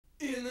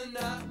the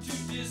not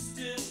too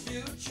distant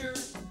future,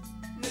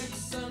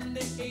 next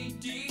Sunday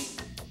AD,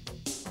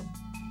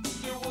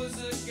 there was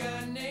a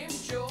guy named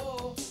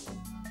Joel,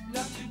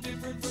 not too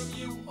different from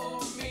you or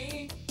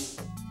me.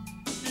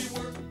 He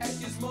worked at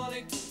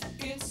Gizmonic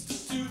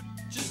Institute,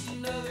 just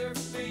another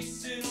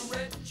face in a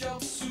red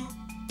jumpsuit.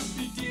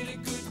 He did a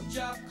good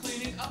job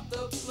cleaning up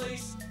the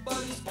place, but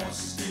his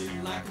bosses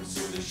didn't like him,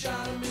 so they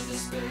shot him into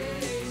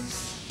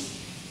space.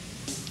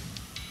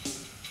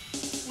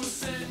 We'll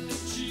send him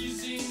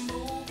cheesy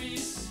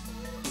movies,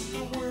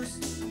 the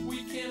worst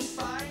we can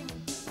find.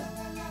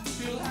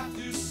 He'll have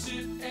to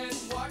sit and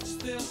watch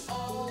them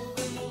all,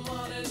 then we'll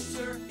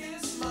monitor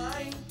his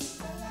mind.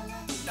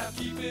 Now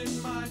keep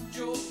in mind,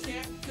 Joel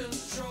can't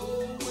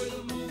control where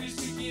the movies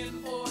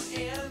begin or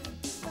end,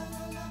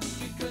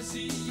 because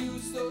he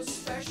used those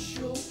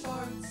special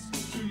parts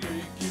to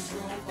make his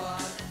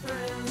robot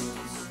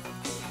friends.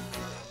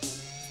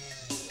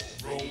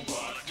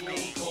 Robot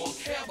roll call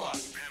Cabot,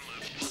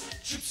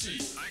 Gypsy,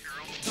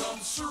 Tom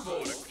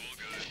Servo,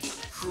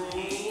 Croy.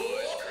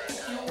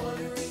 If you're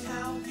wondering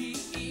how he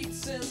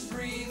eats and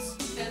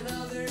breathes and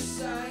other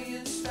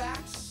science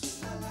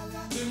facts,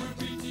 then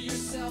repeat to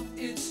yourself,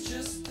 it's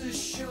just a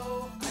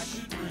show. I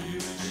should really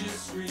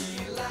just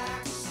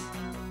relax.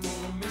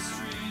 For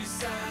Mystery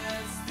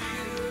Science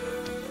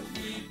Theater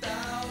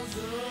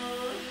 3000.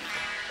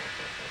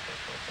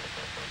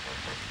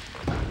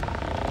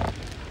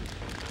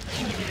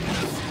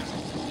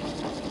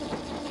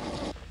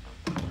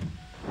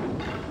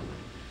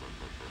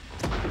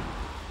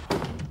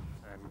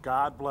 And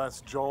God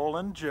bless Joel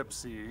and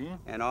Gypsy.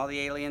 And all the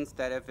aliens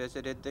that have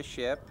visited the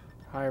ship.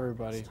 Hi,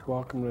 everybody.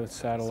 Welcome to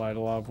Satellite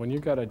Love. When you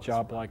got a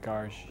job like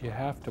ours, you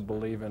have to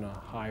believe in a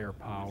higher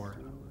power.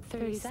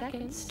 30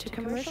 seconds to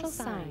commercial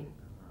sign.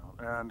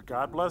 And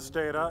God bless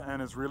Data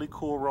and his really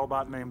cool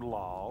robot named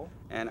Lol.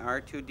 And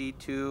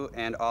R2-D2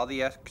 and all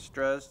the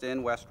extras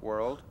in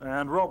Westworld.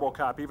 And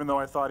RoboCop, even though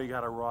I thought he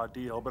got a raw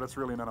deal, but it's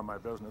really none of my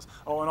business.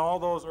 Oh, and all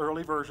those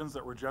early versions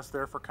that were just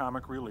there for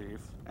comic relief.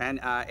 And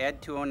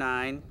Ed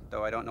 209,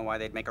 though I don't know why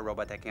they'd make a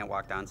robot that can't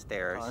walk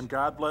downstairs. And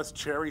God bless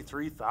Cherry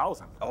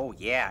 3000. Oh,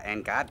 yeah,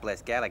 and God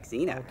bless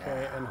Galaxina.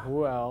 Okay, and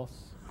who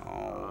else?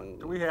 Oh,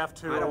 do we have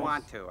to? I don't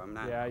want to. I'm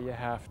not. Yeah, you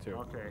have to.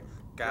 Okay.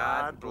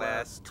 God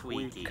bless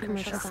Tweaky.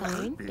 Commercial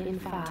sign in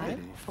 5,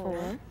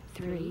 4,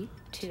 3,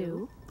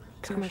 2.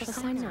 Commercial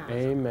sign now.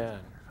 Amen.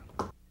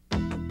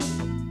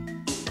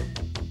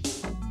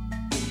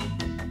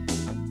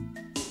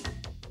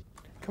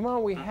 Come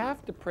on, we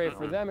have to pray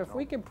for them. If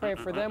we can pray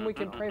for them, we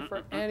can pray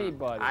for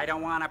anybody. I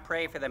don't want to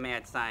pray for the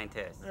mad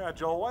scientists. Yeah,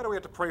 Joel, why do we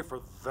have to pray for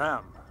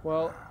them?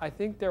 Well, I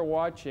think they're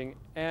watching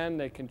and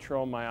they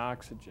control my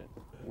oxygen.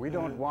 We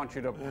don't want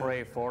you to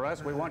pray for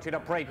us. We want you to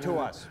pray to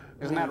us.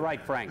 Isn't that right,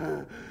 Frank?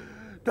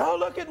 Don't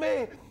look at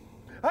me!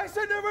 I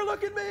said never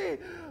look at me!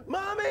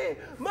 Mommy!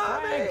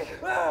 Mommy!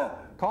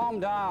 Calm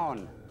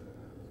down.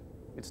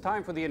 It's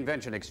time for the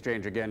invention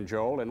exchange again,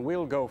 Joel, and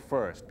we'll go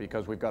first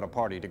because we've got a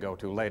party to go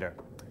to later.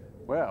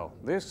 Well,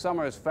 this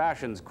summer's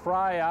fashions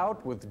cry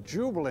out with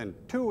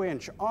jubilant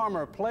 2-inch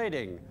armor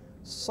plating,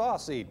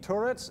 saucy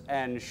turrets,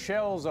 and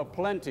shells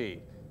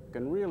aplenty.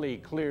 Can really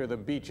clear the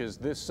beaches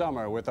this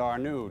summer with our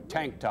new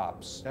tank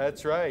tops.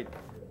 That's right.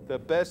 The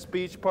best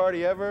beach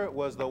party ever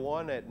was the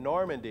one at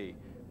Normandy.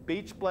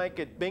 Beach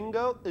blanket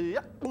bingo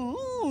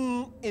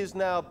is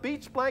now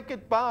beach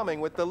blanket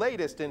bombing with the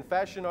latest in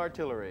fashion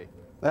artillery.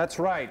 That's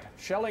right.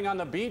 Shelling on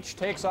the beach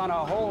takes on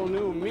a whole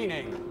new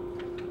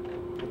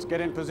meaning. Let's get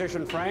in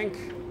position, Frank.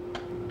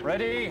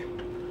 Ready,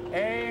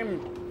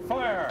 aim,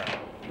 fire.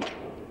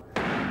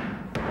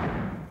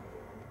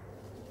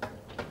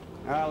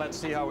 Now let's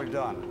see how we've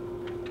done.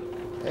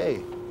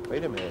 Hey,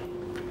 wait a minute.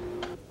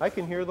 I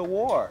can hear the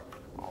war.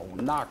 Oh,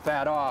 knock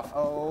that off.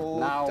 Oh,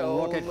 now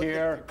look at look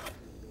here.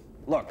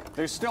 Look,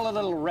 there's still a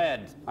little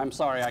red. I'm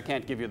sorry, I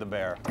can't give you the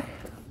bear.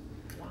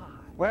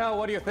 Well,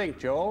 what do you think,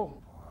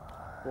 Joel?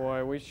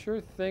 Boy, we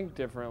sure think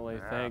differently,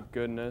 thank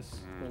goodness,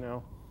 you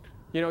know.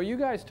 You know, you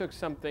guys took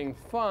something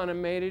fun and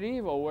made it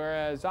evil,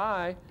 whereas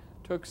I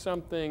took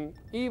something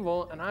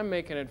evil and I'm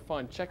making it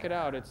fun. Check it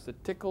out, it's the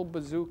Tickle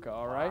Bazooka,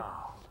 all right?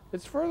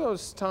 It's for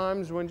those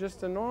times when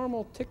just a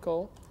normal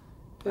tickle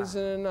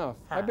isn't enough.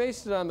 I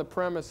based it on the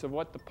premise of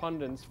what the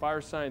pundits,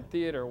 Fireside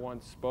Theater,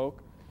 once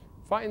spoke.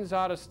 Fighting's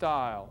out of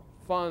style,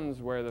 fun's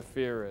where the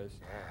fear is.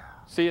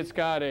 See, it's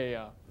got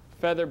a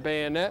feather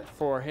bayonet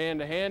for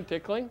hand-to-hand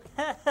tickling.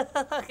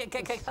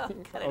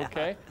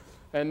 Okay.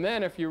 And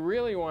then if you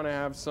really want to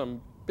have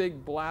some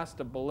big blast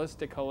of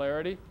ballistic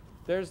hilarity,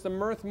 there's the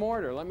Mirth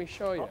Mortar. Let me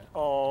show you.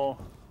 Oh.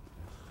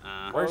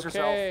 Brace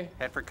yourself.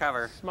 Head for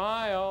cover.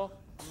 Smile.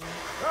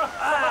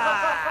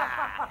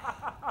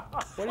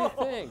 What do you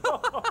think?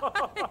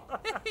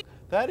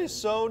 That is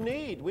so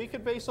neat. We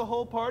could base a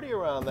whole party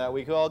around that.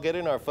 We could all get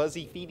in our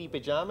fuzzy feety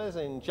pajamas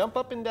and jump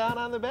up and down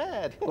on the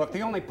bed. Look,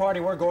 the only party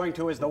we're going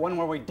to is the one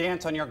where we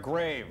dance on your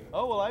grave.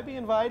 Oh, will I be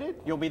invited?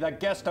 You'll be the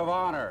guest of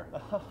honor.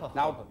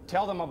 Now,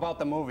 tell them about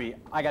the movie.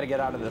 I gotta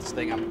get out of this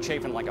thing. I'm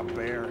chafing like a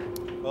bear.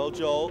 Well,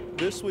 Joel,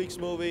 this week's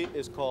movie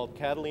is called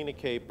Catalina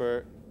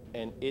Caper,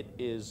 and it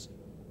is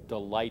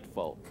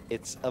delightful.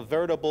 It's a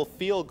veritable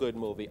feel-good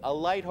movie, a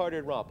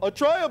lighthearted romp, a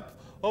triumph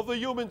of the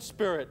human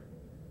spirit.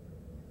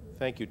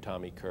 Thank you,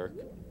 Tommy Kirk,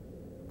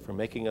 for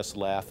making us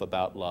laugh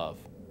about love.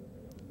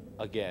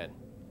 Again.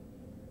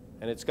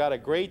 And it's got a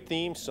great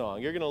theme song.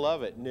 You're going to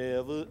love it.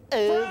 Never,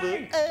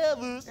 ever,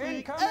 ever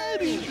see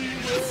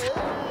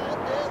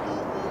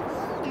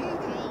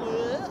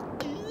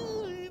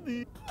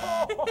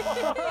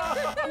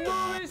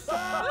Movie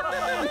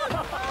sign!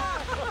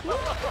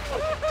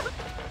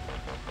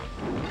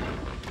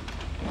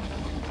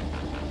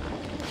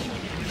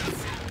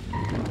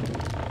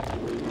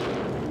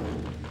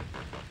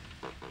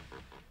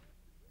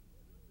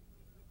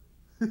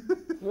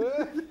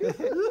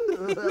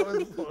 That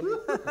was funny.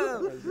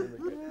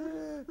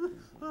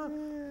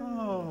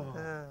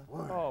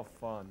 Oh,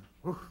 fun.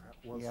 That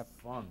was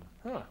fun.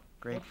 Huh.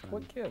 Great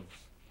What fun. gives?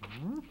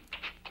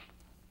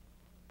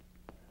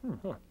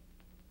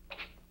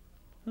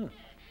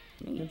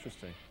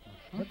 Interesting.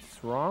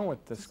 What's wrong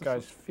with this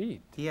guy's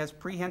feet? He has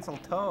prehensile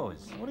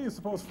toes. What do you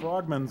suppose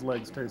frogmen's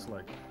legs taste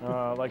like?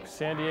 Like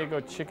San Diego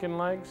chicken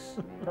legs,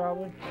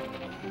 probably?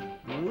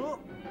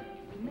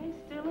 May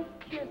still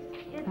kiss,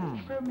 it's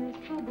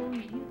permissible,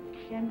 you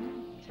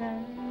can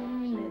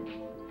return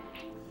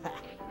it.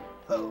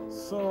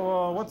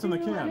 So, what's in the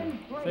can?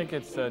 I think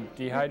it's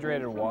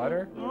dehydrated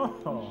water.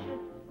 Oh,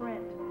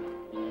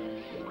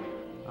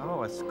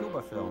 Oh, a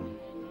scuba film.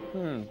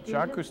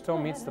 Jacques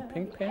Cousteau meets the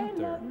Pink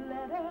Panther.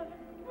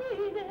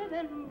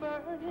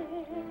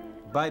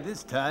 By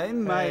this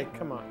time, Hey,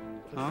 come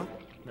on. Huh?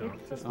 No,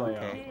 just lay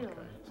Okay. off.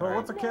 so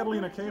what's a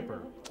Catalina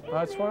caper?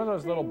 It's one of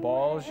those little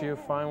balls you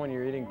find when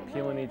you're eating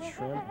peel and eat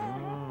shrimp.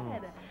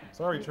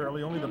 Sorry,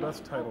 Charlie, only the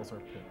best titles are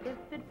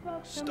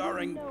picked.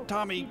 Starring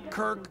Tommy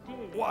Kirk.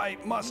 Why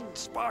must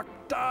Spock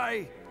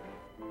die?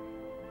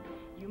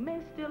 You may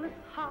still is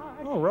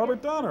hard. Oh,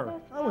 Robert Donner.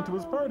 I went to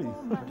his party.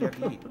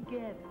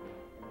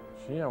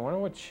 Gee, I wonder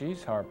what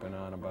she's harping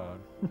on about.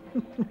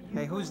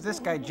 Hey, who's this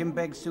guy? Jim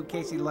Beggs, Sue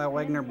Casey, Lyle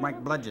Wagner,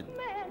 Mike Bludgeon.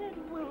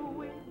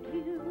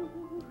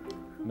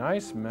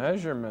 Nice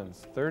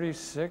measurements.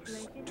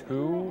 36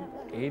 to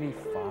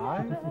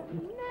 85.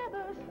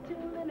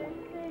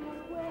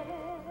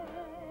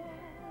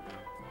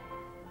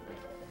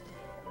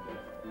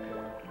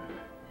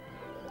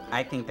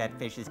 I think that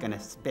fish is gonna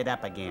spit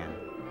up again.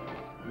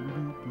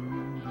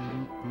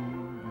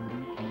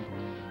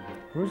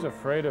 Who's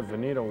afraid of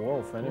Vanita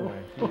Wolf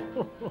anyway?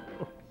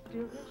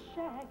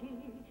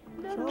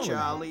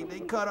 Charlie, they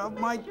cut off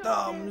my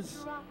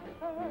thumbs.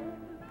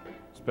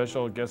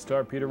 Special guest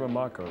star Peter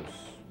Mamakos.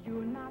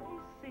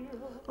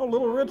 Oh,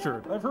 Little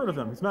Richard. I've heard of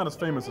him. He's not as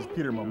famous as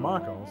Peter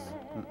Mamakos.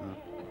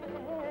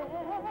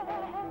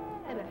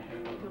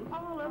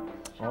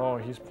 Oh,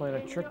 he's playing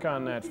a trick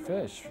on that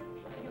fish.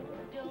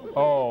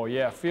 Oh,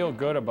 yeah, feel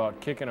good about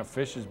kicking a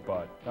fish's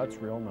butt. That's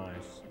real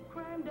nice.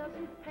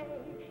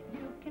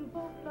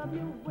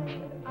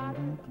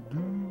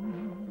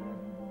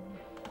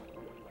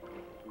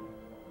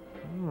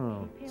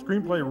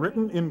 Screenplay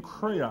written in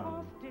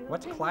crayon.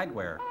 What's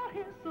Clydeware?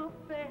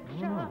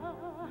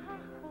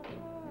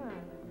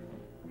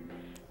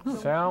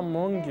 Sal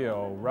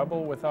Mungio,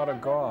 Rebel Without a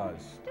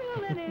Gauze.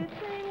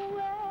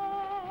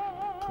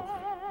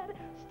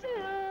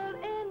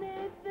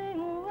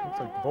 Looks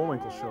like the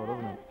Bullwinkle show,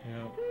 doesn't it?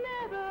 Yeah.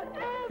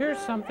 Here's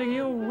something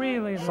you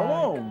really like.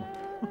 Shalom!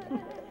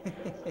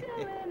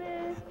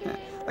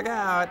 Look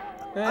out!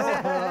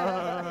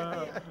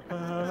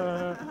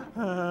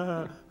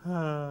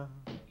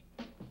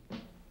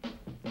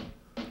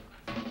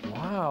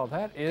 Wow,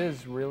 that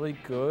is really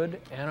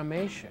good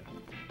animation.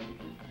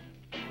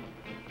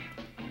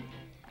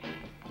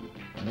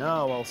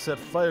 Now I'll set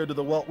fire to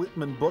the Walt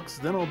Whitman books,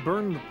 then I'll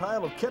burn the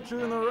pile of Catcher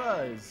in the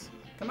Rye's.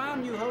 Come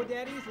on, you ho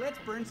daddies, let's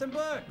burn some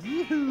books.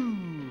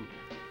 Yoo-hoo!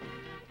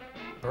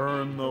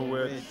 Burn the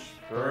witch,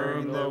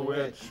 burn the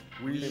witch.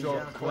 We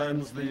shall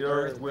cleanse the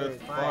earth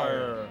with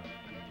fire.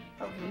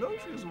 How do you know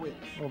she's a witch?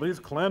 Well, these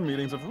clan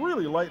meetings have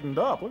really lightened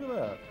up. Look at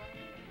that.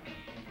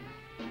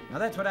 Now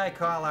that's what I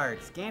call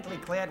art. Scantily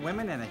clad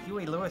women and a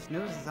Huey Lewis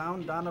news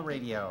sound on the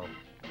radio.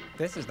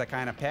 This is the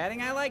kind of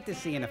padding I like to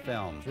see in a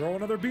film. Throw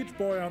another Beach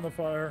Boy on the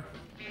fire.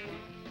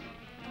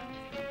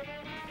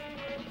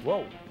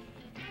 Whoa.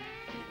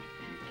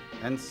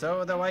 And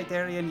so the white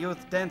Aryan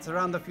youth dance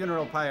around the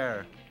funeral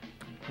pyre.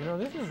 You know,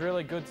 this is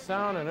really good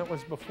sound, and it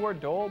was before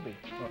Dolby.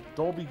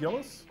 Dolby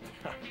Gillis?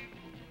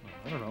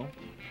 I don't know.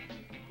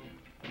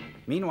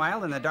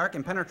 Meanwhile, in the dark,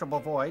 impenetrable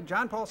void,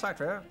 John Paul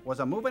Sartre was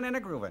a moving and a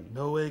grooving.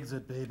 No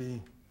exit,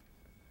 baby.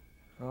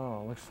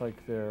 Oh, looks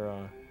like they're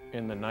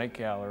in the night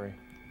gallery.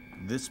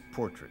 This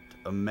portrait,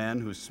 a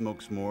man who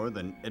smokes more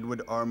than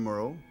Edward R.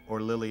 Murrow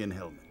or Lillian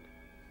Hellman.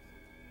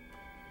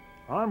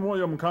 I'm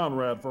William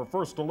Conrad for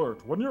First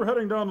Alert. When you're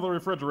heading down to the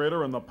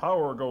refrigerator and the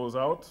power goes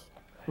out...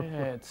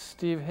 Yeah, it's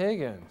Steve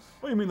Higgins.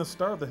 Oh, you mean the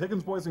star of the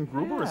Higgins Boys and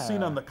Gruber is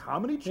seen on the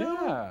Comedy Channel?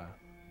 Yeah.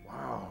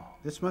 Wow.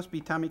 This must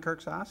be Tommy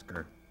Kirk's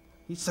Oscar.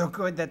 He's so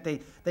good that they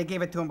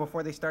gave it to him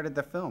before they started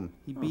the film.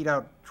 He beat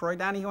out Troy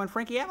Donahue and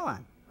Frankie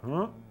Avalon.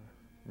 Huh?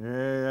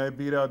 Hey, I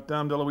beat out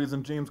Dom DeLuise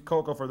and James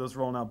Coco for this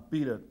role. Now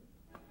beat it.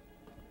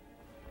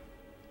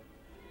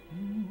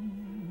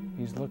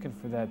 He's looking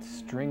for that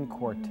string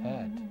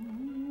quartet.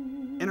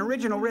 An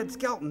original red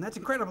skeleton. That's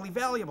incredibly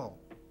valuable.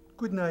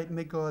 Good night, and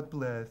may God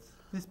bless.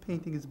 This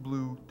painting is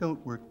blue.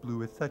 Don't work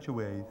blue as such a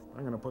waste.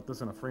 I'm gonna put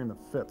this in a frame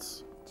that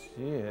fits.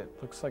 Gee, it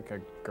looks like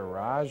a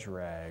garage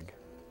rag.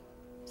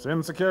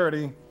 Sin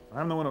security.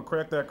 I'm the one who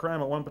cracked that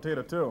crime at One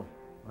Potato too.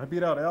 I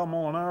beat out Al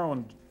Molinaro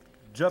and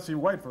Jesse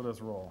White for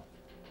this role.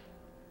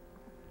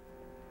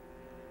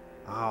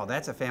 Oh,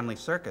 that's a family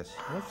circus.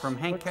 From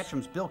Hank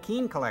Ketchum's Bill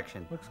Keane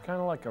collection. Looks kind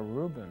of like a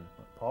Reuben.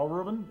 Paul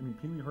Reuben? You mean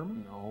Pee Wee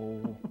Herman?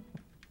 No.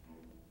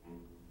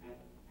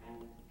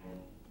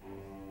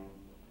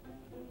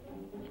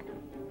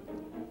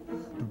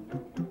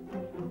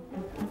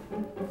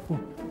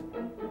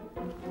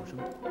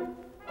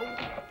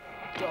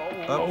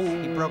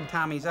 Oops, he broke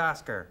Tommy's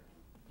Oscar.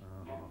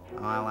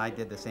 Well, I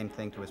did the same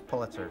thing to his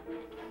Pulitzer.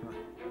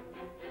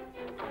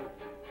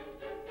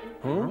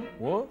 Huh?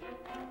 What?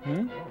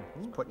 He's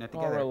putting it Oh,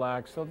 together.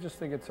 relax. They'll just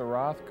think it's a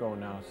Rothko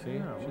now, see?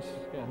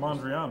 Yeah,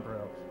 Mondrian,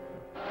 perhaps.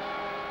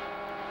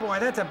 Boy,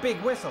 that's a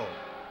big whistle.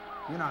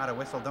 You know how to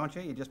whistle, don't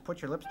you? You just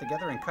put your lips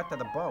together and cut to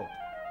the boat.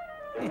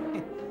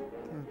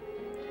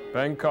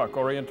 Bangkok,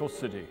 Oriental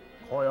City.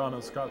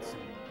 Koyaanisqatsi,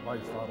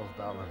 life out of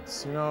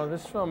balance. You know,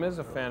 this film is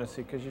a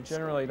fantasy because you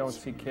generally don't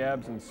see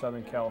cabs in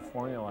Southern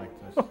California like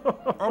this.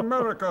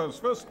 America's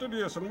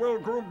fastidious and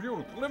well-groomed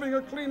youth living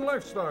a clean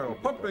lifestyle,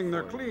 pumping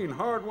their clean,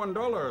 hard-won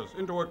dollars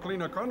into a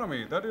clean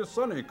economy that is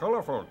sunny,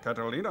 colorful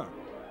Catalina.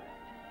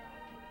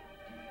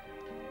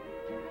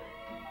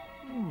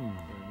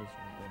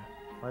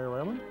 Fire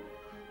Island?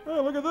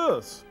 Oh, look at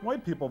this.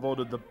 White people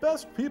voted the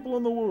best people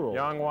in the world.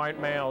 Young white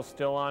male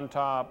still on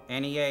top.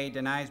 NEA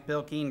denies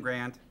Bill Keane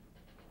grant.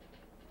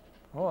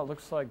 Oh, it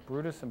looks like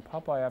Brutus and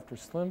Popeye after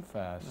Slim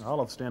Fast.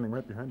 Olive standing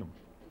right behind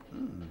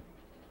him.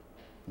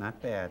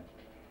 Not bad.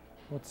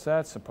 What's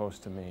that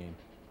supposed to mean?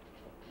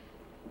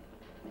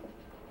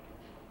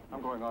 I'm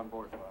going on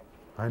board, Bob.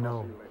 I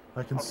know.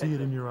 I can see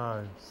it in your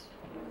eyes.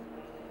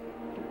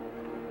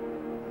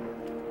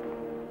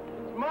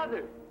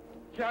 Mother!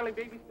 Charlie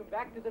baby's come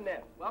back to the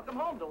nest. Welcome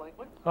home,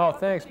 delinquent. Oh,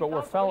 thanks, but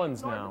we're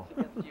felons now.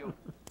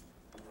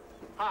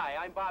 Hi,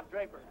 I'm Bob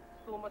Draper.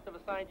 School must have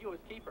assigned you as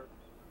keeper.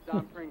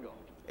 Don Pringle.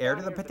 Heir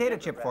to the potato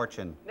chip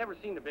fortune. Never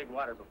seen the big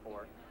water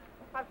before.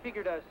 I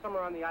figured summer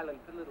on the island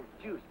put a little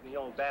juice in the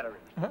old battery.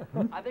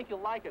 I think you'll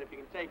like it if you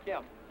can take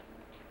him.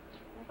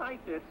 Hi,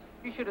 Tits.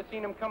 You should have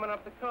seen him coming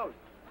up the coast.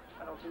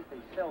 I don't think they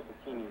sell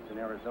bikinis in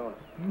Arizona.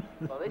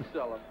 Well, they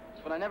sell them,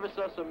 but I never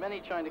saw so many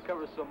trying to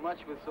cover so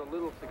much with so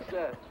little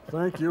success.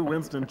 Thank you,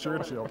 Winston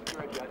Churchill.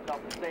 I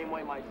felt the same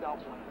way myself.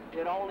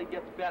 It only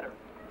gets better.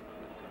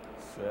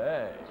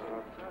 Say.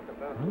 Talk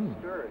about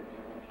discouraged.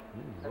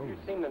 Have you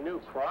seen the new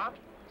crop?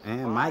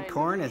 And my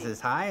corn is as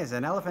high as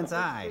an elephant's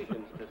eye.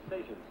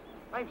 Decisions.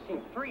 I've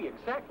seen 3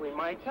 exactly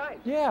my type.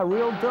 Yeah,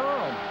 real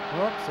dumb.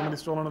 Oh, somebody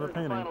stole another Here's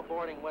the painting. final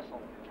boarding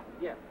whistle.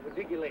 Yeah, we'll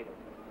dig you later.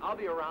 I'll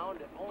be around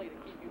only to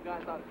keep you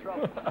guys out of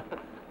trouble.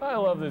 I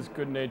love this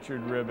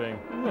good-natured ribbing.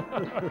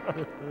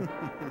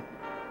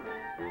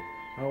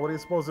 Oh, what do you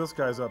suppose this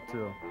guy's up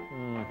to?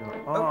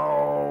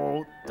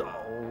 Oh.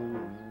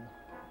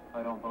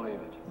 I don't believe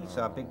it. You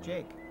saw Big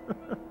Jake.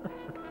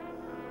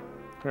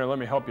 Here, let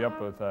me help you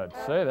up with that.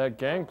 Say, that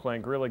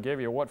gangplank really gave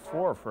you what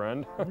for,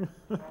 friend?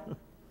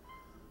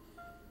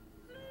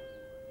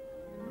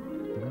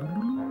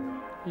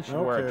 You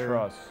should wear a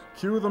truss.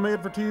 Cue the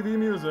made-for-TV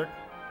music.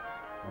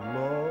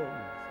 Love,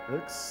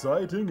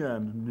 exciting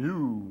and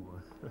new.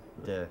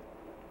 Duh.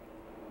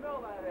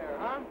 Smell that air,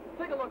 huh?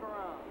 Take a look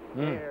around.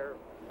 Air,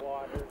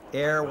 water.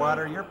 Air,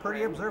 water, you're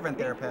pretty observant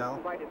there, pal.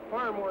 Provided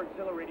far more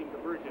exhilarating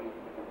diversion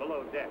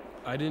below deck.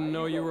 I didn't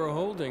know you were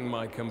holding,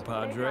 my Maybe I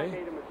compadre.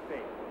 made a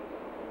mistake.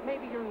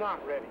 Maybe you're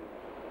not ready.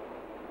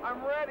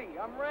 I'm ready.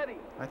 I'm ready.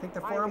 I think the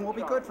forum will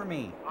be good for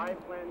me. I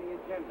plan the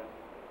agenda.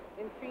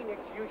 In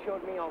Phoenix, you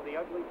showed me all the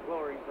ugly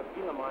glories of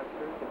Gila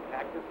monsters and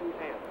cactus and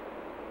pants.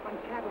 On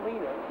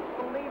Catalina,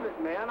 believe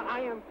it, man,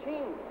 I am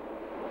king.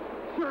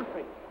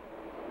 Surfing.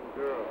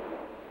 Girl.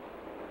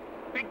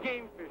 Big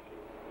game fishing.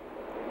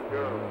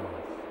 Girl.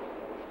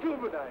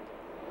 Scuba diving.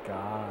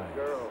 Guys.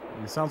 Girl.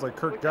 He sounds like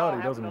Kirk Which all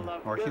Gowdy, doesn't happen he? to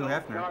love Or good Hugh old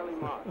Hefner. Charlie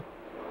Moss.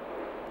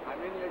 I'm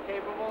in your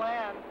capable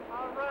hand.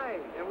 All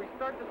right. And we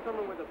start the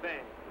summer with a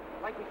bang.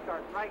 Like we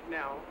start right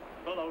now,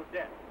 below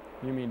deck.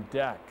 You mean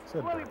deck.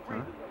 Said Well, he that,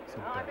 breathes huh? up Said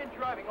there. I've that. been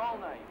driving all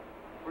night.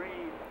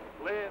 Breathe,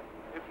 live,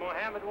 if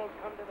Mohammed won't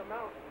come to the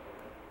mountain.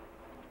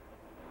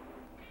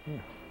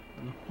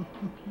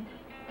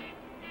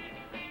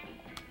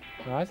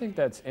 No, I think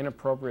that's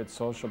inappropriate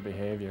social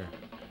behavior.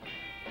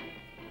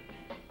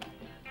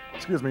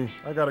 Excuse me,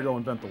 I gotta go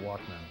invent the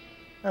Walkman.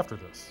 After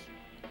this.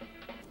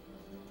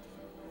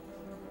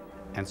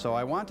 And so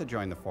I want to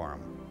join the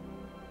forum.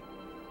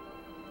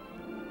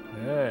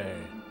 Hey.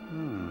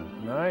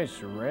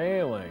 Nice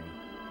railing.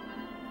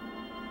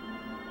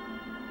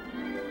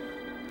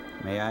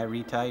 May I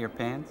retie your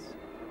pants?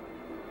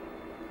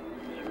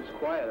 It was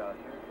quiet out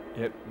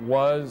here. It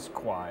was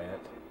quiet.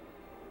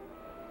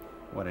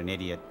 What an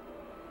idiot.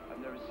 I've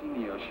never seen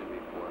the ocean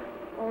before.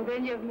 Oh,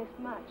 then you've missed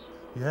much.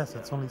 Yes,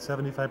 it's only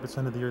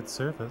 75% of the Earth's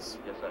surface.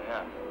 Yes, I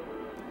have.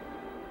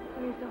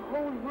 There is a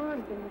whole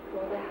world beneath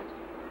all that.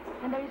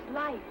 And there is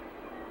life.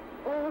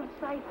 All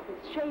sizes,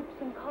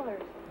 shapes, and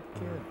colors.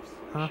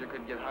 Huh? Sure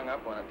could get hung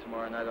up on it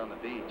tomorrow night on the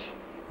beach.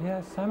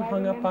 Yes, I'm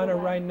hung up on it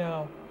right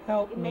now.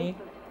 Help me.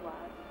 Naples it was.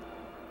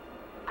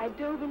 I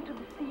dove into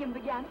the sea and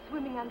began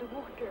swimming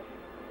underwater.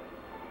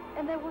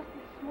 And there was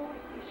this small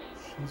fish.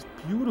 She's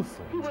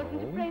beautiful, He wasn't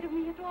Joel. afraid of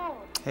me at all.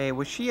 Hey,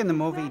 was she in the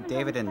movie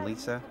David and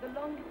Lisa? For the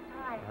longest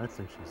time. I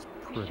think she's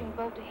pretty. Fishing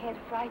boat ahead,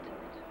 frightened.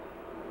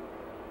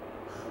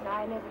 And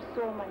I never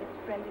saw my little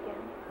friend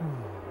again.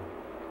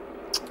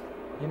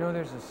 You know,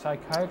 there's a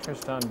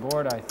psychiatrist on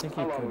board. I think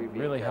he could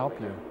really help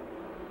you.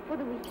 For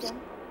the weekend,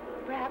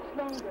 perhaps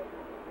longer.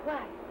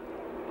 Why?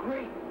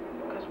 Great.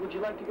 Because would you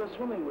like to go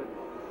swimming with me?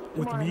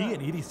 With me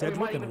and Edie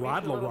Sedgwick and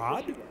Rod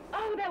LaRod?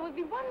 Oh, that would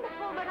be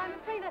wonderful, but I'm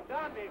afraid that...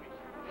 Don, baby.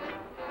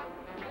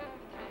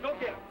 Go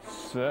get him.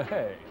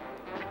 Say.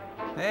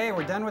 Hey,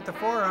 we're done with the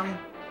forum.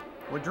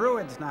 We're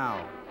druids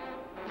now.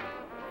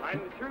 I'm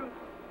the truth.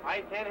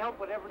 I can't help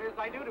whatever it is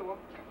I do to him.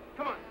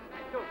 Come on,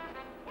 go.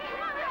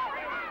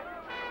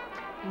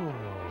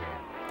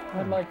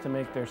 I'd like to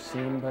make their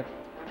scene, but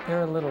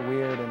they're a little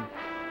weird and...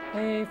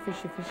 Hey,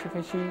 fishy, fishy,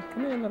 fishy.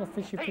 Come here, little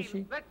fishy,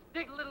 fishy. Let's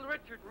dig Little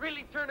Richard,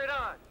 really turn it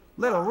on.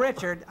 Little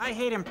Richard? I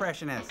hate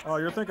impressionists. Oh,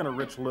 you're thinking of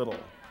Rich Little.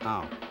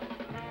 Oh.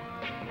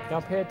 Now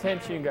pay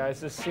attention, you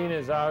guys. This scene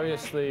is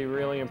obviously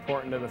really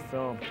important to the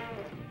film.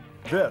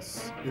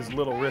 This is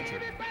Little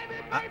Richard.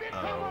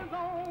 Uh-oh.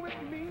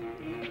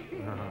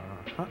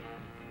 Uh-huh.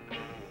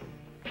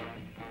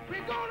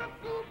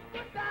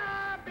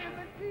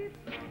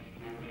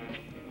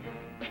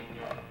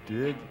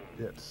 Dig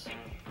it.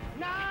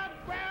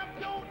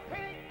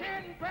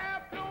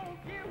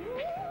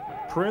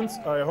 Prince,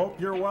 I hope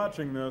you're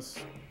watching this.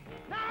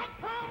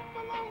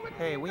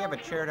 Hey, we have a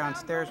chair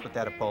downstairs with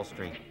that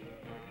upholstery.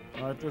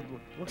 It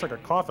looks like a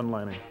coffin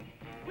lining.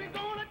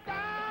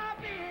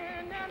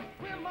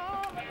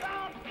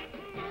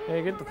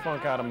 Hey, get the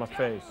funk out of my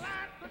face.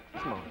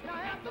 Come on.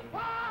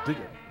 Dig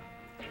it.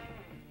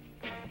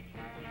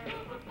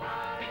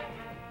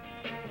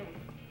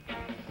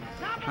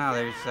 Well,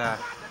 there's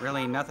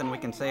really nothing we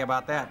can say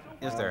about that,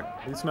 is there?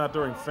 At least not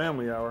during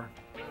family hour.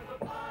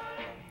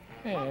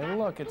 Hey,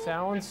 look, it's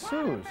Alan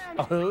Sue's.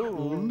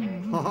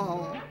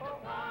 Oh.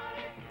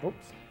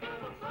 Oops.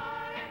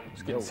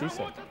 Just getting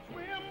seasick.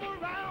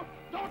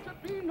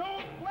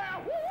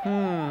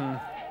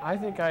 I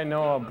think I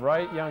know a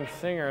bright young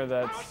singer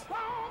that's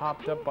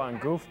hopped up on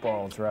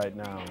goofballs right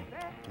now.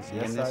 Is he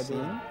in this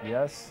scene?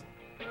 Yes.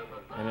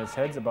 And his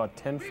head's about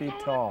 10 feet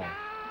tall.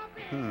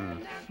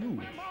 Huge.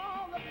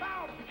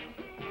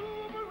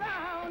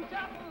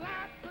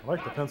 I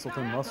like the pencil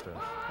thin mustache.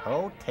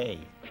 Okay.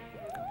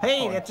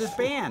 Hey, that's his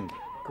band.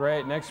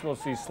 Great. Next we'll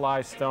see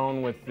Sly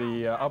Stone with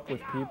the Up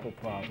With People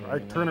problem.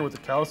 Ike Turner with the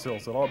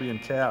Cowsills. They'll all be in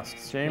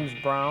casts. James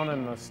Brown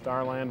and the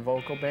Starland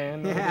Vocal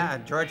Band. Maybe? Yeah,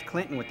 George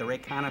Clinton with the Ray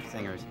Conniff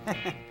Singers.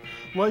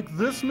 Like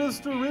this,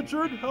 Mr.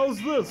 Richard?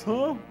 How's this,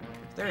 huh?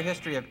 Is there a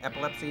history of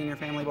epilepsy in your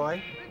family,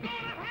 boy?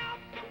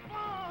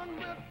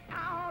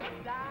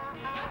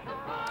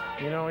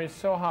 You know, he's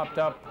so hopped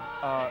up,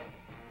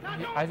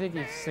 I think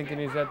he's thinking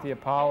he's at the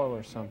Apollo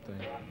or something.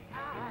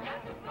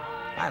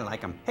 I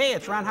like him. Hey,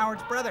 it's Ron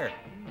Howard's brother.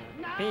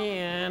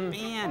 Ben.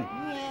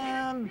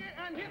 Ben.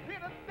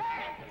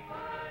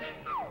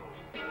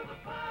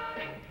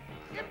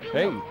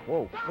 Hey,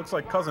 whoa. Looks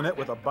like Cousin It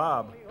with a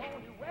bob.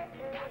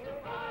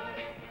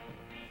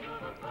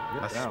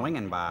 A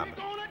swinging bob.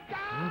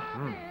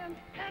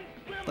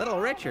 Little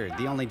Richard,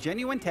 the only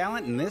genuine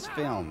talent in this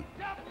film.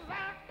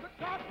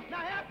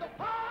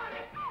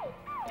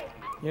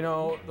 You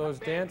know, those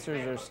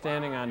dancers are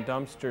standing on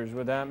dumpsters.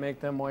 Would that make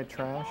them white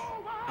trash?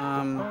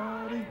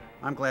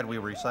 I'm glad we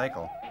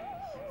recycle.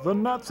 The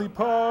Nazi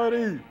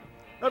party!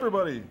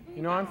 Everybody!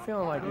 You know, I'm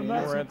feeling like we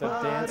were at the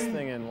dance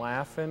thing and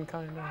laughing,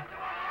 kind of.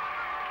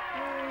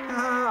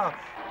 Oh,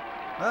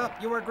 well,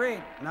 you were great.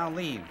 Now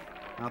leave.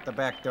 Out the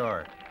back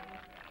door.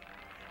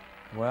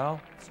 Well,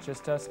 it's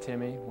just us,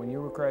 Timmy. When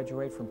you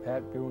graduate from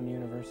Pat Boone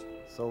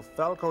University. So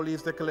Falco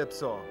leaves the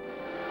Calypso.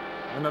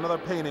 And another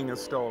painting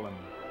is stolen.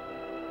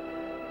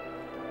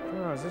 I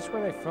don't know, is this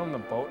where they filmed the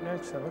boat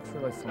next? That looks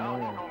really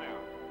familiar.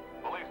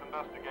 Police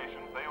investigation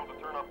failed to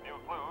turn up new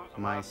clues.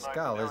 My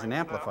skull is an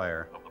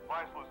amplifier. Of the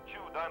priceless Chu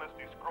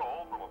Dynasty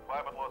scroll from a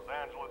private Los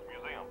Angeles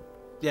museum.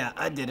 Yeah,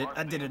 I did it.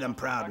 I'm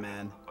proud,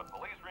 man. But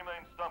police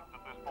remain stumped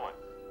at this point.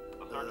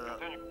 The search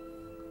continues.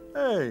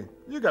 Hey,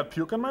 you got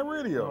puke on my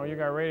radio. Oh, you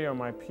got radio on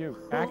my puke.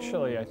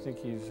 Actually, I think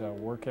he's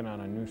working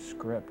on a new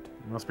script.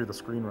 Must be the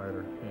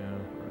screenwriter. Yeah.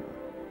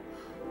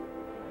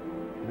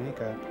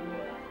 Makeup.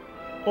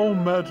 Oh,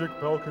 magic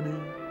balcony,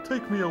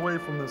 take me away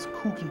from this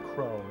kooky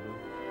crowd.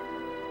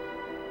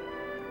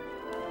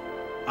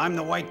 I'm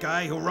the white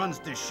guy who runs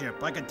this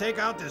ship. I could take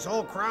out this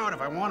whole crowd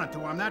if I wanted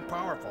to. I'm that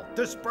powerful.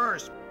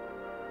 Disperse.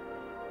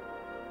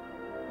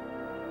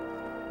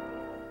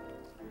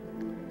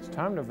 It's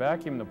time to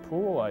vacuum the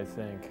pool, I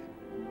think.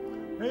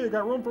 Hey, you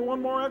got room for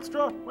one more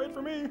extra? Wait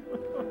for me.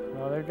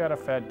 Oh, they've got a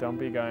fat,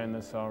 dumpy guy in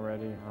this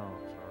already. Oh,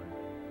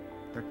 sorry.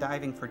 They're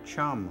diving for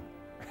chum.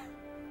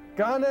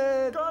 Gun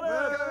it! Got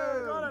it!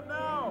 Got it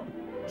now!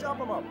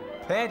 Jump him up!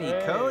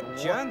 Petticoat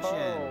Hey,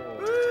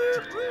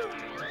 Junction.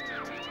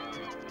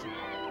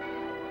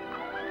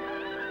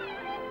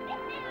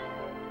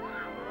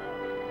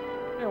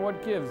 Yeah,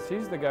 what gives?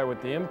 He's the guy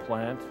with the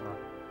implant.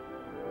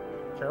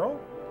 Carol?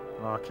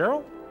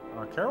 Carol?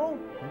 Carol?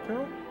 Hey,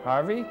 Carol?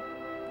 Harvey?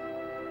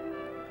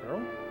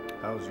 Carol?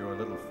 How's your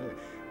little fish?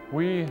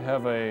 We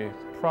have a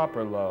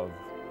proper love.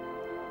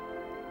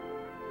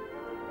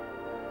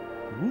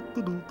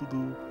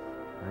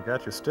 I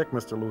got your stick,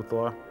 Mr.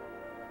 Luthor.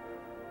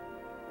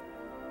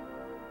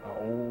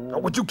 Oh. Oh,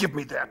 would you give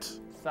me that?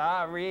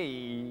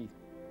 Sorry.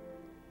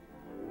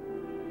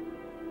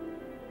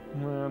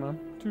 Man, I'm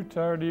too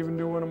tired to even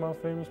do one of my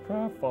famous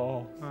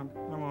pratfalls. I'm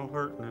all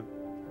hurting it.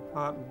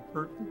 Hot and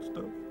hurting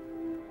stuff.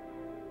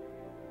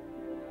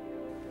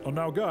 Oh,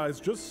 now, guys,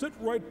 just sit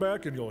right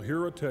back and you'll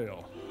hear a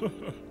tale.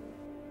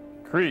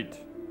 Crete,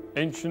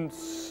 ancient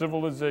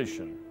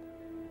civilization.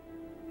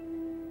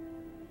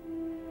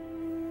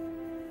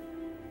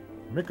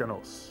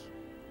 Mykonos,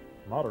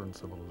 modern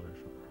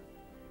civilization.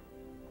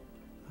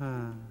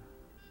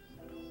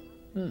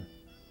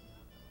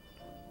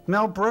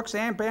 Mel Brooks,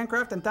 Anne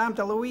Bancroft, and Dom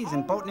DeLuise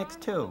in Boatniks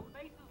 2.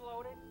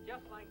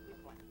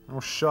 Oh,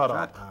 shut Shut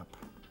up. up.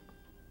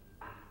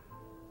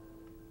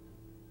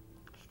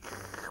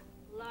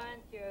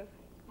 Lawrence,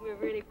 we're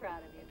really proud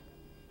of you.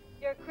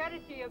 You're a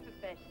credit to your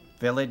profession.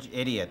 Village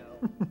idiot.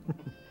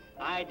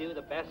 I do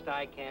the best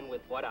I can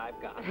with what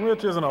I've got.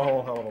 Which isn't a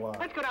whole hell of a lot.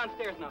 Let's go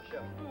downstairs now,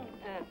 show.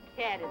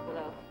 Cat is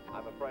below.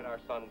 I'm afraid our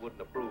son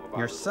wouldn't approve of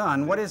Your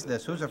son? What is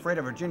this? Who's afraid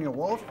of Virginia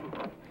Woolf?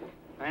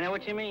 I know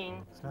what you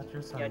mean. It's not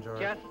your son, You George.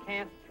 just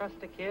can't trust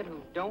a kid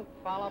who don't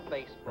follow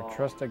baseball. Or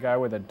trust a guy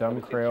with a dumb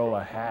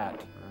Crayola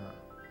hat.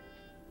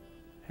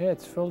 Hey,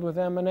 it's filled with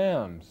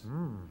M&Ms.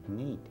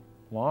 Neat.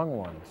 Long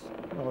ones.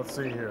 Well, let's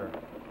see here.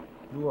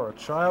 You are a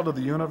child of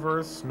the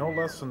universe, no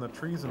less than the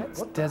trees and...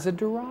 That's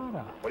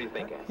Desiderata. What do you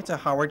think, Ann? It's a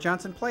Howard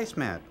Johnson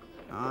placemat.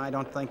 I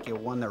don't think you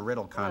won the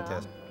riddle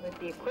contest. With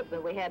the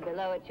equipment we have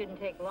below, it shouldn't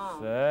take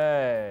long.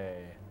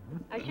 Say.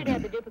 I should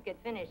have the duplicate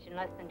finished in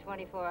less than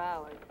 24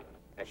 hours.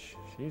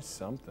 She's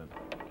something.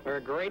 We're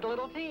a great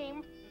little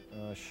team.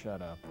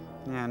 Shut up.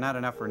 Yeah, not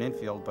enough for an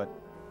infield, but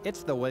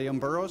it's the William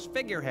Burroughs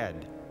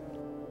figurehead.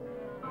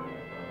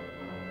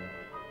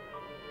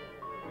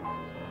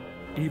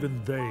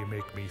 Even they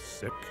make me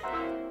sick.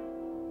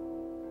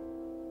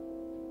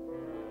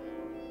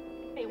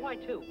 Hey, why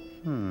two?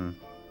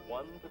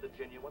 One for the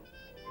genuine,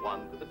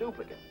 one for the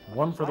duplicate.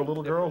 One for the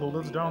little girl who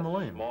lives down the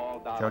lane.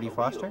 Jodie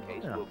Foster?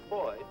 Yeah. To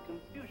avoid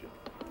confusion.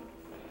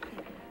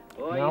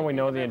 Boy, Now you we think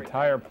know of the everything.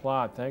 entire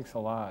plot. Thanks a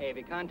lot. Hey, have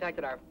you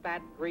contacted our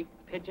fat Greek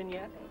pigeon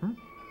yet?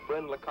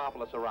 Friend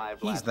Lacopoulos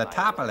arrived He's last the night.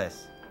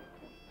 topless.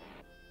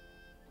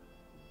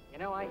 You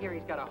know, I hear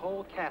he's got a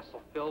whole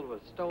castle filled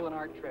with stolen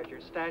art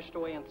treasures stashed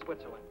away in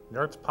Switzerland.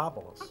 Yards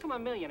Populous. How come a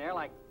millionaire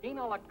like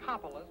Dino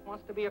Lacopoulos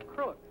wants to be a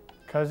crook?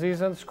 Because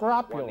he's One needs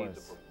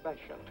unscrupulous. a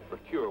profession to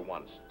procure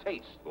one's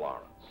taste,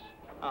 Lawrence.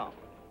 Oh,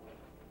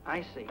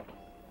 I see. Hey,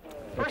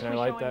 First can we I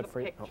light show him that the for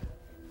you? picture.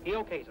 He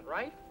okays it,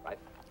 right? Right.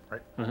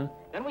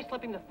 Then we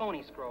slip him the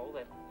phony scroll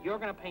that you're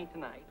going to paint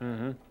tonight.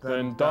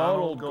 Then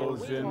Donald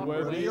goes in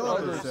where the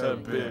others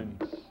have been.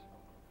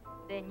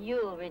 Then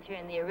you'll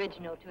return the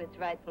original to its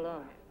rightful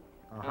owner.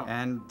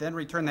 And then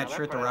return that Now,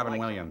 shirt to that's what I Robin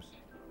like. Williams.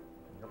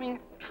 I mean,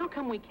 how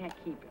come we can't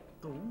keep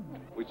it?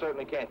 We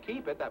certainly can't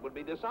keep it. That would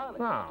be dishonest.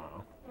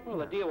 No. Well,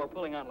 the deal we're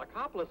pulling on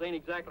Lacopoulos ain't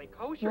exactly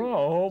kosher.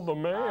 Oh, hold the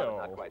Not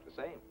mail. quite the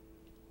same.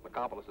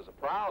 Lacopoulos is a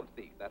proud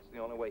thief. That's the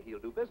only way he'll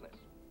do business.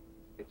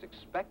 It's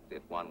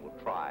expected one will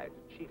try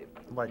to cheat him.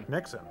 Like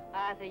Nixon.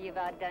 Arthur, you've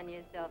outdone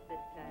yourself this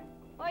time.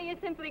 Oh, you're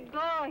simply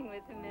glowing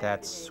with imagination.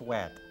 That's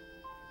sweat.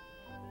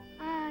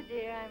 Ah,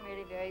 dear, I'm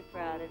really very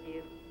proud of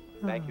you.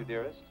 Thank you,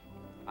 dearest.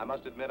 I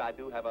must admit I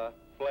do have a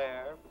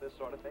flair for this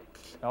sort of thing.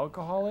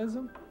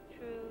 Alcoholism?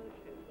 True.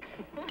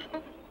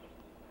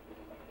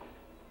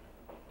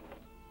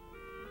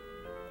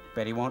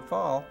 Bet he won't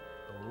fall.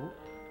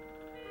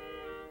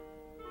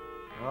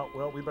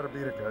 Well, we better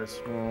beat it,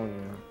 guys. Oh,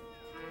 yeah.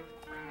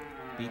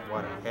 Beat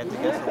what? Head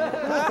against the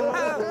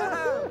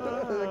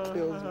That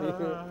kills me.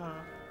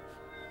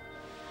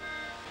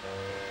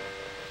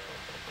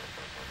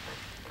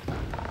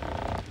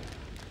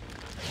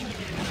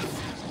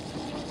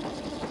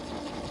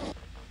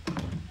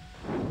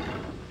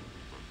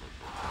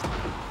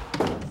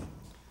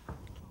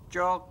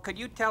 Joel, could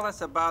you tell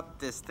us about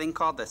this thing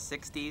called the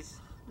 60s?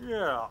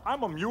 Yeah,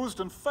 I'm amused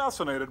and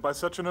fascinated by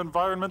such an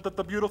environment that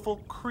the beautiful,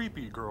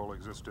 creepy girl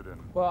existed in.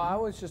 Well, I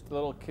was just a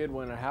little kid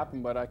when it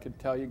happened, but I could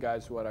tell you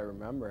guys what I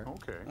remember.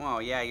 Okay.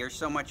 Well, yeah, you're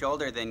so much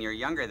older than you're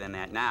younger than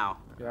that now.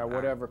 Yeah,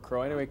 whatever,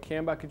 Crow. Anyway,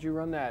 Camba, could you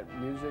run that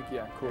music?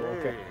 Yeah, cool,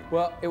 okay. Hey.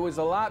 Well, it was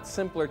a lot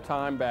simpler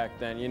time back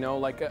then, you know?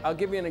 Like, I'll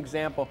give you an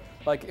example.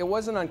 Like, it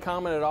wasn't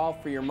uncommon at all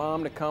for your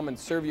mom to come and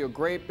serve you a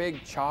great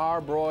big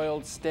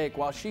char-broiled steak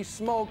while she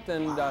smoked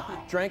and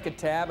drank a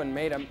tab and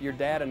made your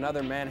dad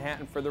another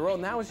Manhattan for the road,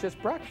 and that was just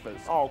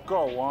breakfast. Oh,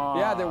 go on.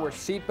 Yeah, there were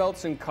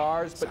seatbelts in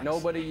cars, but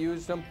nobody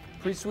used them.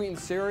 Pre-sweetened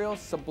cereal,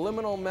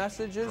 subliminal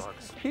messages.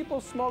 People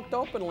smoked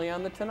openly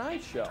on The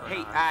Tonight Show.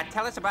 Hey,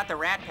 tell us about the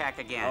Rat Pack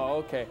again. Oh,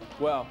 okay.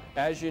 Well,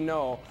 as you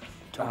know,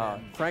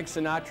 Frank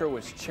Sinatra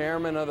was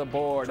chairman of the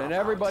board, and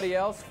everybody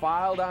else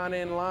filed on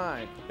in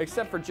line,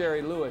 except for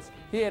Jerry Lewis.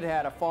 He had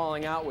had a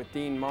falling out with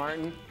Dean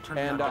Martin,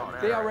 and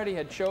they already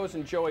had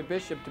chosen Joey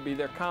Bishop to be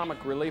their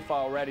comic relief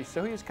already,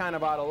 so he was kind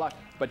of out of luck.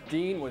 But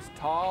Dean was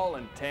tall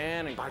and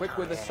tan and quick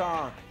with a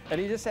song, and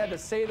he just had to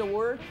say the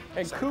word,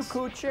 and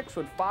cuckoo chicks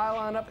would file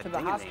on up to the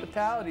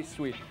hospitality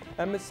suite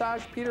and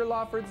massage Peter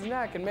Lawford's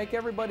neck and make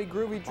everybody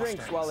groovy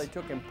drinks while they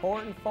took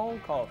important phone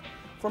calls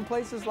from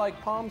places like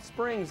Palm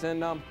Springs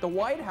and the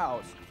White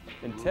House,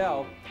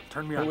 until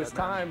it was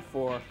time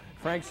for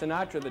Frank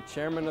Sinatra, the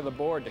chairman of the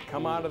board, to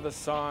come out of the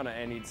sauna,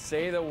 and he'd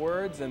say the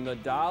words, and the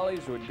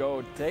dollies would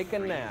go take a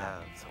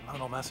nap.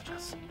 Subliminal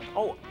messages.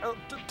 Oh,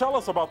 tell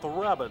us about the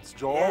rabbits,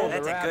 Joel. Oh,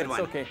 that's the a good rabbits,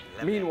 one. okay.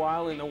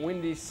 Meanwhile, in the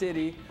Windy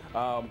City,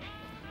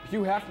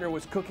 Hugh Hefner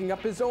was cooking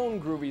up his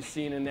own groovy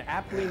scene in the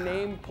aptly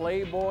named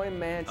Playboy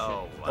Mansion.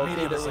 Oh,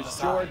 okay, there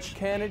was George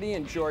Kennedy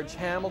and George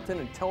Hamilton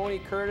and Tony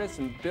Curtis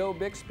and Bill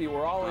Bixby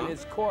were all in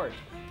his court.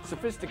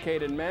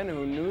 Sophisticated men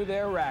who knew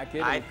their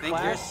racket. I and think you're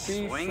Class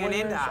B swinging into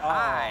swingers.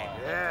 high.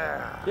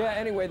 Yeah,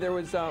 anyway, there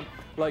was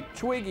like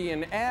Twiggy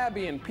and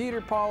Abby and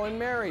Peter, Paul, and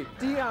Mary,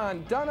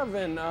 Dion,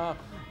 Donovan,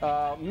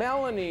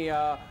 Melanie,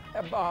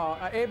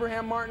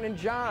 Abraham, Martin, and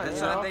John.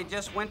 So they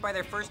just went by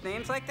their first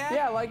names like that?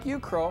 Yeah, like you,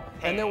 Crow.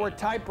 And there were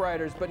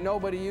typewriters, but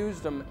nobody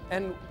used them.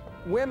 And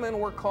women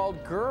were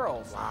called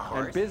girls. Wow.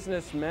 And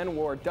businessmen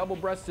wore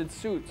double-breasted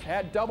suits,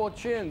 had double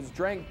chins,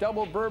 drank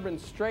double bourbon,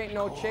 straight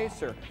no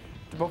chaser.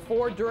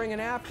 Before, during,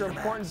 and after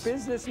important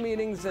business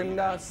meetings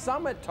and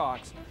summit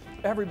talks,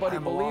 everybody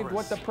believed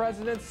what the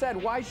president said.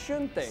 Why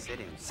shouldn't they?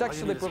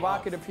 Sexually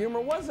provocative humor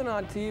wasn't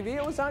on TV.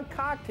 It was on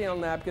cocktail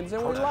napkins,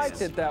 and we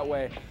liked it that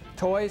way.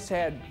 Toys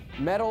had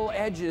metal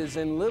edges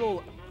and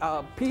little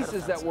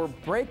pieces that were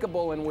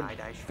breakable and would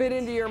fit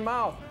into your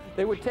mouth.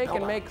 They would take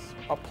and make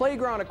a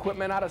playground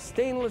equipment out of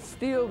stainless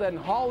steel, then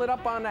haul it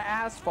up on the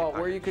asphalt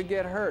where you could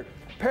get hurt.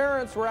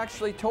 Parents were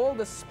actually told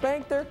to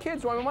spank their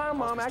kids. Well, my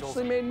mom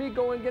actually made me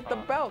go and get the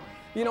belt,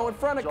 you know, in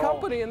front of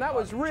company, and that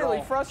was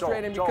really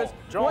frustrating because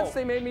once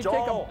they made me take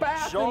a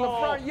bath in the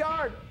front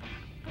yard.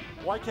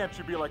 Why can't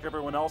you be like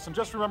everyone else and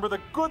just remember the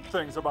good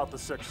things about the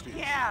 60s?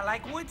 Yeah,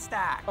 like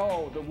Woodstock.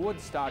 Oh, the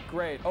Woodstock,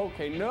 great.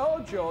 Okay,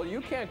 no, Joel,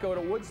 you can't go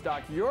to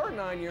Woodstock. You're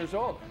 9 years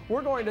old.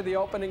 We're going to the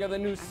opening of the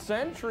new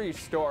Century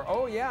store.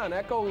 Oh, yeah, on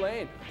Echo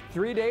Lane.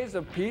 3 days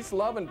of peace,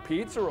 love, and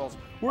pizza rolls.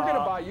 We're going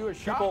to buy you a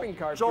shopping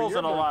cart Joel's for your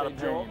in a lot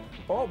birthday, of Joel. pain.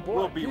 Oh, boy,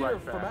 We'll be Peter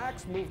right from back.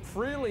 Axe moved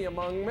freely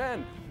among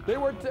men. They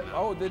were,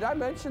 oh, did I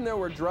mention there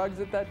were drugs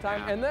at that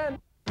time? And then...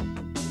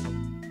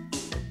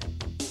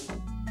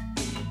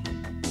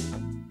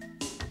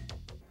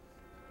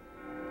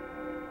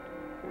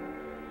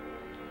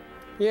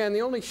 Yeah, and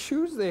the only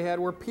shoes they had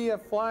were PF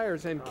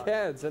Flyers and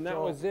Keds, and that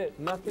was it.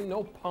 Nothing,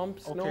 no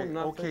pumps, no nothing.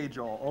 Okay,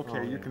 Joel.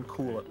 Okay, you can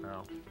cool it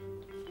now.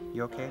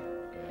 You okay?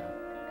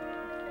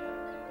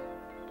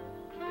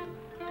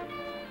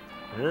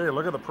 Hey,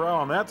 look at the prow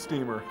on that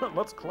steamer.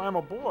 Let's climb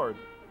aboard.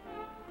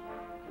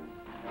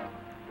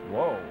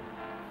 Whoa.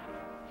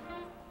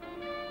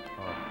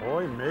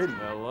 Ahoy, matey.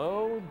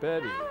 Hello,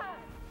 Betty.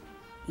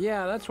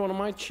 Yeah, that's one of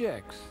my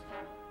chicks.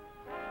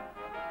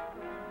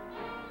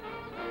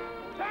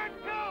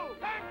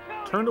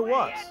 Turn to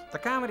what? The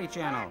Comedy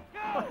Channel.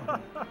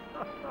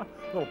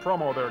 Little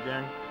promo there,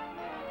 gang.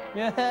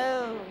 Yeah.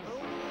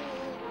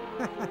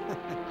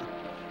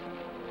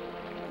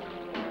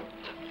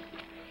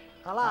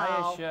 Hello.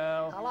 Hiya,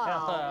 show. Hello.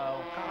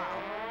 Hello.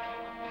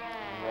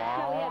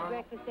 Shall we have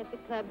breakfast at the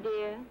club,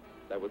 dear?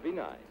 That would be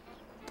nice.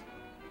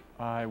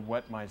 I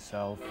wet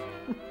myself.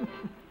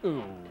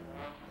 Ooh.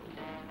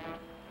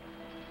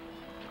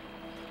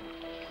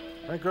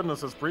 Thank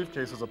goodness this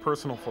briefcase is a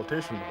personal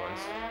flotation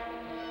device.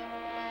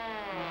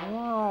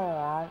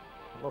 I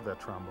love that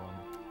trombone.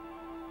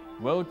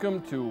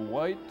 Welcome to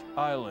White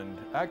Island,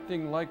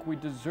 acting like we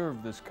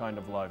deserve this kind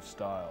of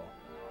lifestyle.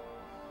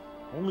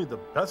 Only the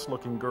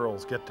best-looking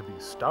girls get to be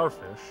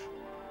starfish.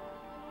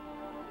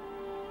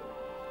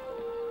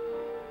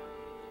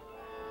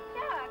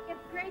 Chuck,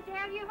 it's great to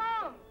have you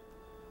home.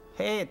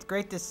 Hey, it's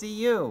great to see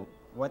you.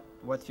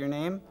 What's your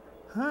name?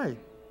 Hi.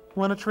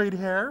 Want to trade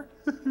hair?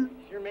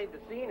 Sure made the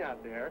scene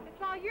out there.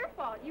 It's all your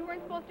fault. You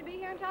weren't supposed to be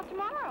here until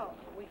tomorrow.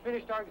 We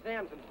finished our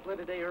exams and split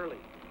a day early.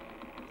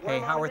 Hey,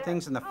 how are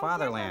things in the I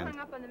fatherland? hung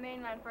up on the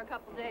mainland for a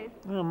couple days.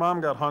 Yeah, Mom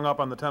got hung up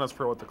on the tennis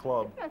pro at the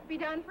club. Must be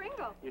Don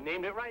Pringle. You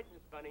named it right,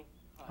 Miss Bunny.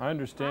 I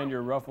understand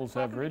your ruffles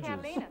have ridges.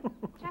 Catalina.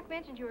 Chuck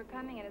mentioned you were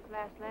coming in his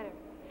last letter.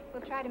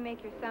 We'll try to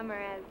make your summer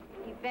as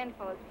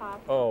eventful as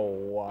possible. Oh,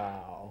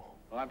 wow.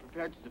 Well, I'm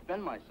prepared to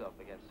defend myself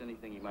against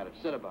anything you might have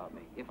said about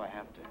me, if I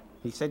have to.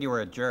 He said you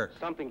were a jerk.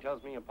 Something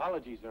tells me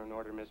apologies are in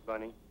order, Miss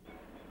Bunny.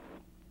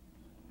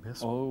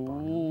 Miss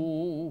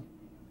Oh.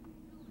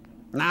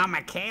 Now,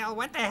 Mikhail,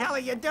 what the hell are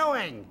you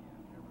doing?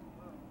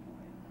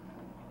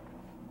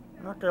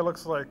 That guy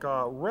looks like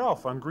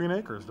Ralph on Green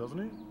Acres, doesn't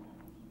he?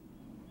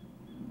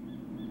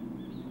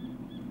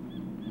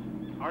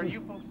 Are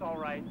you folks all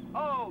right?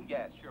 Oh,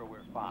 yes, sure, we're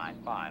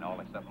fine, all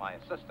except my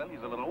assistant.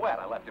 He's a little wet.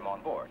 I left him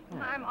on board.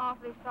 I'm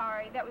awfully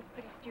sorry. That was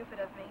pretty stupid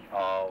of me.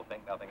 Oh,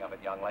 think nothing of it,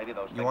 young lady.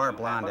 Those You things are do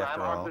blonde happen.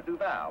 after I'm all. Arthur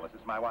Duval. This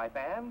is my wife,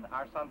 Ann,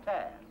 our son,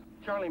 Tad.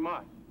 Charlie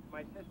Mott.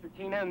 My sister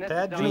Tina, and this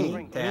Tad is Jean, Don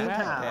Pringle.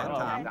 Tad,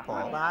 Tom,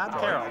 Paul, Bob,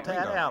 George, Carol, Tad,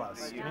 Ringo.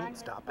 Alice.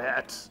 Stop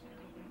it.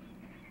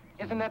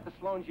 Isn't that the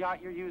Sloane's yacht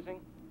you're using?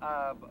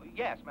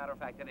 Yes, matter of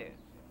fact, it is.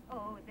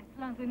 Oh, the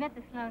Sloanes. We met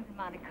the Sloanes in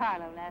Monte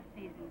Carlo last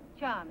season.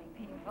 Charming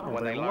people. Oh,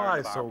 When they learned lie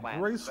of our so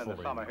plans to spend the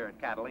gracefully. summer here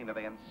at Catalina,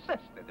 they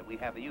insisted that we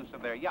have the use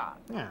of their yacht.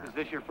 Yeah. Is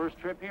this your first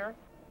trip here?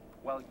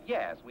 Well,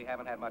 yes, we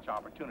haven't had much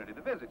opportunity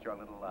to visit your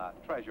little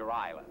treasure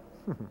island.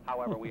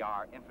 However, we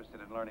are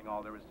interested in learning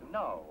all there is to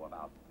know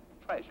about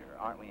treasure,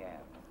 aren't we,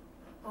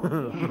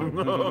 Ann?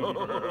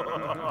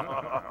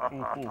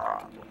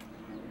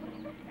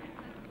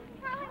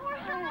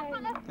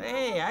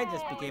 Hey, I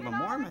just became a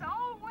Mormon.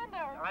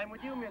 I'm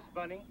with you, Miss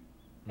Bunny.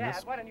 Tad,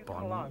 Miss why don't you come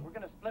Bunny? along? We're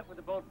going to split with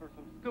the boat for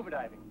some scuba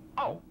diving.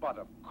 Oh, but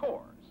of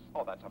course.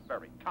 Oh, that's a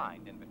very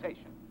kind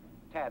invitation.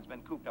 Tad's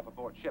been cooped up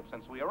aboard ship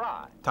since we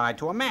arrived. Tied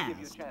to a Give you a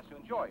mast. chance to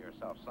enjoy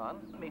yourself, son.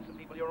 Meet some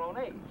people your own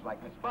age,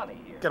 like Miss Bunny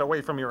here. Get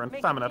away from your Make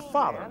effeminate a scene,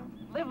 father. man.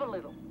 Live a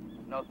little.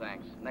 No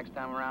thanks. Next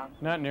time around.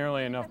 Not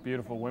nearly enough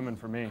beautiful women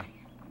for me.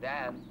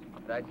 Dad,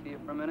 could I see you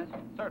for a minute?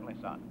 Certainly,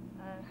 son.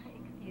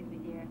 Excuse me,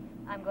 dear.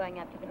 I'm going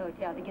up to the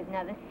hotel to get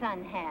another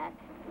sun hat.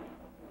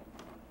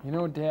 You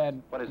know,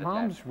 Dad, What is it,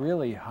 Mom's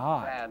really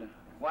hot. Dad,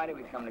 why did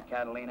we come to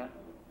Catalina?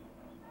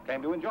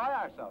 Came to enjoy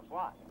ourselves.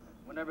 Why?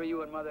 Whenever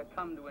you and Mother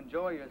come to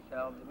enjoy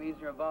yourselves, it means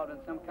you're involved in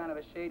some kind of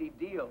a shady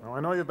deal. Now, I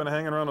know you've been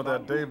hanging around with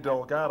that Dave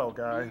Delgado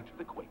guy. To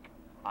the quick.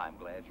 I'm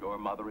glad your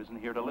mother isn't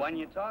here to listen. When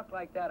you talk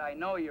like that, I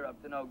know you're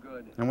up to no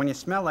good. And when you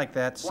smell like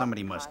that,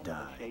 somebody What must kind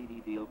of die. a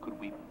shady deal could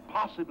we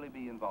possibly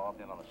be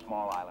involved in on a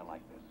small island like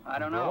this? I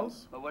don't know,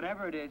 Girls? but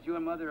whatever it is, you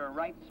and Mother are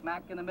right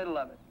smack in the middle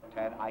of it.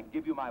 Ted, I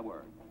give you my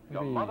word.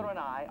 Your Maybe- mother and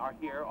I are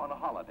here on a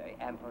holiday,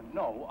 and for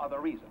no other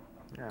reason.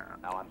 Yeah.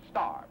 Now, I'm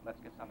starved. Let's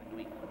get something to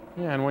eat.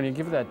 Yeah, and when you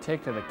give that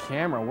take to the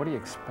camera, what do you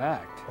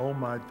expect? Oh,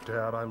 my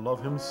dad, I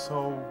love him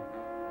so.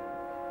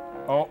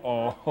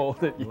 Uh-oh,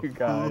 hold it, you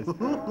guys.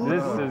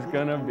 This is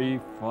gonna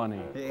be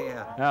funny.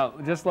 Yeah. Now,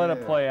 just let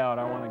it play out.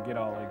 I want to get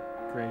all the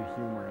great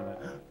humor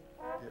that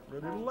Get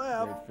ready to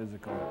laugh. great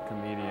physical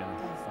comedian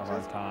of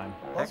our time.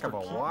 Heck of a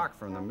walk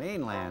from the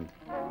mainland.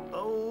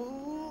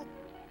 Oh.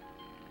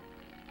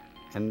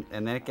 And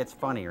then it gets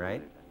funny,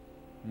 right?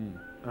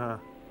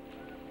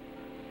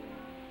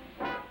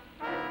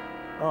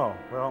 Oh,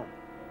 well,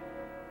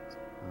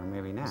 Or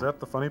maybe not. is that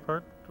the funny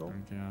part, I Joel?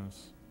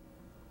 guess.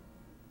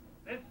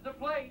 This is the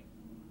place.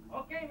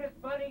 Okay, Miss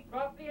Bunny,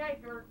 drop the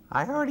anchor.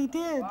 I already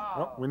did.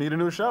 Oh, we need a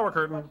new shower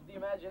curtain. The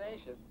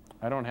imagination.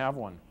 I don't have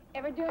one.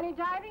 Ever do any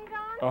diving,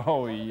 Don?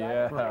 Oh,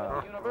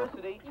 yeah.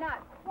 University.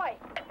 Not quite,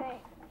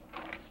 thanks.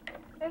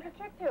 There's a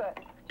trick to it.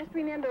 Just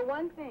remember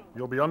one thing.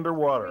 You'll be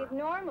underwater. Breathe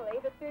normally,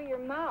 but through your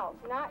mouth,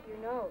 not your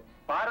nose.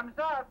 Bottoms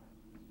up.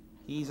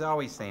 He's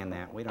always saying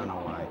that. We don't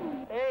know why.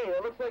 Hey,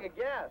 it looks like a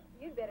gas.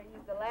 You'd better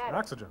use the ladder.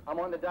 Oxygen. I'm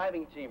on the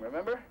diving team,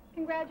 remember?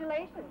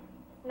 Congratulations.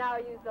 Now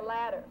use the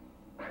ladder.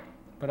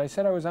 But I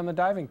said I was on the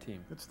diving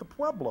team. It's the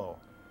Pueblo.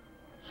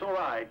 So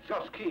right,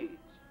 just keys.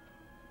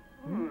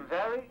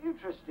 Very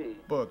interesting.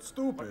 But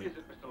stupid. What is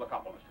it, Mr.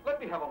 Lacopoulos?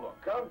 Let me have a look.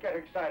 Don't get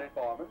excited,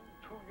 Barman.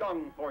 Too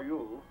young for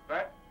you.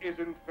 That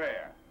isn't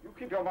fair. You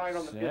keep your mind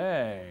on the business.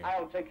 Say,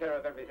 I'll take care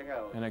of everything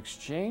else. an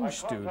exchange I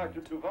student.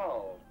 contacted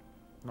Duval.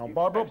 Now,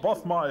 Barbara,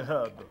 buff my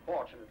head.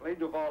 Fortunately,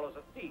 Duval is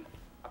a thief.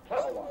 A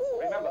clever one.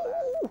 Remember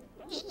that.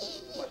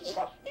 You must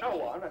trust no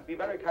one and be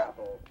very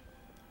careful.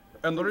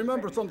 And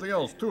remember something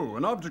else, too.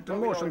 An object in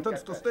motion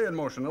tends to stay in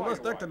motion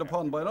unless acted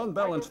upon by an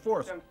unbalanced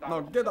force.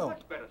 Now get out.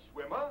 Much better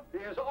swimmer. He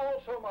is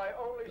also my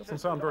only Doesn't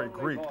sound very sister's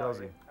only Greek, boy, does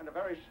he? And a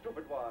very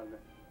stupid one.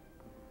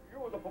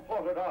 You, the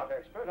purported art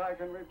expert, I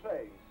can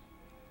replace.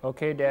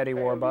 Okay, Daddy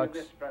Fail me Warbucks.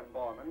 this, friend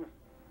Borman.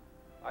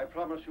 I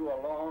promise you a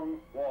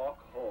long walk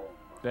home.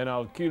 Then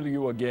I'll kill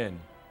you again.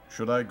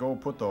 Should I go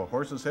put the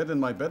horse's head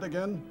in my bed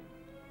again?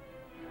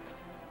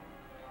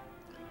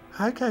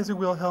 Hi, Kaiser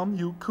Wilhelm,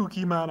 you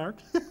kooky monarch.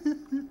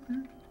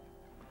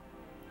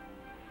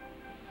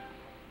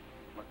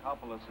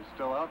 Lacopoulos is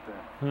still out there.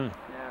 Hmm.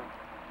 Yeah.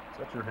 Is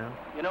that your hand?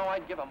 You know,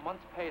 I'd give a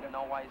month's pay to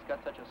know why he's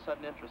got such a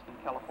sudden interest in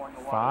California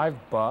waters.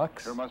 $5?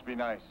 Sure must be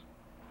nice.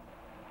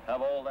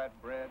 Have all that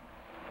bread.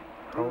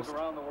 Toast. Cruise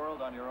around the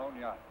world on your own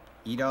yacht.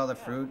 Eat all the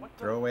fruit,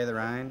 throw away the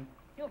rind.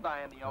 He'll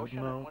die in the ocean,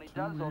 and when he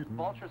does, those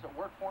vultures that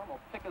work for him will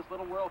pick his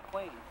little world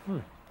clean.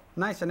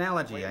 Nice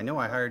analogy. I know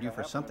I hired you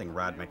for something,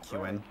 Rod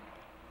McEwen.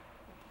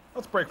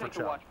 Let's break for Take the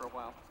chow. watch for a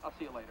while. I'll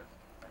see you later.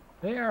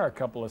 They are a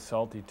couple of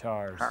salty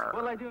tars.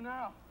 What'll I do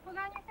now? Hold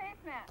on your face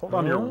mask. Hold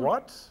on your Yeah.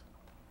 what?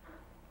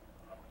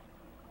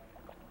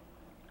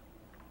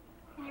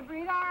 Can you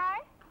breathe all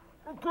right?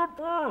 Now duck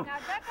under and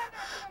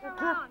swim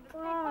around.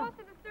 But stay close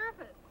to the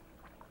surface.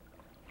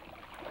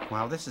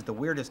 Wow, this is the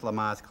weirdest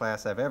Lamaze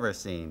class I've ever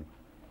seen.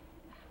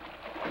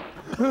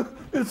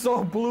 It's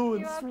all blue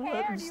and You okay, sweat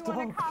or and do you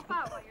want to stuff. cough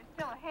out while you're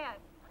still ahead?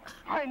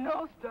 My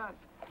nose does.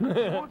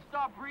 I won't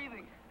stop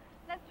breathing.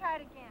 Let's try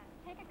it again.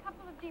 Take a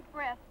couple of deep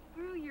breaths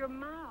through your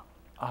mouth.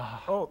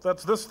 Oh,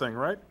 that's this thing,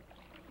 right?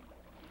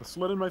 The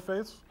slit in my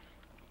face?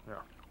 Yeah.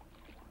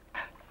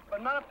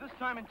 But not up this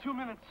time in 2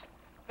 minutes.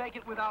 Fake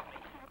it without me.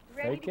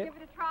 Ready Fake to it? give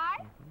it a try?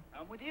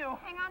 I'm with you.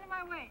 Hang on to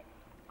my waist.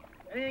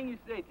 Anything you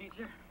say,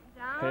 teacher.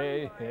 Down.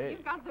 Hey, boy. hey.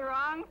 You've got the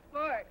wrong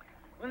sport.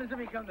 When does it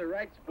become the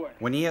right sport?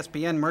 When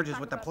ESPN merges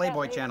with the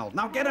Playboy channel.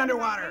 Now get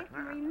underwater!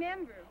 And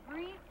remember,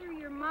 breathe through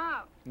your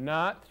mouth.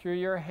 Not through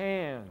your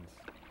hands.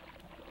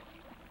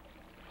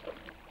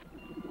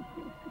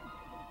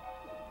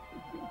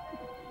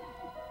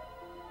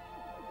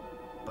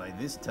 By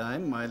this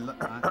time, my...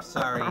 I'm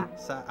sorry.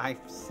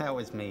 That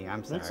was me.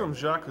 I'm sorry. Make some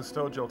Jacques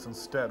Cousteau jokes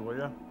instead, will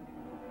you?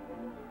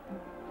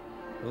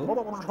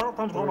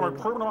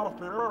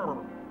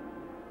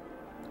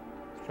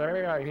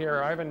 Say, I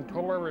hear Ivan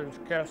Toller is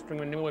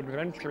casting a new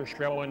adventure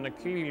show in the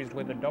Keys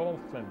with a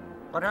dolphin.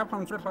 What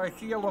happens if I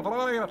see a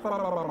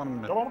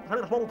Leviathan? Don't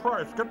pay full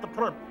price. Get the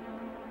trip.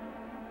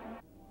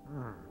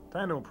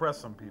 Time to impress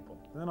some people.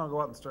 Then I'll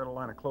go out and start a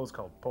line of clothes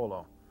called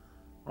Polo.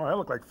 Oh, I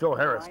look like Phil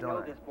Harris, I know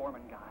don't I? this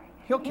Borman guy.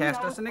 He'll He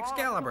cast knows us an all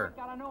Excalibur. I've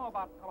got to know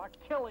about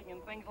killing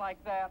and things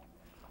like that.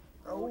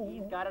 Oh,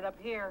 he's got it up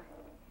here.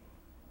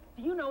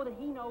 Do you know that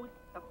he knows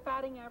the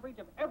batting average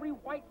of every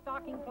White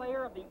Stocking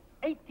player of the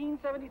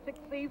 1876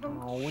 season?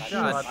 Oh,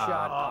 Shut shut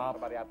up.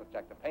 Somebody out to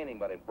check the painting,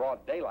 but in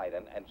broad daylight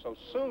and so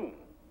soon.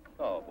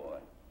 Oh, boy.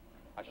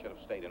 I should have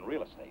stayed in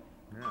real estate.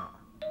 Yeah.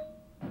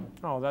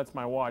 Oh, that's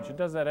my watch. It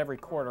does that every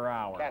quarter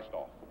hour. Cast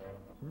off.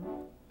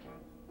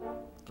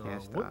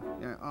 Cast off.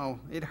 Yeah, oh,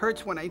 it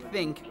hurts when I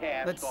think.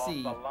 Cast Let's off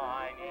see. the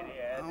line,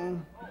 idiot. Oh,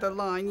 the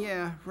line,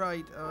 yeah,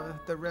 right.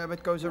 The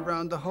rabbit goes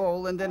around the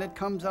hole and then it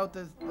comes out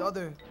the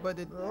other, but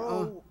it...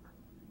 Oh.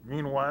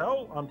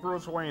 Meanwhile, on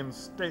Bruce Wayne's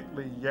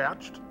stately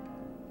yacht,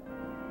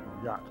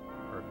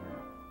 pardon me.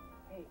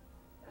 Hey,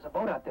 there's a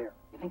boat out there.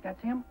 You think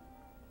that's him?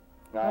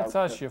 That's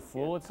us, you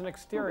fool. It's an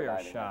exterior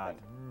shot.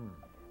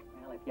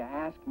 Well, if you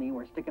ask me,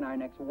 we're sticking our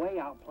necks way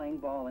out playing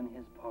ball in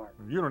his part.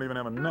 You don't even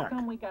have a How neck.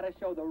 come we gotta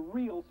show the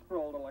real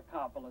scroll to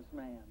Lacopoulos,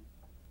 man?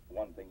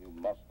 One thing you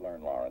must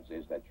learn, Lawrence,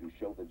 is that you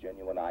show the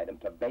genuine item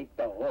to bait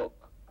the hook.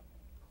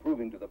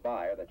 Proving to the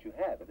buyer that you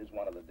have it is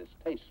one of the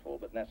distasteful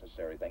but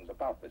necessary things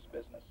about this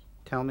business.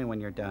 Tell me when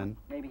you're done.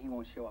 Maybe he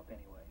won't show up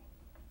anyway.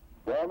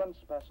 Borman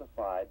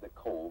specified the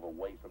cove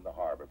away from the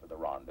harbor for the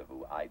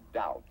rendezvous. I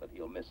doubt that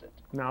he'll miss it.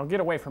 Now,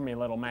 get away from me,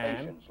 little man.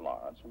 Patience,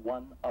 Lawrence.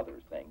 One other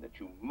thing that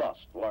you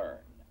must learn.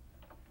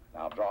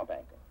 Now drop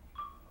anchor.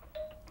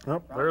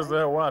 Oh, there's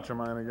that watch of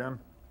mine again.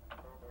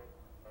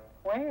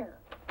 Where?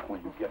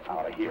 When you get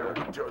out of here.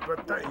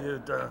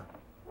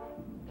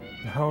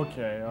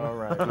 Okay, all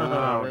right.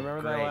 Oh,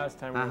 Remember that great. last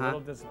time? We were a little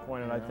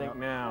disappointed. I think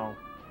now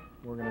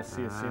we're going to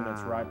see a scene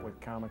that's ripe with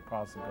comic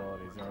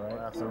possibilities, all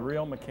right? The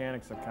real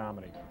mechanics of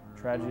comedy.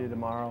 Tragedy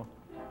tomorrow,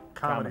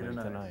 comedy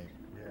tonight.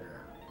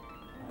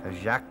 The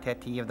Jacques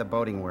Tati of the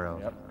boating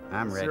world. Yep.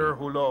 I'm ready. Monsieur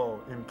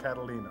Hulot in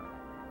Catalina.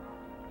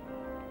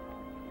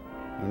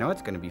 You know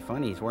it's going to be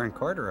funny. He's wearing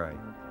corduroy.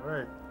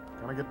 Right,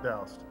 gonna get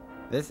doused.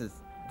 This is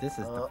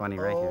the funny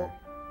right here.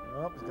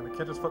 Oh, he's gonna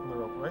catch his foot in the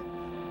rope, right?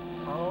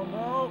 Oh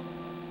no!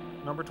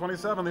 Number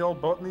 27, the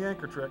old boat and the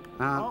anchor trick.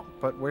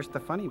 But where's the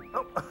funny?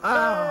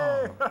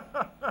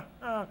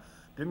 Oh!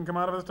 Didn't come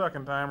out of his tuck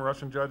in time.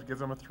 Russian judge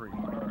gives him a 3.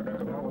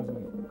 That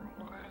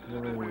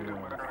wasn't really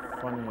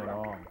funny at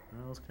all.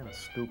 That was kind of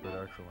stupid,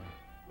 actually.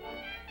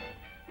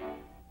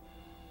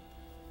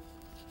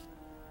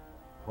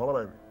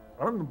 Well,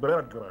 I'm the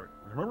bad guy.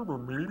 Remember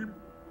me?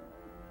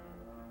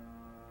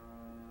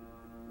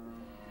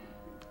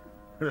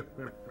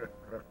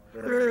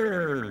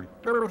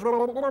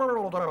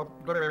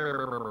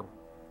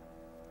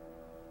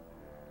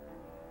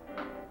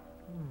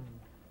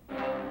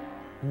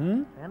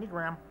 Andy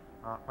Graham.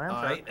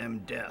 I am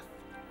death.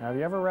 Have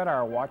you ever read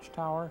our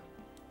Watchtower?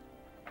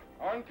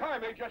 On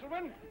time, eh,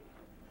 gentlemen?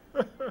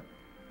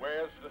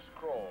 Where's the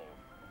scroll?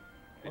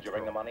 Did you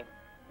bring the money?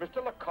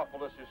 Mr.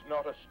 Lacopoulos is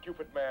not a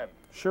stupid man.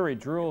 Sure, he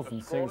drools The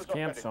and scroll sings is camp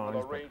authentic. songs.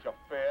 We'll but- arrange a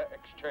fair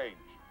exchange.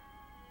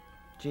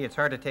 Gee, it's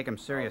hard to take him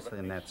seriously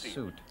in that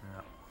suit.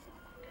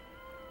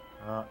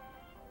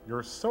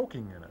 You're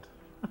soaking in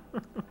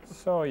it.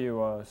 So,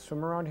 you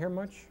swim around here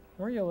much?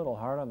 Were you a little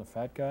hard on the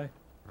fat guy?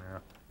 Yeah.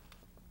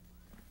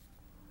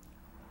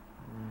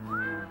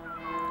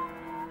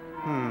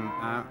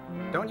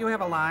 Don't you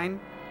have a line?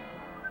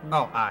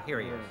 Oh, here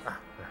he is.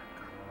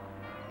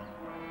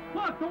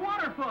 Look, the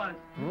water fuzz.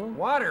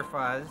 Water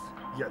fuzz?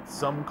 Yet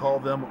some call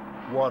them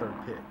water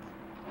pig.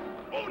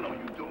 Oh, no,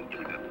 you don't. Give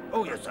me that.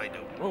 Oh, yes, I do.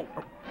 Oh,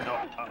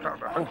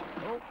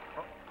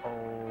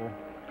 Oh.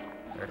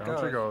 There it Down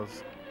she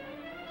goes.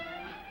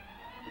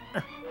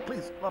 goes.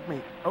 Please, let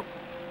me. Oh.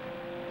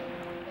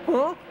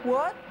 Huh?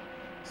 What?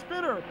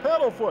 Spinner,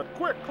 paddlefoot,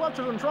 quick, Clutch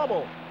is in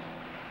trouble.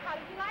 How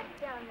did you like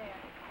it down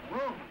there?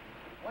 Room.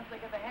 Once they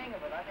get the hang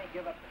of it, I may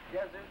give up the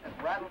desert and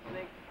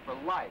rattlesnakes for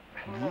life.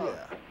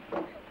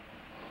 Yeah.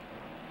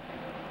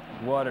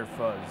 Water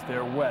fuzz,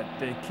 they're wet,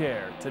 they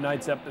care.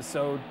 Tonight's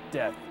episode,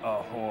 Death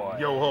Ahoy.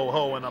 Yo ho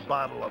ho and a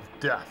bottle of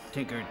death.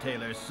 Tinker,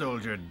 Tailor,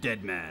 Soldier,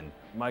 Dead Man.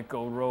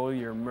 Michael, roll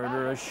your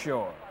murder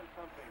ashore.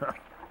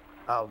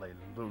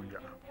 Hallelujah.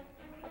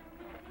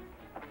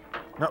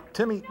 No,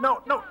 Timmy,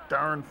 no,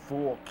 darn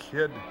fool,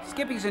 kid.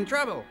 Skippy's in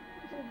trouble.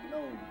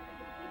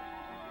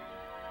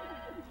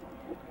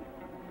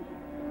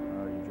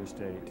 Oh, you just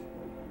ate.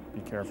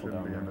 Be careful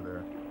Shouldn't down be there. into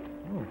there.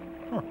 Oh,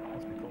 huh,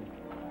 must be cold.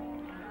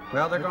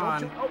 Well, they're Hey, don't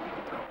gone.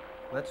 you-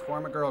 Let's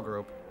form a girl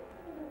group.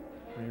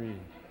 Maybe.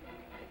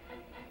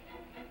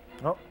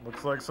 Oh,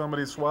 looks like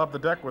somebody swabbed the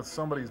deck with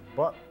somebody's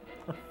butt.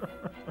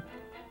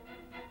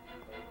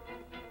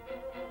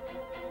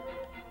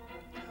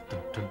 Dun,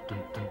 dun, dun,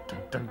 dun,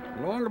 dun, dun.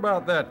 Along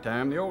about that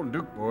time, the old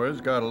Duke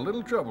boys got a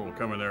little trouble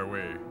coming their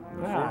way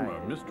in the form Why?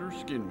 of Mr.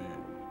 Skinman.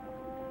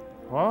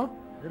 What?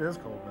 It is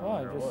cold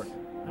Oh, down there, look.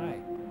 Hi.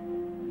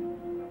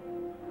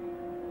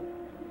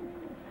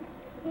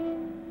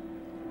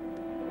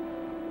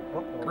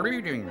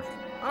 Greetings.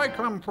 I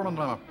come from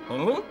the...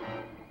 Huh?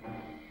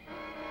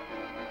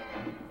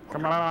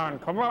 Come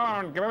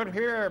on, get out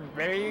here,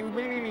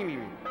 baby.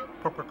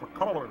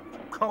 Colors.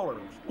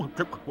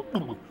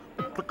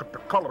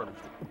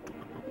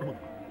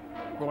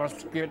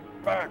 Let's get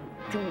back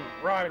to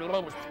Ride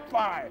Lowest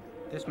 5.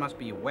 This must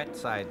be Wet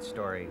Side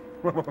Story.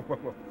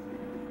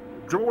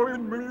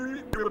 Join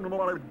me in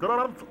my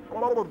dance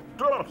of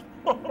death.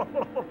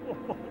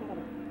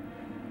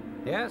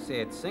 Yes,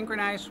 it's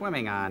synchronized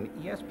swimming on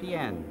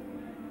ESPN.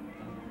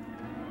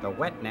 The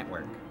Wet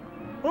Network.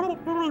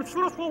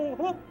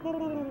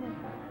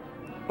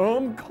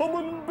 I'm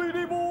coming,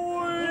 baby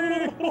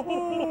boy.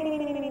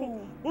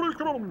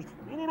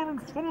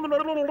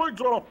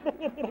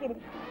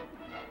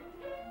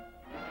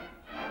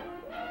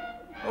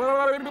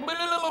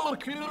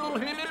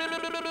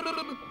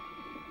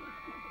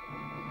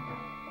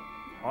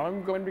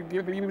 I'm going to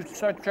give you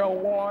such a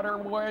water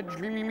wedge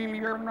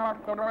you're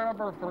not going to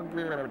ever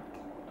forget.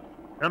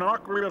 An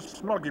aqueous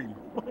snuggie.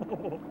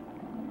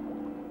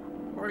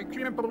 I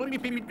can't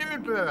believe he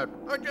did that.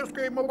 I just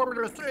came over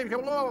to say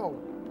hello.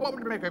 What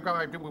would make a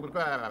guy do with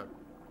that?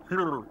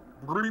 Here,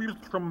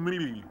 breathe from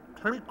me.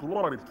 Take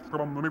life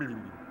from me.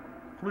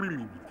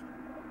 Please.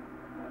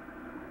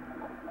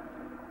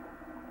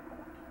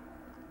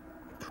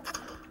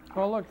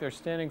 Oh, look, they're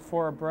standing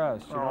four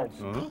abreast. You Oh,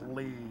 don't-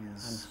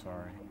 please. I'm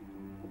sorry.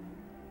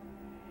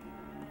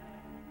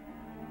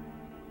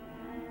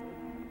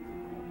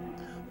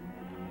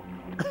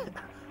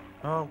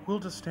 We'll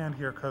just stand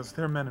here because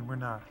they're men and we're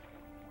not.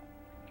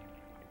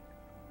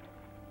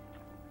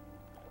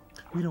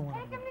 We don't want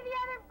to. Take him to the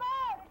other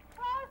boat. It's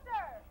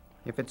closer.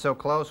 If it's so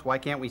close, why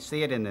can't we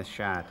see it in this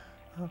shot?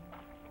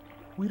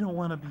 We don't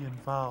want to be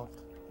involved.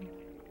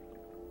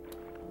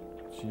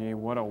 Gee,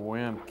 what a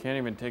wimp. Can't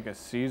even take a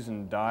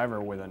seasoned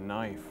diver with a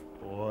knife.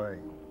 Boy.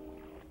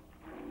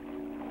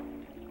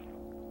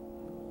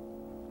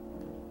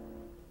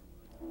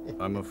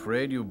 I'm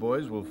afraid you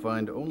boys will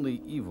find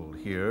only evil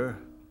here.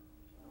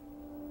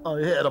 I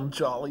had him,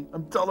 Charlie.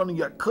 I'm telling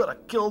you, I could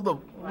have killed him.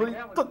 But he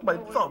took my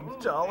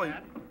thumbs, Charlie.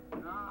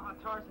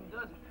 Tarzan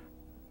does it.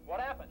 What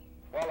happened?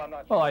 Well, I'm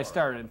not Well, I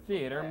started in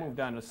theater, moved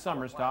on to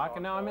summer stock,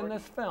 and now I'm in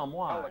this film. He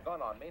Why? held a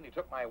gun on me, and he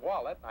took my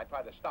wallet, and I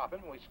tried to stop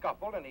him, and we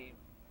scuffled, and he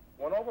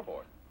went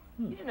overboard.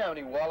 He didn't have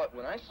any wallet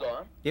when I saw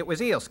him. It was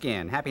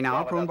Eelskin. Happy now,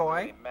 Well, it prune doesn't boy?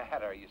 really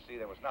matter. You see,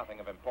 there was nothing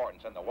of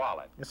importance in the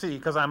wallet. You see,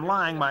 because I'm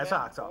lying my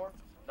socks off.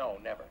 No,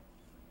 never.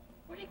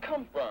 Where'd he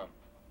come from?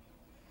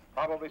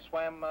 Probably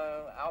swam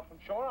out from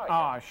shore, I guess.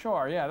 Ah,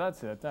 sure, yeah,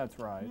 that's it, that's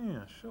right. Yeah,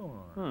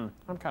 sure.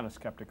 I'm kind of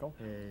skeptical.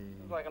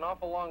 Seems like an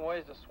awful long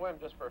ways to swim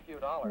just for a few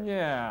dollars.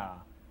 Yeah.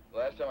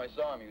 Last time I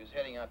saw him, he was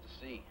heading out to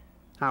sea.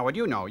 How would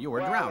you know? You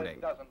were Well, drowning.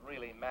 it doesn't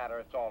really matter.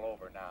 It's all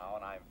over now,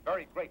 and I'm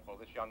very grateful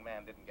this young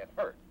man didn't get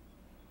hurt.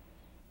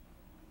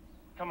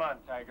 Come on,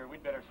 Tiger,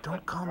 we'd better split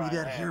Don't call the me dry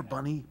that land. here,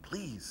 Bunny,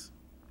 please.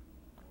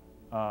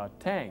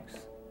 Tanks.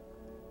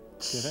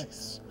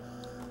 Jeez.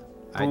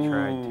 I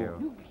tried to.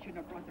 You shouldn't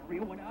have brought the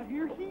real one out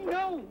here. He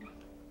knows.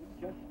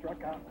 He just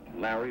struck out.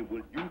 Larry,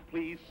 will you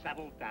please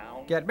settle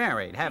down? Get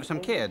married, have some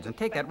kids, and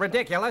take that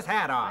ridiculous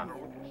hat off.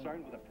 We're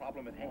concerned with the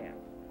problem at hand.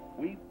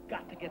 We've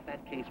got to get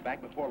that case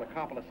back before La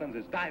Coppola sends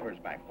his divers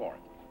back for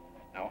it.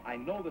 Now, I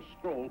know the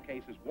Stroll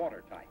case is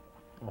watertight,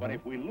 but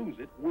if we lose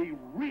it, we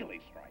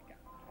really strike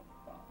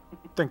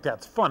out. Think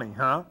that's funny,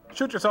 huh?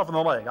 Shoot yourself in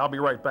the leg. I'll be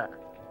right back.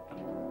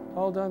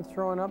 All done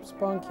throwing up,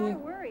 Spunky? Why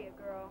worry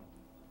a girl?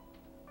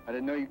 I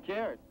didn't know you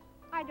cared.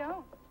 I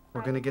don't.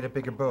 We're gonna get a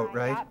bigger boat,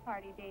 right? Yacht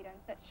party date on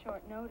such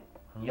short notice.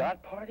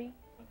 Yacht party?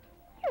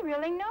 You're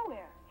really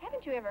nowhere.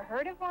 Haven't you ever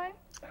heard of one?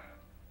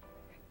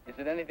 Is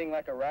it anything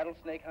like a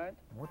rattlesnake hunt?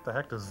 What the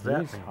heck does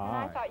that mean?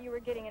 I thought you were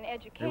getting an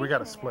education we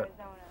gotta in split.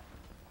 Arizona.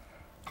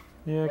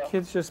 Yeah,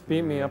 kids just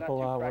beat me up a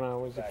lot when I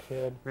was a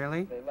kid.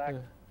 Really? Yeah.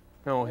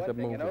 No, the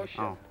movie.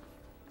 Oh.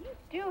 You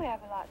do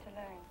have a lot to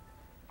learn.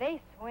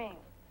 They swing.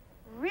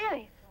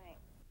 Really swing.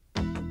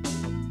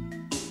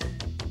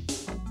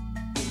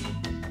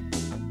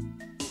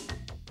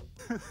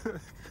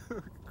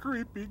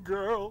 Creepy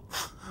girl.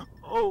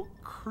 Oh,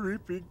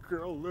 creepy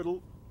girl,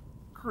 little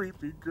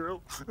creepy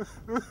girl.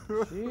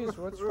 Jeez,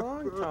 what's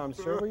wrong, Tom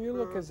Silver? You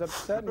look as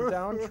upset and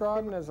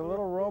downtrodden as a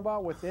little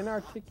robot with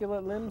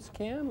inarticulate limbs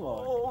can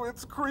look. Oh,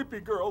 it's Creepy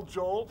Girl,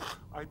 Joel.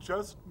 I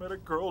just met a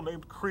girl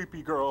named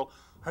Creepy Girl,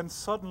 and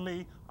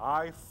suddenly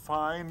I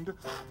find...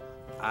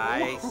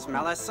 I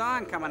smell a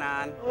song coming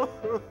on.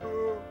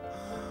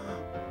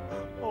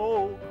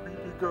 Oh,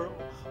 Creepy Girl.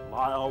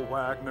 Lyle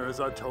Wagner's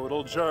a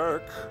total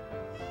jerk,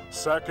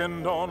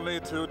 second only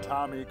to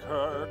Tommy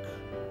Kirk.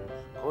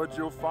 Could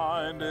you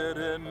find it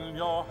in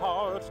your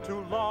heart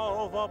to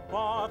love a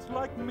bot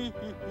like me?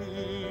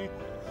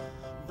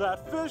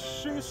 That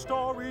fishy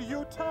story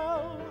you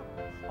tell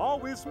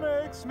always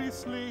makes me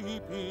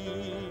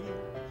sleepy.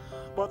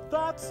 But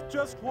that's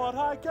just what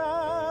I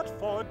get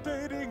for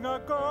dating a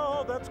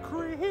girl that's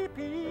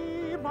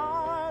creepy,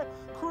 my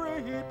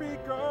creepy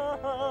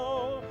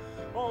girl.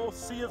 Oh,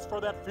 C is for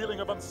that feeling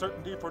of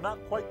uncertainty, for not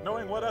quite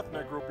knowing what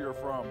ethnic group you're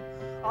from.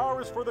 R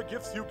is for the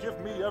gifts you give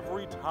me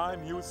every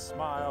time you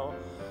smile.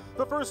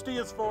 The first E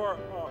is for,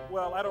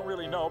 well, I don't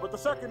really know, but the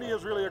second E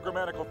is really a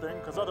grammatical thing,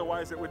 because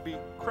otherwise it would be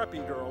creepy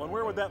girl, and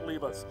where would that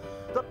leave us?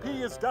 The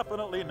P is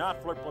definitely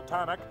not for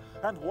platonic,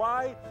 and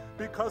why?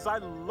 Because I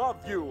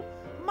love you,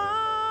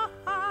 my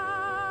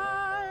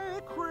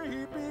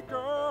creepy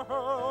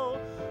girl.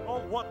 Oh,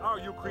 what are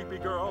you, creepy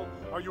girl?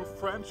 Are you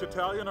French,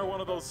 Italian, or one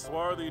of those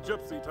swarthy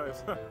gypsy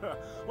types?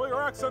 Well,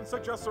 your accent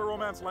suggests a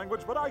Romance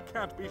language, but I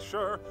can't be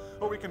sure.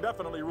 Well, we can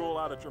definitely rule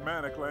out a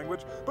Germanic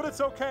language, but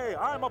it's okay.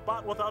 I'm a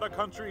bot without a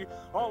country.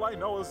 All I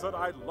know is that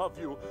I love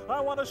you. I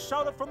want to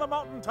shout it from the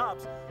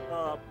mountaintops.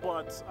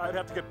 But I'd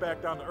have to get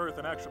back down to Earth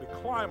and actually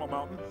climb a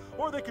mountain,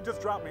 or they could just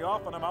drop me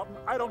off on a mountain.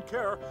 I don't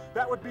care.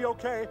 That would be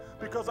okay,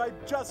 because I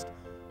just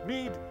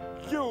need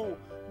you,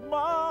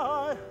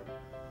 my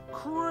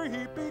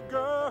creepy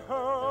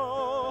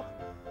girl.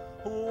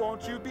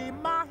 Won't you be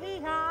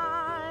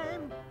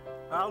mine?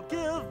 I'll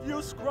give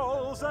you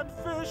scrolls and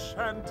fish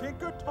and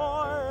tinker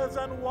toys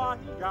and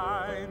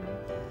wine.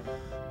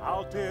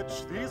 I'll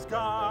ditch these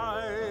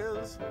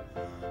guys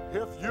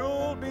if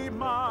you'll be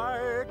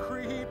my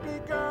creepy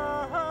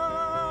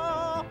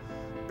girl.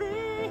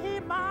 Be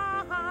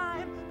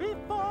mine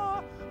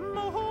before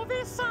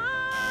movie sign.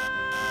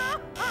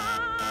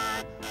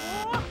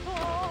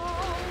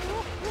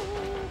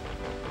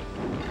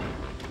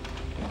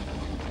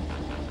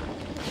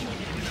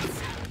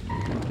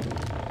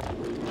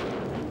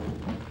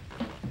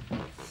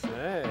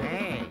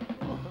 Hey,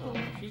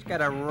 she's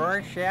got a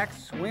Rorschach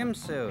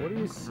swimsuit. What do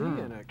you see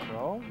in it,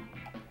 Crow?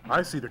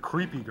 I see the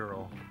creepy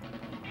girl.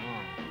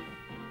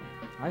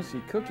 I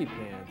see cookie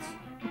pants.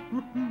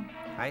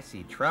 I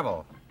see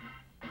trouble.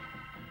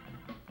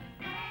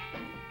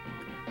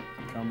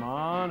 Come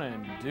on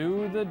and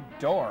do the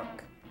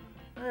dork.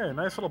 Hey,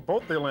 nice little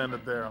boat they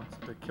landed there. Looks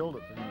like they killed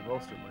it. They're gonna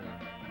roast it later.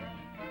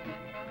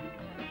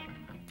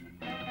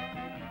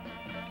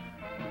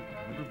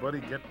 Everybody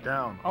get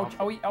down. Oh,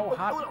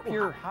 hot,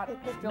 pure, hot,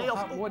 still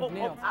hot wood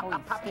nails. Oh,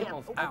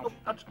 staples.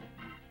 Ouch.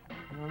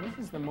 Well, this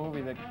is the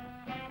movie that,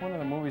 one of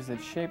the movies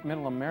that shaped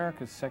Middle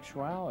America's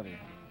sexuality.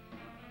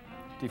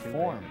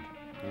 Deformed.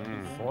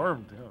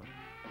 Deformed, yeah.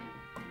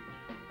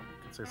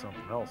 I could say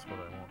something else, but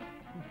I won't.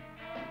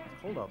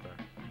 It's cold out there.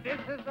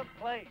 This is the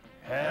place.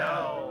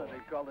 Hell. They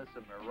call this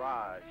a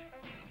mirage.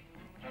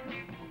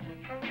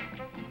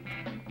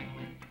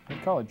 They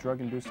call it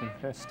drug-inducing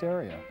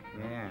hysteria.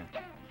 Yeah.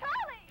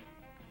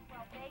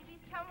 Well,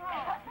 babies, come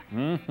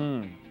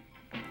home.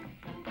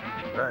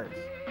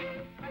 Nice.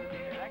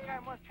 That guy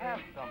must have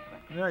something.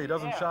 Yeah, he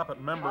doesn't shop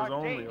at members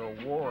only or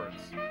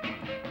wards.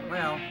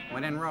 Well,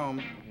 when in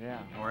Rome. Yeah.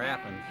 Or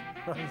Athens.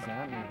 What does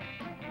that mean?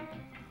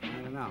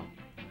 I don't know.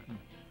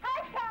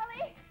 Hi,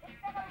 Charlie.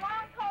 It's been a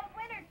long, cold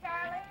winter,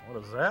 Charlie.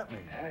 What does that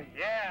mean?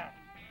 Yeah.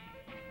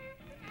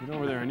 Get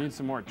over there. I need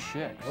some more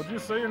chicks. What'd you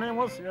say your name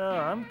was?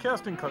 Yeah, I'm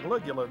casting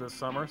Caligula this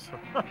summer, so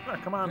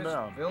come on This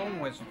down. film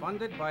was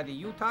funded by the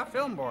Utah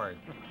Film Board.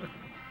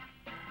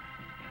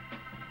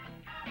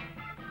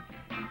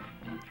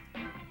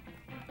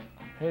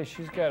 Hey,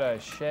 she's got a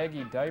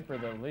shaggy diaper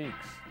that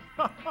leaks.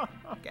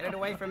 Get it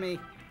away from me.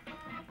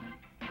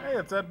 Hey,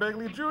 it's Ed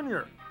Begley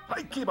Jr.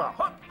 Hi, Kiba.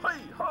 Ha, hi,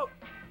 ha.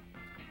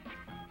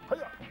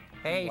 Hiya.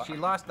 Hey, she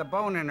lost the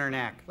bone in her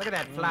neck. Look at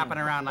that flopping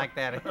around like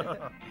that.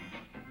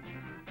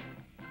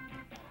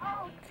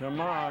 Come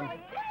on.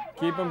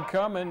 Keep them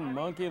coming.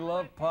 Monkey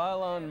love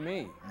pile on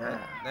me.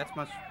 That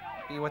must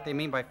be what they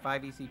mean by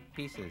 5 easy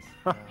pieces.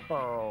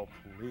 Oh,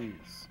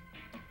 please.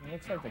 It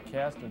looks like the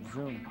cast of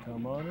Zoom.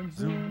 Come on and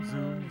Zoom,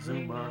 zoom,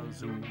 zoom on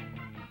zoom.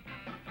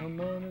 Come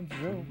on and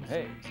zoom.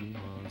 Hey. Zoom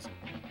on zoom.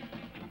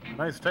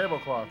 Nice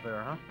tablecloth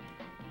there, huh?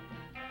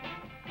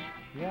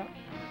 Yeah.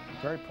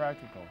 Very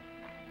practical.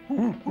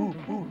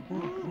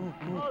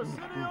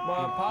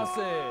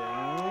 Posse!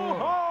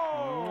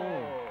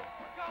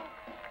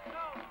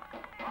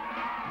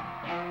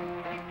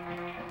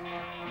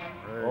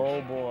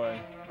 Oh boy.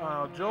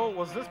 Joel,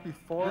 was this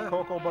before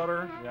Cocoa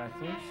Butter? Yeah, I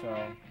think so.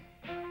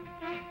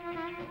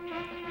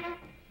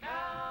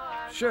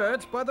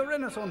 Shirts by the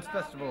Renaissance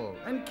Festival,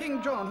 and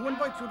King John, who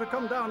invites you to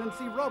come down and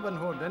see Robin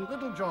Hood and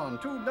Little John,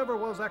 two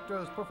never-was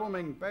actors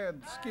performing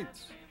bad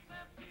skits.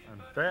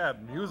 And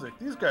bad music.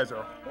 These guys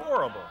are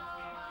horrible.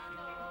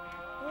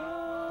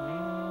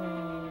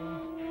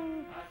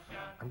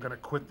 I'm gonna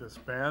quit this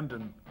band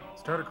and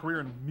start a career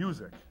in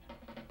music.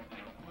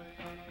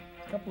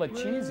 A couple of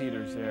cheese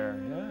eaters there,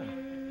 yeah.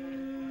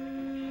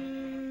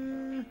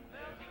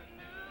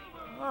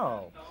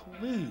 Oh,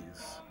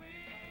 please.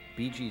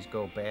 Bee Gees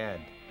go bad.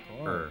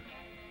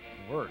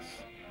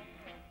 Worse.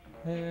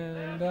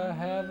 And I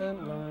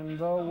haven't learned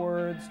the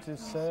words to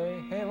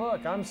say. Hey,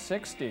 look, I'm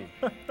 60.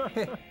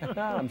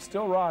 I'm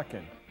still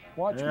rocking.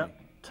 Watch me.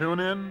 Tune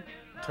in,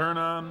 turn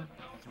on,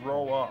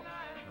 throw up.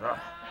 Ugh.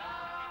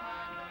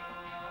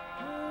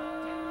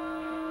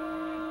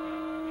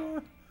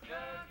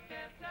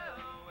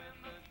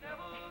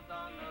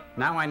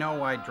 Now I know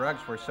why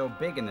drugs were so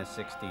big in the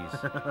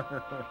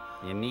 60s.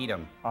 You need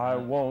them. I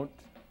won't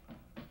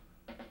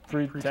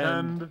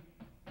pretend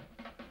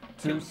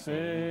to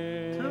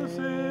sing. To sing. To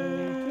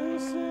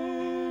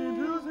sing.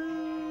 To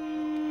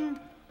sing.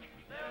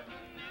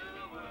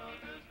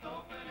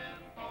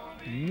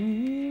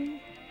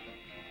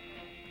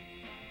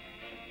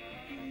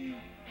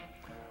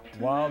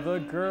 While the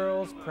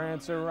girls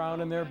prance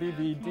around in their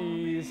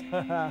BVDs.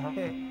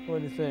 What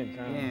do you think?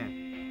 Yeah.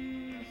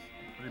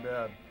 Pretty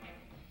bad.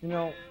 You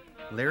know,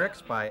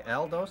 lyrics by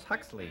Aldous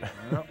Huxley.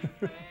 Yep.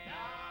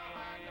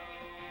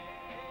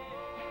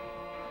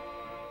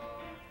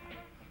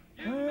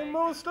 And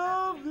most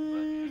of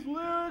these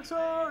lyrics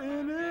are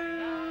in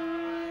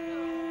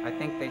it. I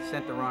think they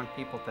sent the wrong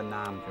people to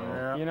Nam, Joel.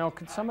 Yeah. You know,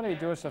 could somebody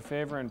do us a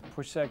favor and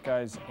push that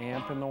guy's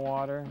amp in the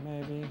water,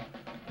 maybe?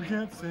 We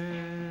can't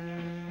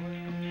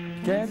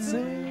sing. Can't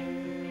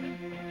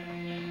sing.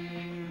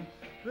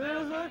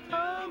 There's a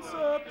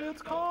concept,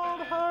 it's called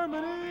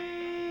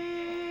harmony.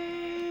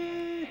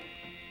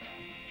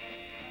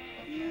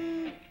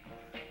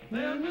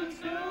 And it's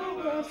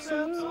no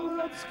concept of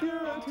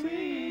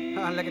obscurity.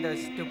 Oh, look at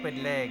those stupid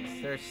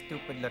legs. They're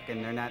stupid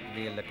looking. They're not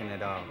real looking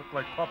at all. Look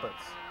like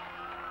puppets.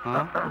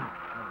 Huh?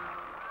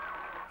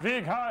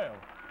 Sieg Heil.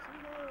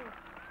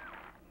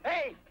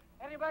 Hey,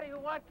 anybody who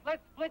wants,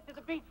 let's split to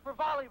the beach for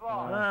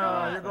volleyball.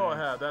 You go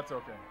ahead. That's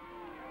okay.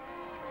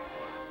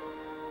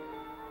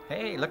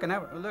 Hey, look,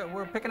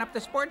 we're picking up the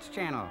sports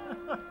channel.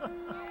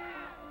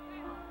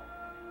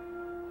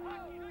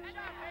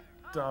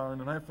 Darn,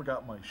 and I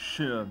forgot my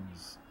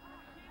shins.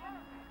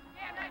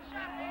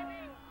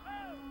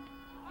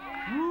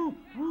 Woo,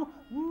 woo,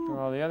 woo.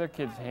 Oh, the other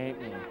kids hate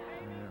me. Yeah.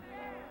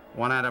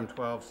 1 Adam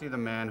 12, see the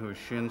man whose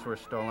shins were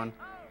stolen?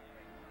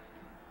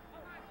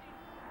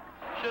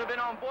 Should have been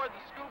on board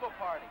the scuba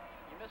party.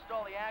 You missed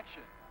all the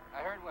action.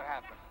 I heard what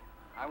happened.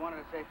 I wanted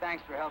to say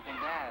thanks for helping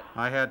Dad.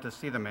 I had to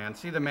see the man.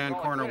 See the man,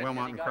 corner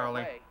Wilmot and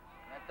Crowley.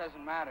 That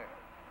doesn't matter.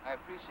 I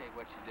appreciate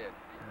what you did.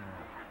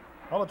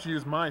 I'll let you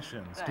use my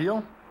shins.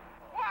 Deal?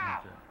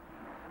 Wow!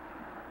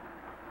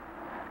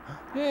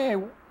 Okay. Hey,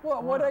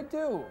 what'd I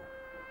do?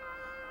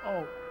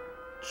 Oh,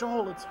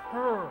 Joel, it's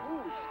her.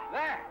 Who's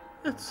that?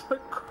 It's a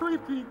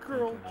creepy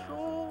girl,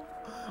 Joel.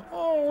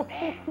 Oh.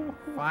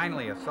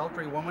 Finally, a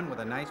sultry woman with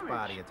a nice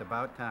body. It's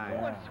about time.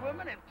 Who would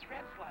swimming in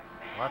threads like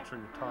that? Watch what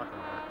you're talking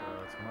about there.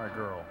 That's my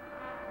girl.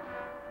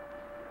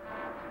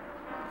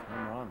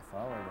 Come on,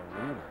 follow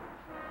the leader.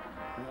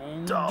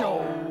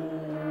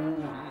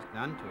 She's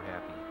none too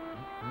happy.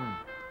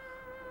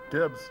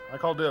 Dibs. I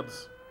call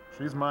dibs.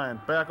 She's mine.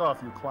 Back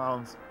off, you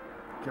clowns.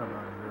 Get them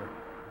out of here.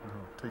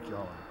 I'll take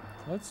y'all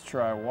in. Let's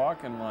try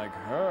walking like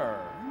her.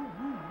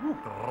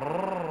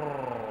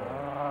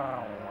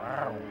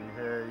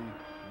 Hey.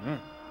 No,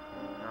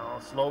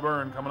 slow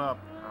burn coming up.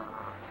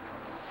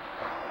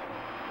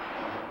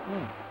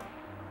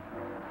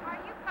 Are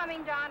you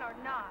coming, Don, or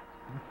not?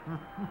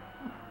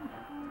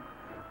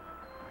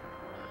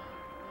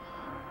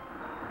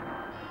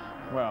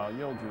 Well,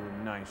 you'll do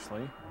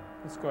nicely.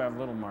 Let's go have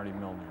little Marty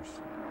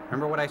Milners.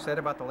 Remember what I said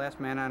about the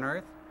last man on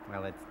Earth?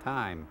 Well, it's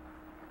time.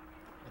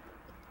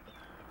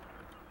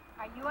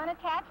 Are you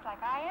unattached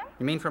like I am?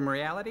 You mean from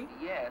reality?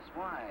 Yes,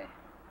 why?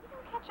 You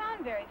don't catch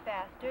on very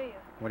fast, do you?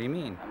 What do you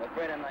mean? I'm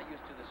afraid I'm not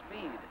used to the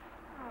speed.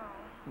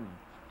 Oh.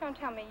 Don't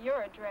tell me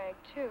you're a drag,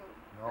 too.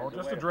 No, There's a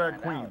just way a to drag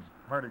find queen. out.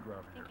 Mardi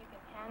Gras here. Think you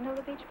can handle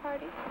the beach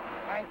party?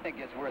 I think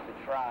it's worth a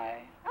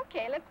try.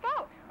 Okay, let's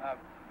go.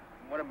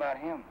 What about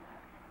him?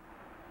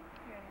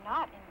 You're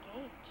not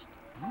engaged.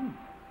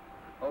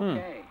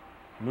 Okay.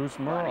 Loose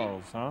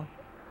morals, huh?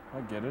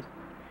 I get it.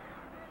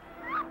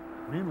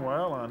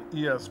 Meanwhile, on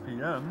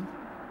ESPN...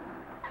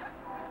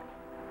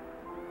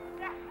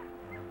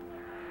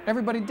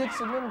 Everybody ditched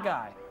the little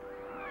guy.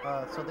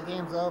 So the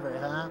game's over,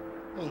 huh?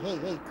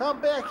 Hey,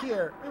 come back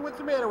here. Hey, what's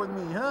the matter with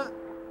me, huh?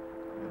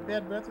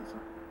 Bad breath or something?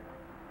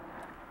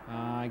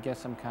 I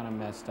guess I'm kind of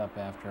messed up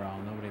after all.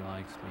 Nobody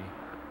likes me.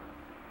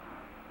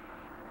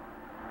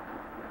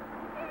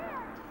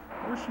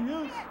 There she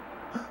is.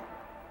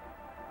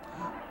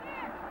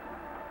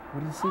 What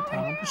do you see,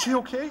 Tom? Is she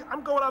okay?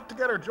 I'm going out to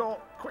get her, Joel.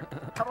 Quick,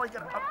 how do I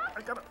get her?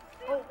 I gotta...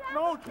 Oh,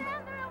 no.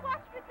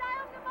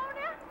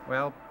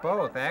 Well,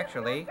 both,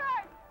 actually.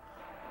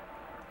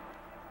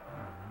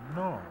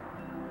 No.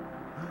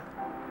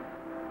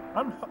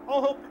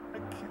 I'll help you. I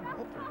can't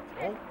help her,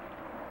 Joel.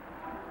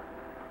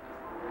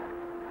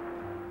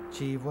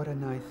 Gee, what a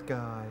nice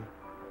guy.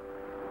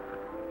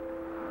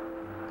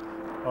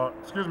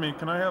 Excuse me,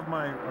 can I have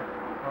my...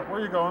 where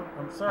are you going?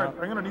 I'm sorry, I'm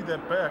gonna need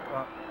that back.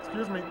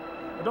 Excuse me,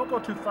 don't go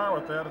too far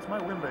with that. It's my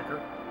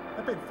windbreaker.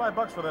 I paid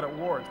 $5 for that at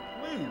Ward's.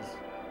 Please.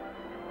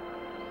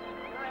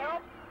 Can I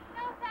help?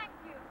 No, thank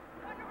you.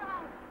 Turn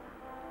around.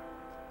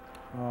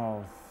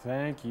 Oh,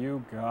 thank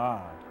you,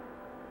 God.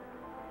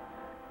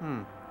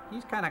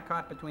 He's kind of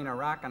caught between a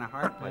rock and a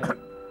hard place.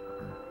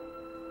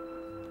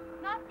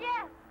 Not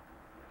yet.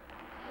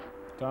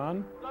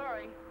 Done?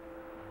 Sorry.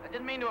 I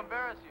didn't mean to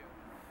embarrass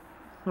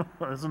you.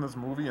 Isn't this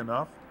movie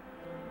enough?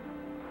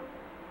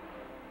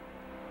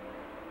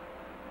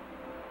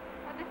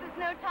 This is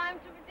no time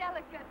to be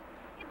delicate.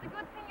 It's a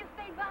good thing you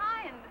stayed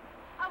behind.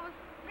 I was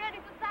ready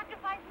to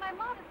sacrifice my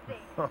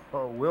modesty.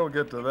 We'll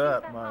get to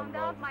that, I my found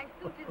love. out my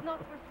suit is not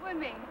for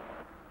swimming.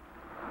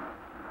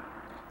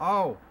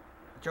 Oh,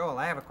 Joel,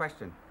 I have a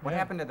question. What Yeah.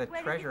 happened to the Where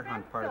did treasure your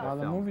hunt friends part of go? the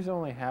The film? movie's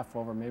only half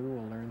over. Maybe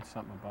we'll learn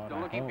something about it. Don't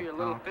I looking for hope. your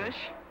little okay. fish?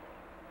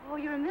 Oh,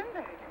 you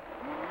remembered.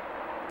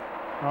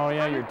 Oh,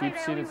 yeah, I'm your afraid I owe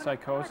deep-seated you a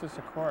psychosis,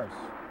 of course.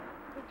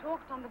 We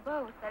talked on the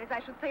boat. That is,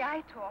 I should say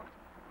I talked.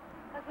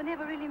 But we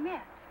never really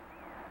met.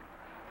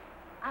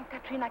 I'm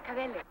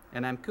Catalina.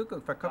 And I'm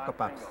cuckoo for Cocoa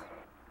Puffs.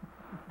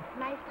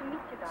 Nice to meet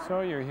you, Don.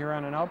 So you're here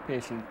on an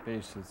outpatient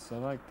basis. I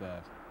like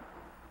that.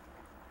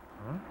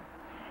 Huh?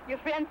 Your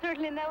friends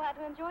certainly know how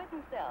to enjoy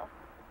themselves.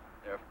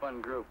 They're a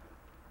fun group.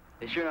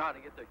 They sure know how to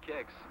get their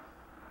kicks.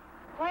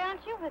 Why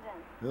aren't you with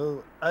them?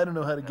 Well, I don't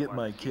know how to I get want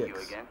my to see you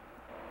kicks. again.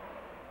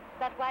 Is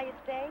that why you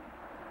stayed?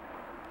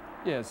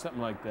 Yeah,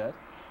 something like that.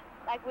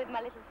 Like with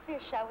my little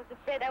fish, I was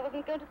afraid I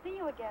wasn't going to see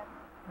you again.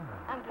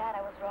 I'm glad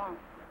I was wrong.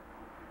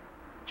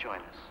 Join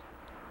us.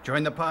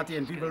 Join the party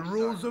and we will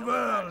rule the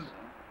world.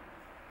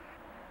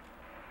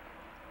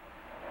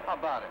 How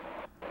about it?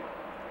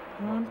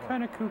 Well, I'm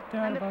kind of cooped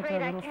out I'm about afraid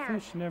that I little can't.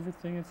 fish and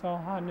everything. It's all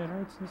hot and it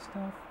hurts and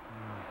stuff.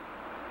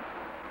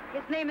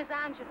 His name is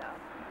Angelo.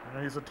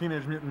 Yeah, he's a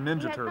Teenage Mutant He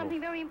Ninja has Turtle.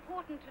 something very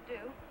important to do.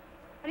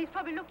 And he's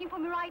probably looking for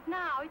me right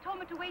now. He told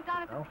me to wait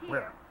down at the Oh,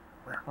 pier.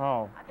 where?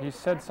 Oh, he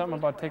said something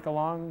about take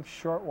a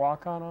short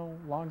walk on a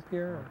long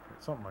pier? Okay,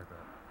 something like that.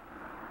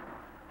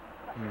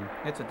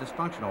 It's a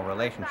dysfunctional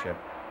relationship.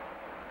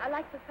 I'd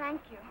like to thank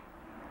you.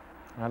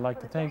 I'd like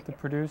to thank the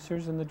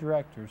producers and the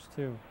directors,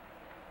 too.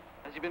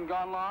 Has he been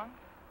gone long?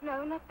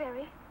 No, not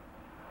very.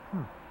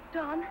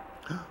 Don,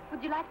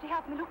 would you like to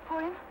help me look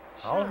for him?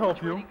 I'll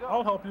help you.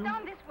 I'll help you.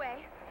 Down this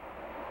way.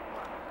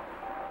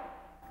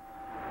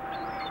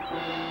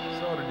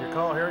 So, did you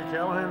call Harry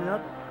Callahan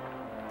yet?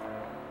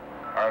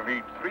 I'll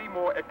need 3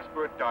 more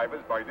expert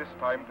divers by this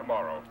time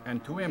tomorrow.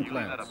 And 2 You leave that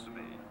implants. up to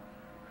me.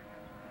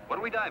 What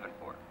are we diving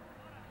for?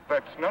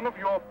 That's none of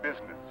your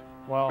business.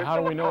 Well, how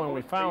do we know when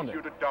we Mr. found pays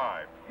it? you to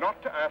dive,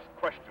 not to ask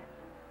questions.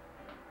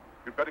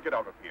 You'd better get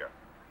out of here.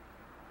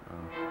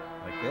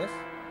 Like this?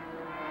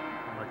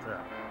 Like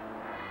that.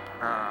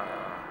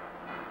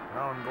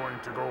 Now I'm going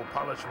to go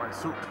polish my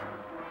suit.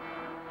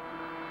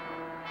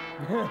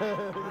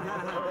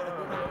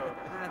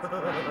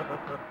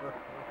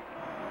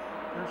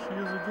 There she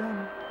is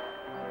again.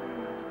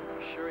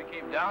 You sure he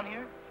came down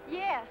here?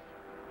 Yes.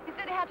 He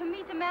said he had to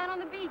meet a man on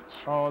the beach.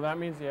 Oh, that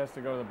means he has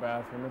to go to the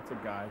bathroom. It's a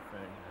guy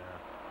thing.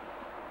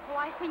 Oh,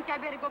 I think I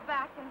better go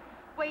back and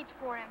wait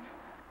for him.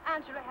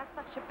 Angela has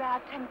such a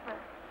bad temper.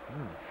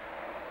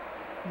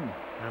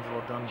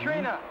 Angelo Dundee.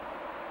 Trina!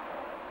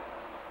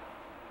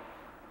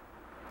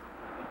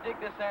 You dig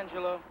this,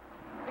 Angelo?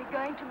 We're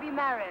going to be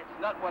married.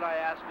 Not what I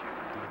asked you.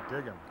 You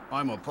dig him.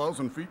 I'm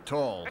 1,000 feet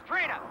tall.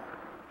 Katrina!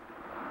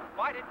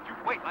 Why didn't you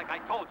wait like I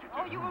told you to?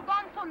 Oh, you were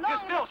gone so long. You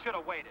still should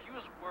have waited. She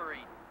was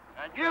worried.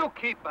 And you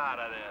keep out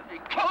of this. Hey,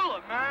 cool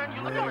it, man.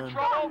 You looking for Man.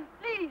 trouble? Don,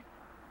 please.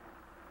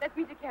 Let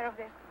me take care of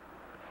this.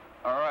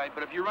 All right,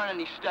 but if you run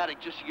any static,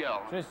 just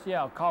yell. Just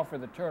yell, call for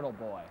the turtle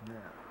boy. Yeah.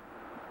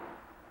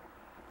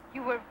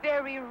 You were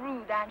very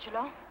rude,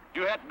 Angelo.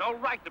 You had no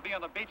right to be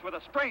on the beach with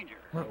a stranger.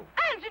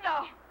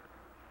 Angelo!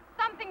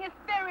 Something is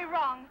very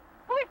wrong.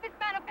 Who is this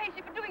man who pays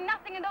you for doing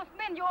nothing and those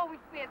men you're always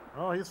with?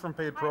 Oh, he's from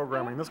paid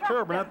programming. This trust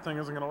clarinet them. thing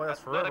isn't going to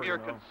last None forever, of your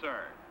you know.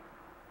 concern.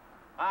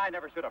 I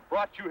never should have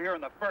brought you here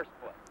in the first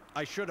place.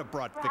 I should have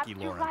brought Perhaps Vicki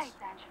you're Lawrence.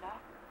 right, Angelo.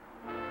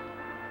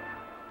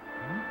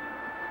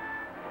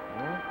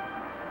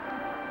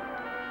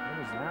 What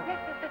was that?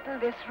 Let's settle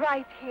this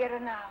right here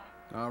and now.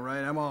 All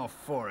right, I'm all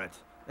for it.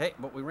 Hey,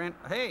 but we ran...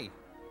 Hey!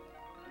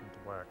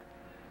 Whack.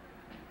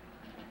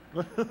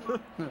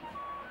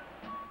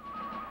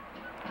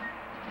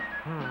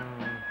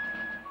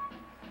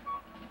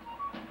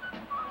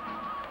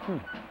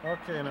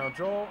 Okay, now,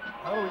 Joel,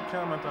 how do we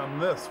comment on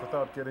this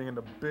without getting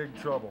into big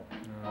trouble?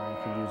 You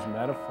could use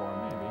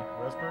metaphor, maybe.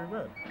 Raspberry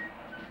red.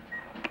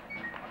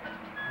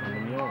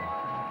 Lemon yellow.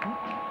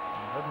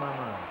 Read my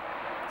mind.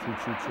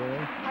 Choo-choo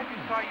cherry. I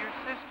just saw your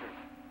sister.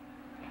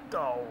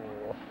 Oh.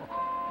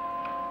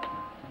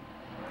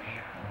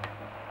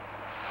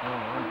 Oh,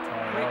 I'm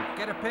tired. Quick,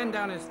 get a pen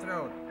down his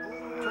throat.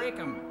 Trach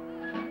him.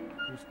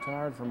 He's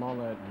tired from all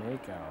that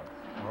makeout.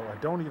 Well, I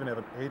don't even have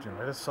an agent.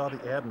 I just saw the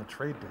ad in the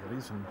trade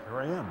dailies, and here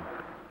I am.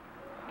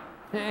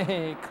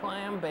 Hey,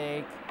 clam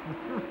bake.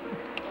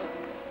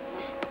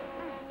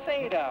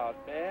 Fade out,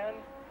 man.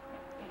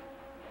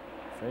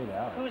 Fade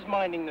out. Who's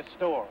minding the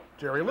store?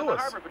 Jerry The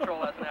Lewis. Harbor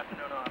Patrol has an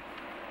afternoon off.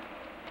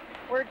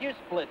 Where'd you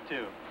split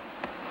to?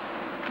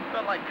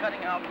 Felt like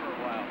cutting out for a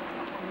while.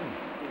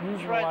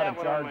 Using a Tried lot that of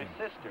one on my jargon.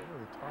 sister.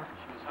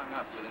 She was hung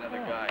up with another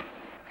guy.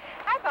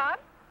 Hi, Bob.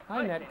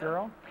 Hi, net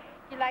girl.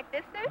 You like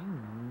this suit?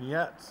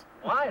 Yes.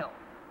 Wild.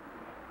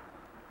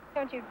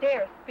 Don't you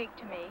dare speak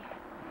to me.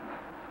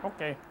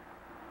 Okay.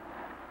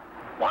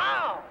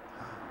 Wow!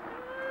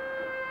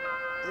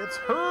 It's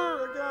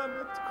her again.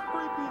 It's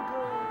creepy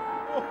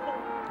girl.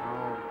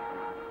 Oh,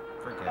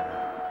 forget it.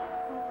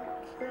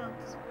 I can't. I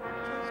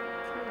just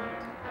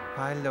can't.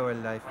 Hi, lower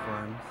life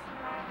forms.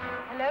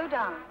 Hello,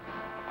 Don.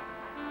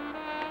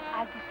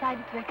 I've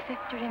decided to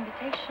accept your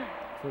invitation.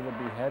 To the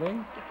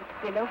beheading? If it's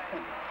still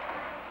open.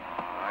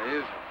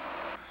 Is it?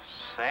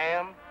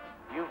 Sam,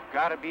 you've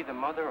got to be the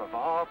mother of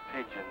all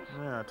pigeons.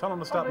 Yeah, tell him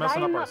to stop but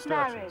messing I up am our not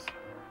statues. married.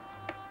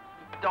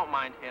 Don't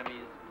mind him.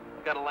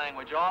 He's got a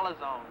language all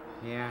his own.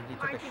 Yeah, he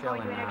took Aren't a you shell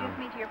going to in introduce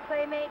now. me to your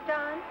playmate,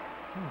 Don?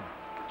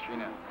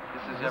 Katrina,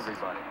 this is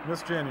everybody.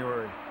 Miss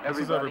January. This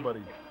is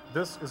everybody.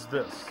 This is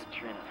this.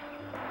 Katrina.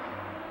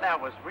 That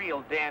was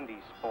real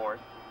dandy sport.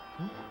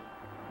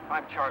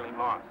 I'm Charlie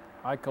Moss.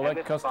 I And collect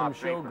this is custom Bob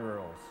Draper.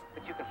 showgirls.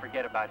 But you can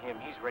forget about him.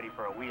 He's ready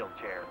for a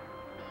wheelchair.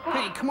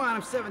 Hey, come on,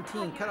 I'm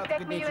 17. Cut out the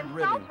Expect me to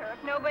good-natured insult ribbon. her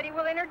if nobody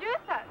will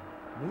introduce us.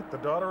 Meet the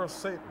daughter of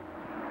Satan.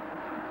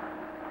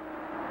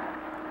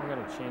 I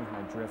gotta change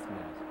my drift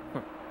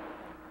net.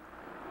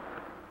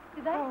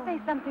 Did I say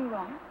something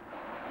wrong?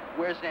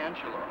 Where's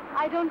Angelo?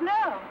 I don't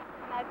know.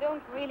 I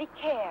don't really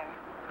care.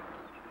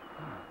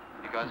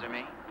 Because of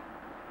me?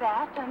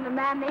 That and the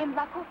man named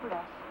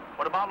Lakopoulos.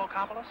 What about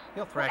Locopoulos?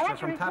 He'll thrash you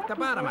from top to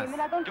bottom.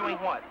 Doing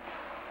what?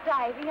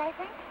 Diving, I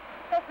think.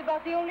 That's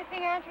about the only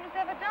thing Angela's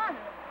ever done.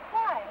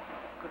 Why?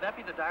 Could that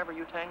be the diver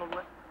you tangled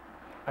with?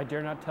 I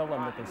dare not tell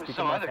them that they speak of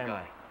Some my other family.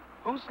 guy.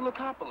 Who's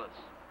Locopoulos?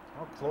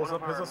 I'll close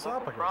up his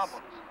esophagus.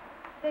 Problems.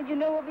 Then you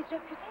know of his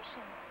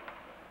reputation.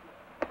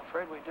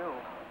 Afraid we do.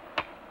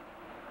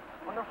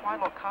 Wonder why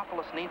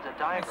Locopoulos needs a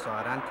I diver. saw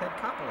it on Ted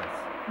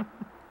Koppelus.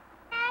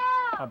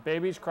 A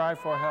baby's cry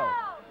for help.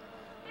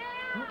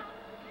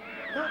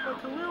 Help, my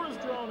career is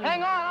drowning.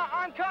 Hang on,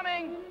 I'm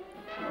coming!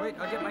 Wait,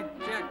 I'll get my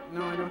jack.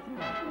 No, I don't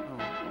have it. Oh.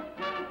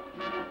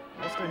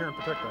 I'll stay here and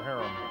protect the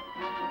harem.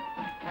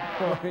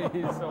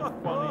 He's so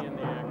funny in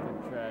the act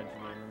of tragedy.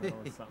 When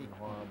there's something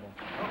horrible.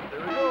 Oh,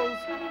 there he goes.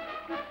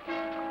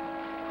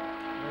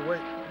 Oh,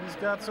 wait, he's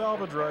got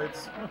salvage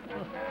rights. How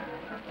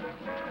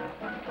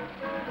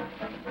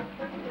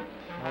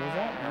was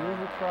that? You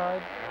who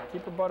cried?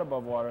 Keep her butt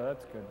above water.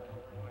 That's good.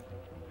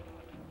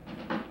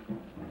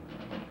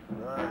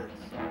 Nice.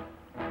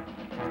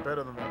 It's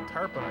better than that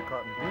tarpon I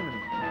caught in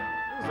Bimini.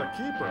 This is a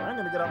keeper. I'm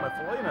going to get out my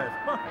fillet knife.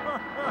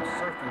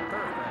 Surfing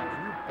turf action.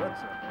 You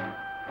betcha.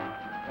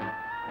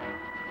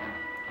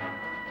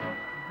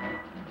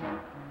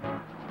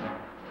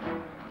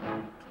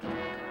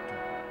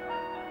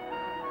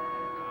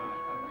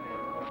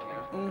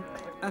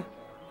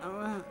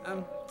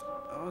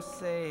 Oh,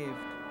 saved.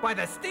 By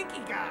the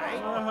stinky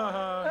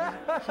guy!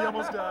 She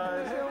almost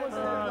died.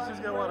 She's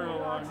got water in her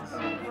lungs.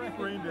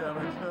 Brain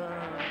damage.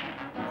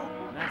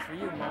 That's for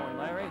you, Mo and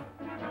Larry.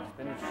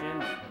 Spin his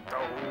shins.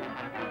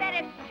 That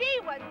if she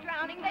was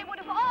drowning, they would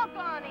have all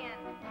gone in.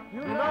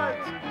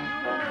 Unite!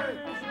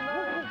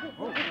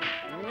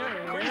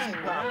 Crazy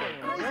Popper.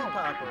 Crazy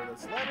Popper. The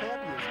slap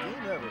happiest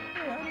game ever.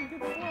 Yeah, had a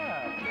good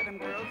slap. Get him,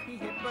 girls. He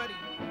hit Buddy.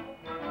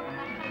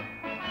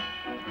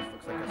 This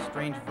looks like a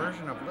strange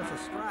version of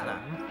Lysistrata.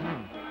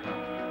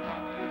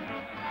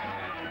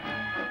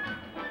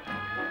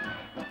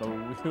 The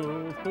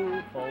wheels go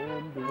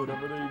home, do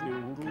whatever they do.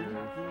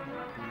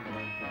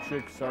 The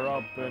chicks are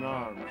up in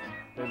arms.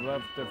 They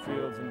left their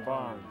fields and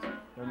barns.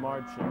 They're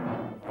marching in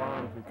the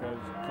barns because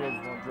the kids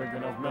won't drink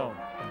enough milk.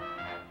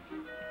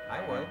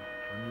 I would.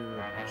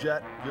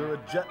 You're a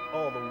jet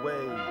all the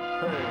way.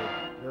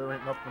 Hey, there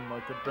ain't nothing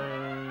like a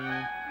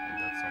dame.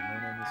 Got some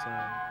men in the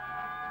sun.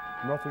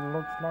 Nothing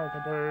looks like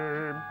a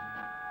dame.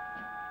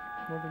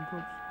 Nothing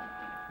cooks.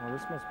 Well,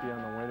 this must be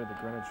on the way to the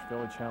Greenwich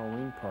Village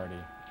Halloween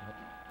party.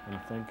 I'm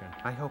thinking.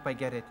 I hope I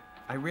get it.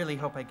 I really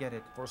hope I get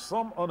it. For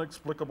some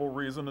unexplicable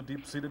reason, a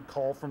deep-seated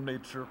call from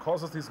nature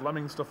causes these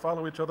lemmings to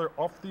follow each other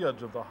off the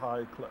edge of the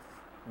high cliff.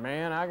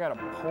 Man, I got a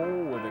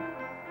pole with a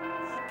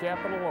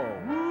capital O.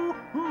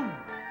 Woo-hoo!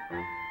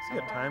 Is he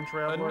a time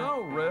traveler? And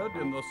now Red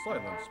in the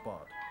silent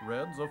spot.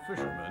 Red's a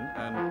fisherman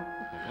and...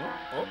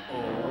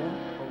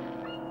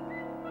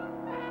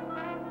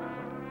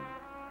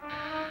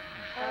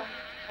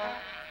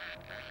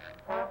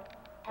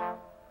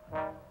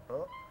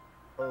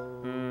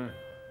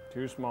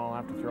 Too small,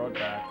 I'll have to throw it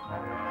back.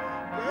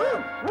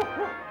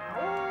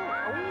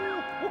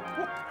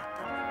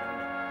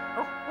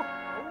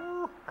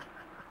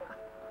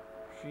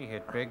 She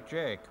hit Big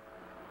Jake.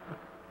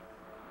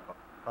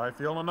 I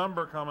feel a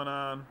number coming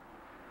on.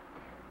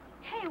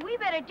 Hey, we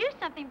better do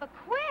something, but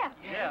quick.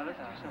 Yeah, let's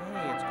do something.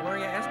 Hey, it's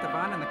Gloria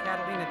Estefan and the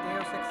Catalina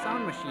Deus Ex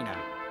Sound Machina.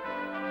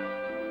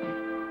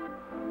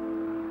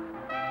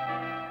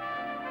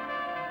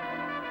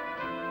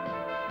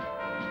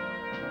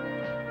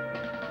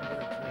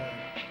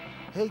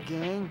 Hey,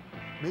 gang.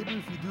 Maybe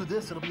if you do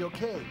this, it'll be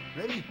okay.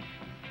 Ready?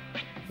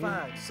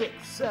 5,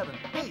 6, 7,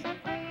 8.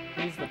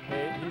 He's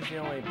the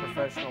only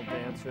professional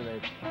dancer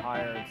they've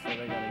hired, so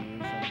they gotta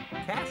use him.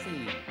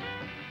 Cassie.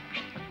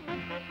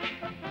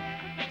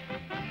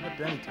 What,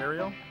 Danny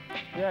Terrio?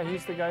 Yeah,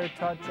 he's the guy who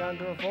taught John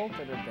Travolta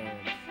to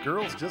dance.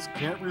 Girls just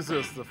can't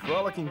resist the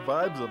frolicking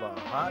vibes of a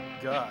hot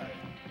guy.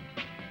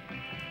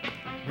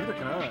 Neither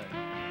can I.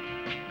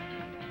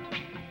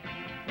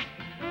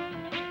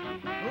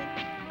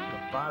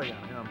 Body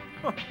on him.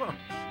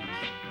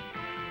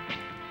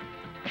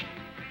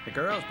 The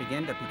girls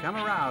begin to become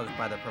aroused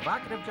by the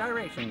provocative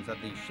gyrations of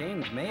the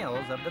shamed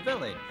males of the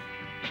village.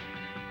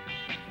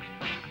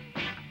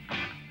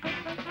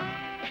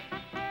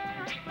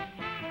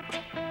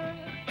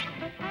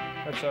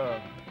 That's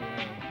a...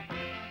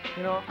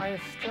 You know, I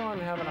still am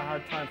having a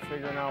hard time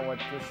figuring out what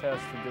this has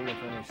to do with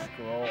any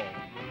scroll. I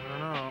don't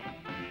know.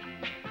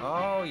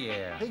 Oh,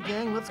 yeah. Hey,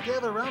 gang, let's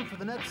gather around for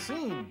the next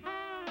scene.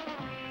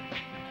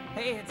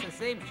 Hey, it's the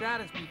same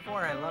shot as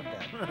before. I love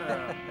that.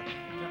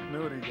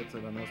 Continuity gets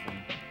it on this one.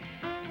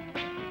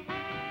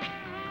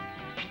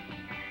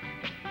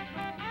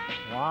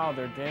 Wow,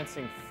 they're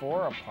dancing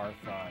for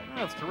apartheid.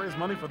 Yeah, it's to raise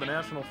money for the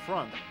National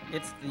Front.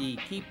 It's the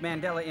Keep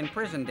Mandela in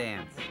Prison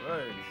dance.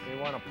 Right. They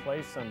want to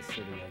play Sun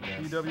City, I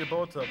guess. P.W.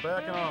 Botha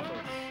back in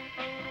office.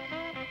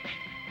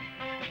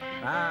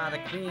 Ah, the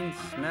clean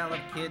smell of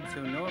kids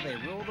who know they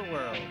rule the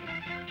world.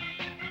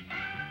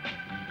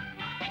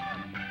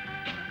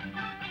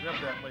 Grab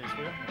that lace,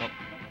 will you? Oh.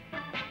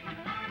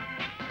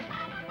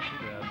 Too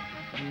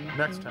bad.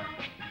 Next time.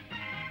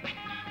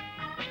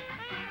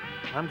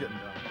 I'm getting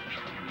done.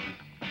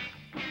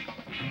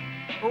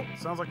 Oh,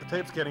 sounds like the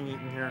tape's getting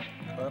eaten here.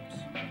 Oops.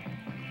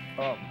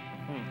 Oh.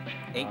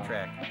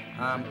 8-track.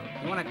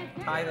 You want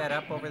to tie that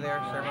up over there,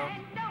 Servo?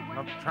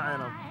 I'm trying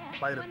to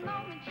bite it there.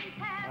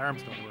 My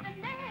arms don't work.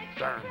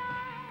 Darn.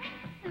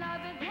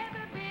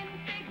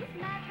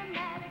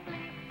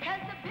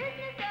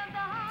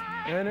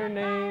 And her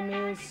name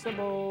is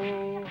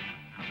Sybil.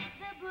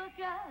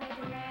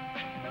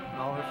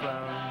 All her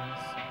friends.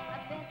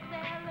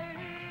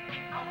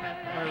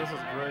 Hey, this is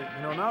great.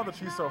 You know, now that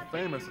she's so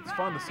famous, it's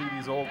fun to see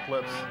these old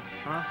clips.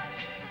 Huh?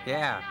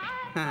 Yeah.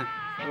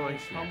 From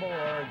these humble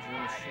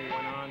origins, she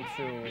went on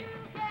to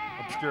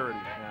obscurity.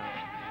 Yeah.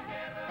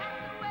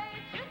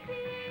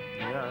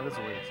 Yeah, it is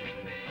the way it should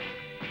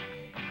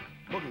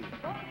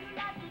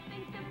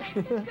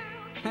be. Boogie.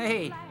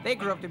 Hey, they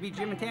grew up to be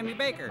Jim and Tammy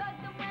Baker.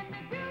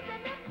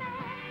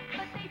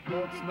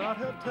 Let's not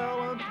have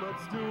talent,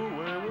 let's do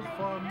away with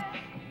fun.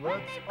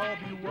 Let's all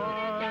be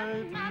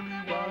white,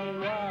 really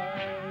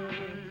white,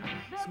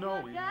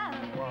 snowy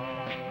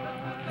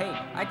white. Hey,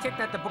 I checked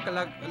out the Book of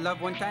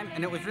Love one time,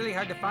 and it was really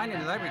hard to find in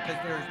the library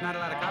because there's not a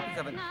lot of copies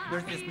of it.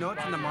 There's just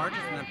notes in the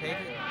margins and the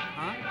pages.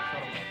 Huh?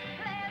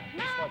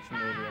 Just watch the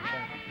movie,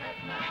 okay?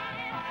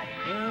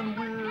 And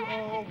we're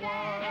all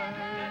white,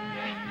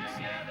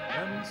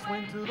 and we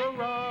swing to the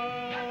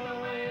right.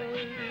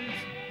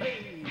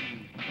 Hey!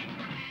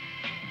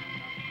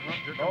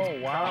 Here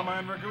comes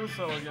Carmine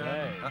Raguso again.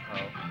 Hey.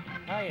 Uh-oh.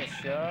 Hiya,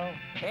 show.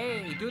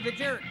 Hey, do the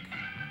jerk.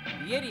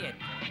 The idiot.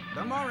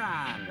 The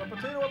moron. The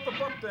potato up the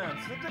bump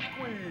dance. The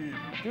dickweed.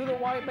 Do the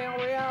white male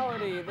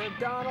reality. The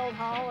Donald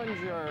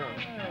Hollinger.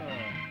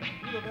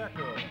 Yeah. Do the that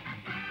girl.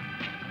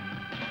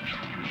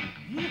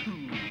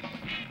 Yoo-hoo.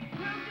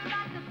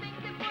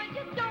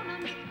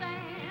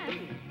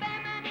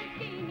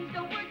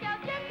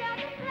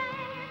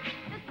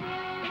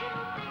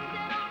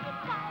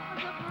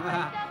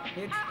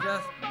 It's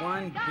just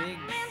one big,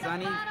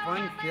 sunny,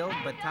 fun-filled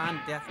baton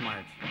death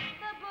march.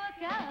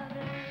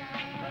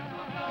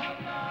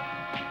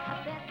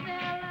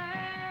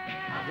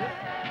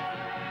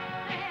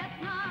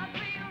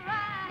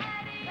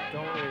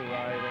 Don't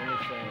rewrite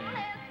anything.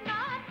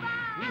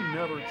 We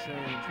never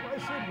change. Why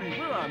should we?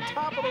 We're on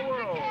top of the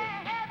world.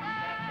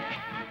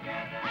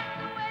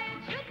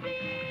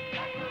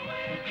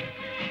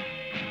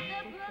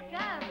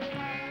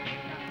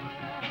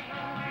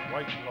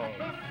 White love.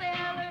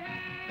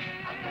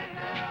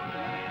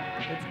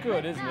 It's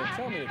good, isn't it?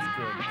 Tell me it's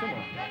good. Come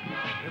on.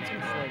 It's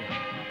good swinging.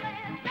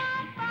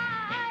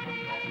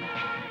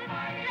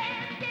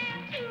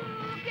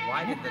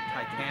 Why did the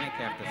Titanic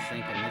have to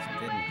sink and this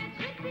didn't?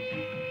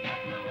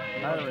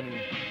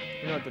 Irony.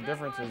 You know what the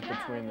difference is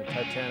between the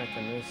Titanic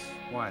and this?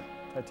 What?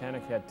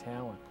 Titanic had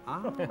talent.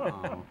 Oh. Thank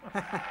you!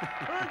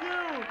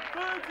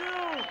 Thank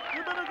you!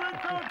 You've been a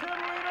great crowd,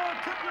 Catalina!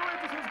 Tip your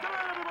waitresses! Good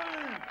night,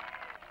 everybody!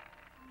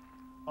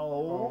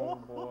 Oh,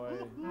 boy.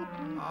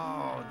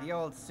 Oh, the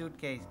old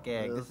suitcase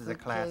gag. This is a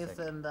classic.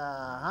 Suitcase and,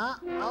 huh?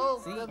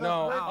 Oh, see?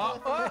 No.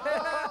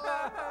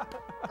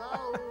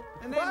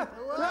 And then,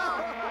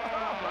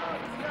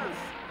 yes.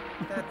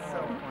 That's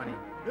so funny.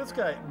 This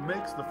guy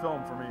makes the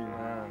film for me.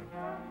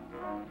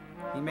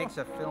 He makes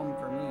a film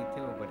for me,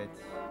 too, but it's...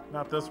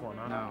 Not this one,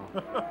 huh? No.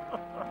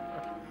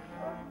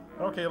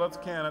 Okay, let's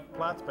can it.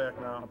 Platt's back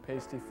now. A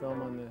pasty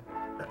film on the...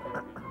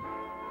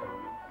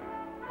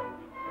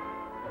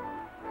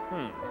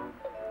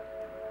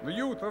 The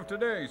youth of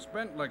today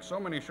spent like so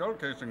many shell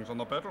casings on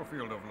the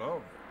battlefield of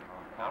love.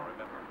 Now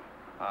remember,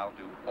 I'll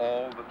do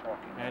all the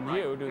talking. And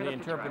you do the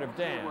interpretive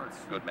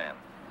dance. Good man.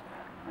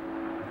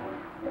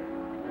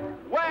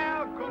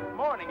 Well, good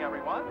morning,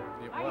 everyone.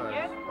 It was.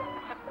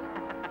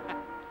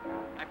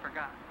 I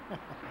forgot.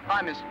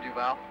 Hi, Mr.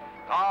 Duval.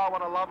 Oh,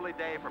 what a lovely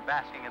day for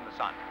basking in the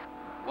sun.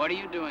 What are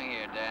you doing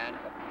here, Dad?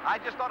 I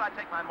just thought I'd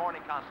take my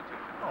morning constitution.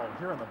 Oh,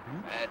 here on the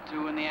beach? At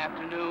 2 in the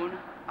afternoon?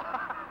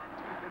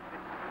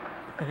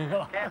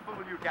 Can't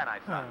fool you, can I,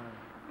 son?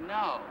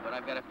 No, but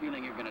I've got a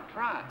feeling you're going to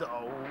try.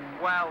 Oh.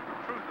 Well,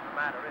 the truth of the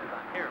matter is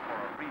I'm here for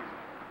a reason.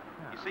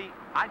 You see,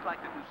 I'd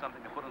like to do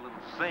something to put a little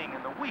sing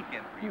in the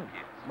weekend for you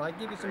kids. Might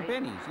give you some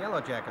pennies,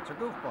 yellow jackets, or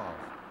goofballs.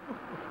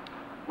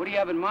 What do you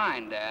have in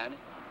mind, Dad?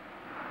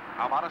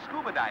 How about a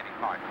scuba diving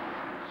party?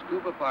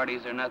 Scuba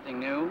parties are nothing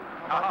new.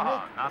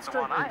 Not the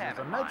one I have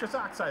There's in a nitrous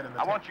mind. oxide in the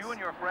I want tanks. you and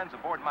your friends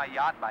aboard my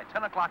yacht by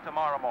 10 o'clock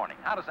tomorrow morning.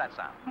 How does that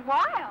sound?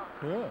 Wild.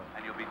 Yeah.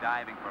 And you'll be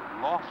diving for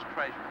lost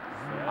treasures.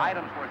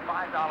 Items worth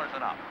 $5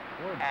 and up.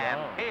 And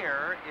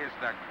here is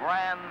the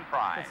grand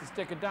prize. It's a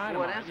stick of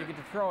dynamite. You get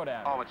to throw it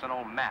at Oh, it's an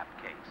old map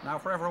case. Now,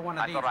 for every one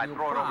of I these thought I'd you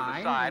throw it over the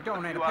find, side you with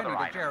a donate few a penny other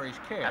to items. Jerry's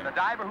care. And the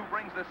diver who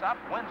brings this up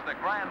wins the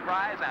grand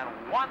prize and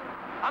 $100.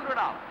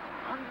 $100?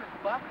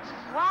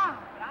 Wow,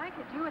 but I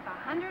could do with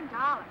 $100. Nothing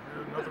wrong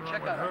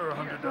with her,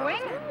 $100 Swing.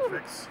 getting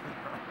fixed.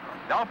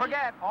 Don't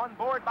forget, on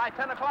board by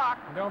 10 o'clock.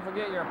 And don't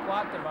forget your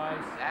plot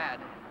device. Dad,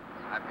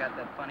 I've got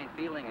that funny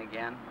feeling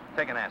again.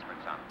 Take an aspirin,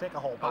 son. Take a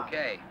whole pot.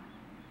 Okay.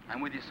 I'm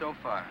with you so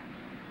far,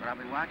 but I'll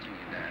be watching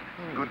you, Dad.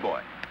 Good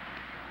boy.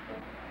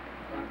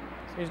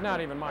 He's not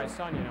even my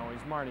son, you know.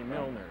 He's Marty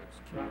Milner's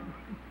kid.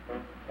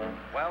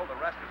 Well, the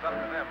rest is up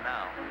to them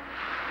now.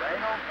 They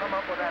don't come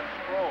up with that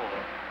scroll.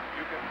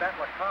 You can bet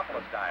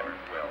Lacompolis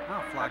divers will.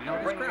 Oh, Flock, You'll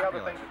bring the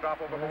other things to drop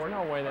There's overboard.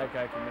 no way that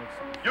guy can make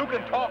sense. You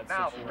can talk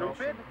now,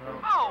 stupid.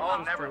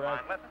 Oh, never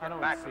mind. Let's I get don't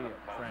back see to it,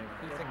 the Frank.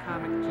 He's a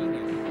comic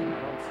genius. I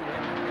don't see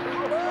it.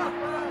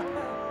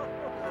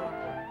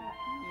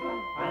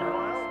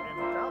 Meanwhile, in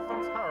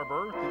Gotham's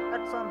Harbor, the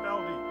Exxon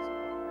Valdez.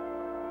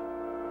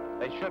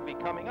 They should be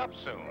coming up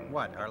soon.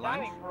 What, our lunch?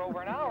 Dining for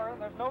over an hour,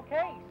 there's no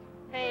case.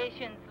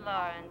 Patience,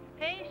 Lawrence.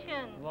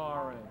 Patience.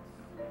 Lawrence.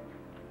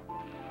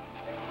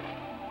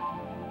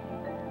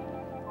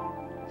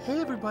 Hey,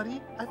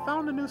 everybody, I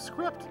found a new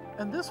script,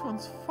 and this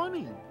one's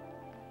funny.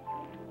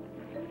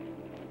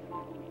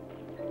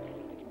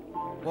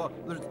 Well,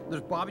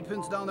 there's bobby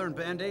pins down there and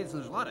band-aids,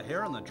 and there's a lot of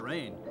hair in the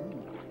drain.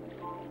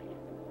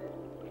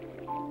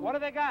 What do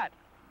they got?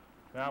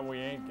 That we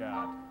ain't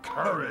got.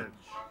 Courage.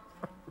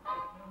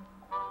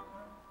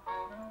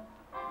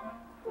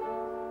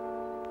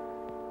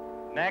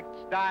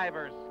 Next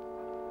divers.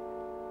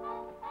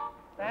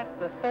 That's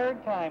the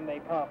third time they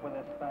come up with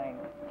this thing.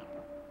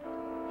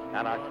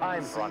 And our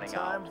time's running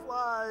Time out.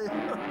 fly.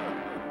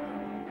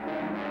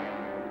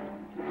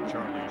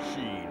 Charlie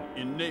Sheen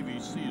in Navy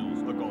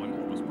SEALs, a Going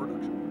Opus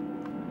production.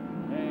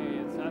 Hey,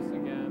 it's us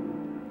again.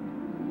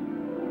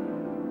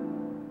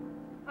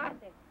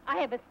 Arthur, I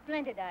have a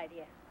splendid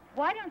idea.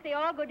 Why don't they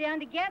all go down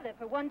together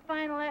for one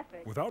final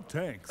effort? Without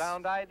tanks.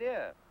 Sound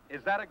idea.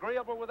 Is that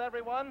agreeable with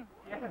everyone?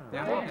 Yeah,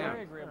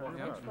 very agreeable.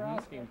 Thanks for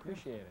asking.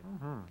 Appreciate it.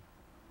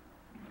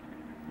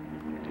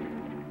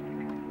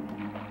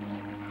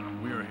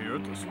 We're here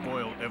to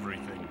spoil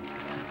everything.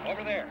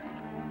 Over there.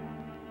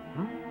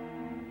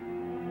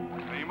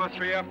 They must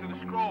be after the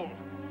scroll.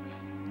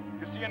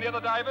 You see any other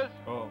divers?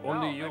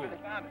 Only you.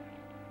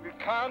 We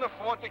can't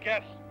afford to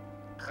guess.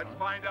 Let's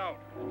find out.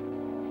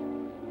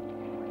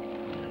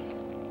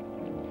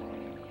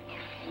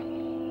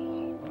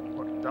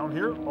 What, down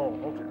here? Oh,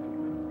 okay.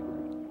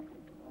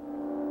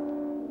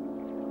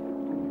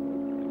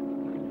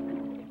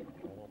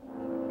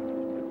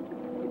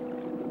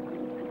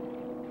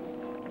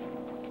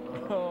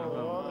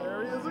 Oh,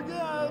 there he is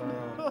again.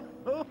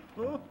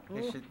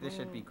 This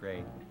should be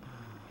great.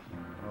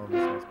 Oh,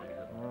 this must be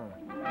good.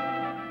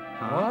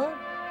 What?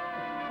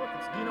 Look,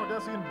 it's Dino,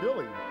 Desi, and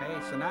Billy. Hey,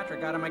 Sinatra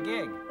got him a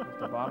gig. At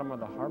the bottom of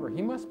the harbor.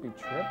 He must be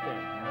tripping.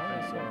 I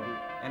think so.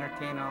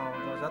 Entertain all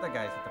those other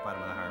guys at the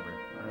bottom of the harbor.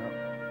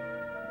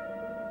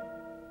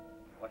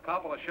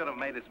 Coppola should have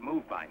made his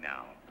move by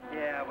now.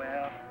 Yeah,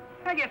 well,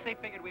 I guess they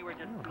figured we were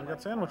just... I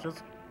got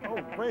sandwiches. Oh,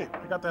 wait,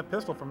 I got that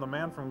pistol from the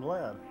man from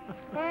Glad.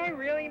 I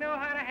really know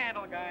how to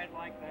handle guys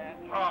like that.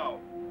 How?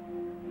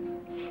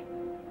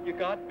 You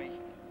got me.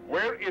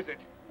 Where is it?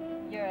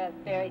 You're a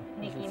very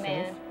sneaky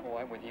man. Oh,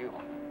 I'm with you.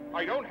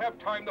 I don't have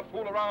time to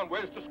fool around.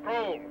 Where's the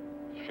scroll?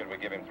 Should we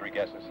give him 3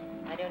 guesses?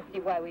 I don't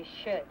see why we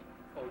should.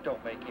 Oh,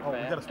 don't make him Oh, we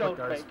mad. gotta split, Don't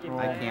guys. make him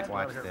I mad. can't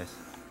watch this.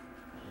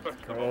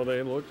 Oh,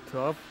 they look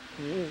tough.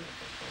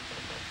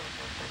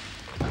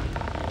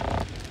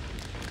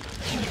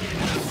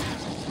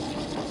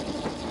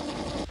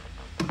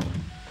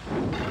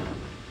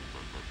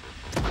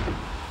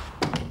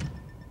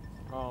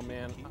 Oh,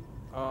 man.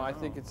 Oh, I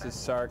think it's his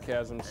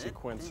sarcasm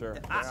sequencer.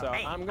 So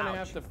I'm going to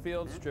have to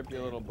field strip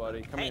you, little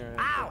buddy. Come here.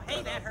 Ow!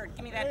 Hey, that hurt.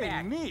 Give me that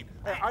back. Neat.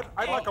 Hey,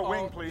 I'd like a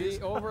wing, please.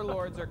 The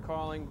overlords are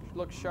calling.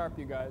 Look sharp,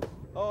 you guys.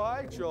 Oh,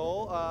 hi,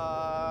 Joel.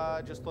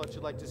 Just thought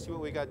you'd like to see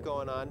what we got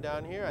going on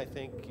down here. I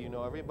think you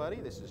know everybody.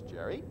 This is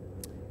Jerry,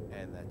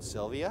 and that's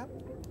Sylvia,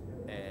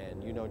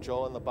 and you know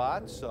Joel and the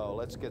bot, so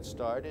let's get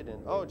started.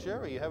 And oh,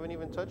 Jerry, you haven't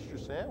even touched your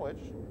sandwich.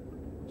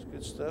 It's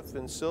good stuff.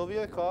 And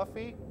Sylvia,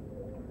 coffee?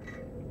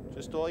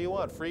 Just all you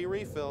want. Free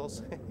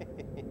refills.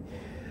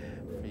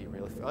 Free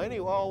refills.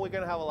 Anyway, we're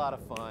going to have a lot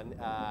of fun.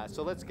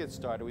 So let's get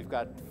started. We've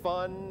got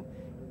fun,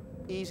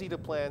 easy to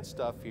plan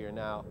stuff here.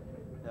 Now,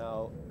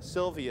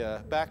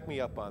 Sylvia, back me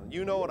up on.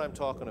 You know what I'm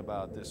talking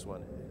about, this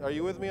one. Are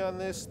you with me on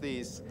this?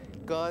 These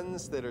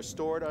guns that are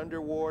stored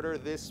underwater,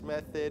 this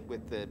method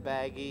with the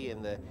baggie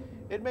and the...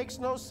 It makes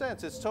no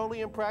sense. It's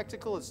totally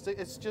impractical.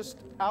 It's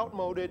just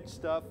outmoded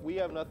stuff. We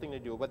have nothing to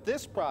do. But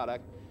this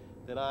product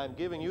that I'm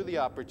giving you the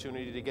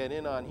opportunity to get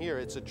in on here,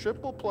 it's a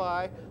triple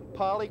ply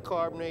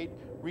polycarbonate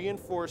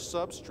reinforced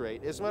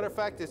substrate. As a matter of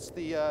fact, it's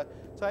the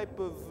type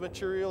of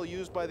material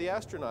used by the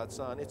astronauts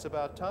on It's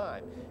About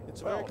Time.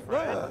 It's very...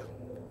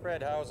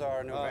 Fred, how's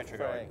our new venture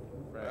going?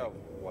 Frank. Oh,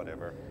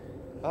 whatever.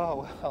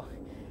 Oh, well,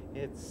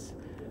 it's...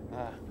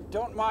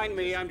 Don't mind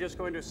me. I'm just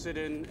going to sit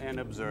in and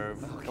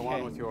observe. Okay. Go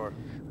on with your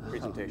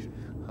presentation.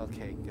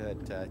 Okay,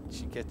 good.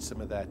 She gets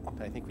some of that.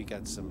 I think we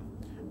got some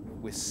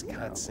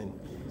Wisconsin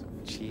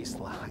cheese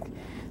log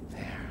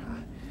there.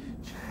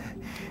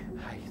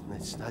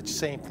 It's not the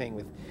same thing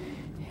with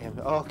him.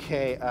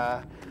 Okay,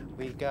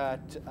 we got...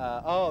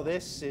 oh,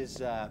 this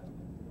is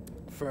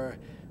for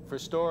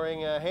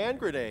storing hand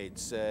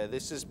grenades.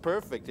 This is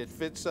perfect. It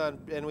fits on,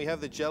 and we have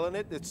the gel in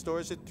it. It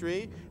stores at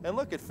 3, and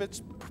look, it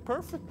fits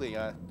perfectly.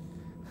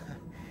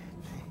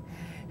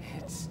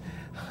 It's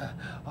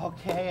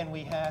okay, and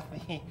we have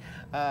the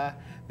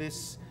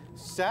this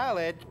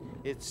salad.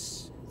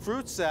 It's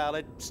fruit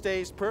salad.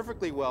 Stays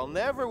perfectly well.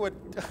 Never would.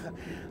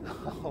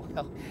 Oh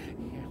well.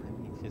 Here, let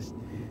me just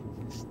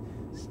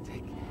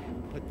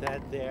put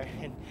that there.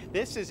 And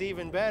this is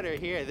even better.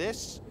 Here,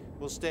 this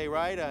will stay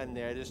right on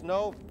there. There's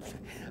no...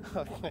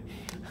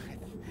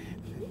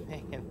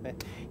 Here,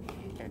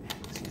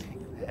 stick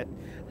that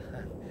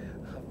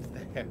up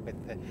there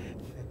with the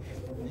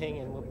thing,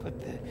 and we'll put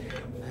the...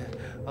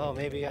 Oh,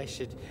 maybe I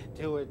should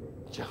do a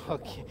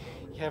joke.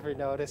 You ever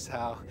notice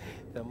how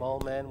the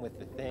mole men with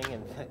the thing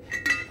and the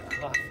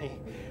coffee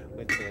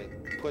with the...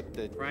 Put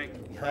the...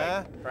 Frank,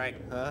 Huh? Frank,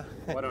 Huh?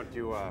 why don't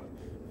you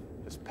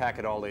just pack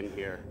it all in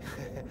here?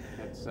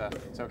 It's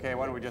okay.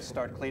 Why don't we just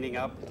start cleaning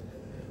up?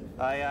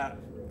 I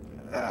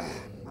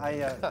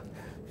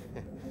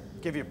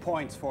give you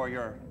points for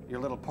your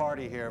little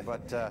party here,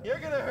 but... You're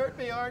gonna hurt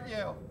me, aren't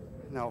you?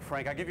 No,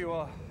 Frank, I give you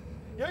a...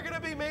 You're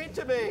gonna be mean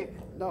to me.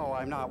 No,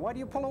 I'm not. Why do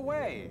you pull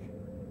away?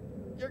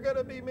 You're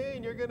gonna be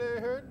mean. You're gonna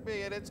hurt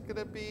me, and it's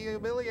gonna be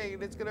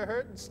humiliating. It's gonna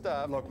hurt and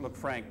stuff. Look,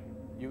 Frank,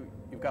 you've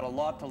got a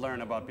lot to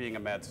learn about being a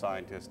mad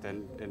scientist,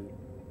 and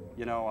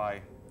you know,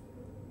 I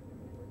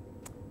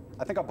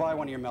think I'll buy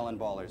one of your melon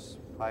ballers.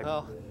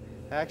 Well,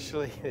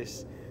 actually,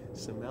 there's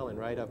some melon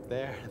right up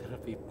there. That'll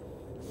be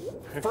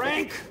perfect.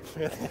 Frank!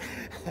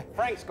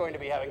 Frank's going to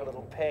be having a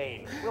little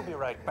pain. We'll be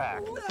right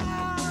back.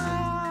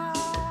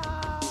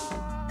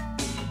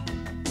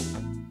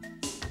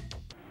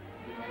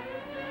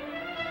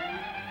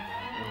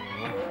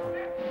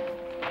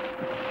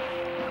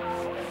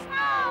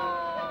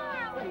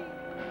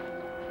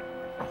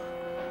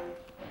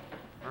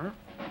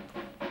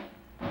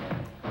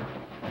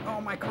 Oh,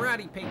 my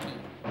karate pinky.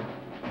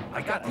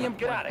 I got the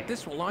implant.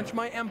 This will launch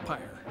my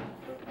empire.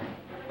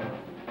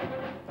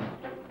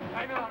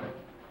 I'm out.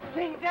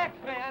 King Dex,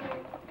 man.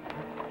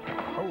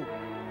 Oh,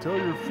 tell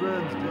your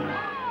friends, dude.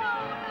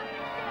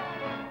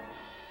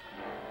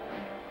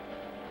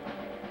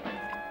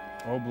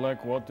 Oh,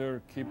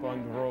 Blackwater, keep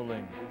on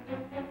rolling.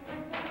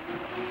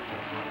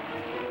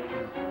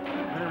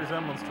 Any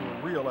resemblance to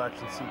a real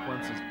action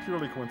sequence is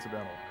purely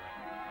coincidental.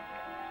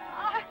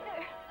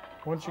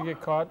 Once you get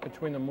caught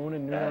between the moon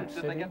and New York Did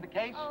City... they get the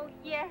case? Oh,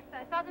 yes.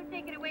 I saw them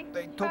take it away from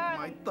They took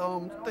my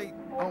thumbs.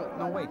 Oh,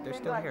 no, wait, they're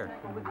still here.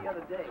 The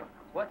other day.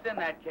 What's in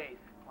that case?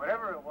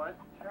 Whatever it was,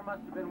 sure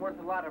must have been worth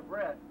a lot of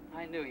bread.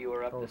 I knew you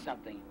were up to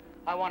something.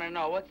 I want to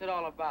know, what's it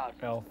all about?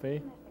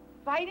 Alfie?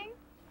 Fighting?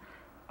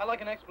 I'd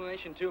like an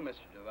explanation too,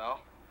 Mr.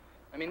 Duval.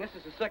 I mean, this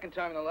is the second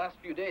time in the last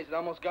few days that I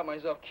almost got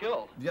myself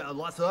killed. Yeah,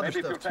 lots of other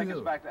Maybe stuff, if you'll take too.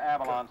 us back to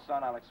Avalon,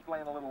 son, I'll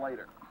explain a little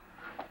later.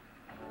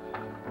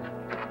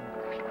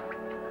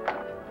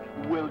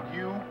 Will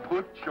you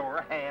put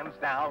your hands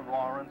down,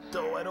 Lawrence?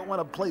 So I don't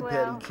want to play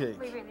Well, patty cake.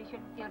 we really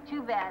shouldn't feel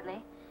too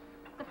badly.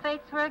 The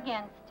fates were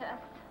against us.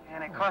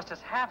 And it cost us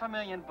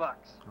 $500,000.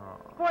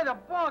 Boy, the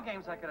ball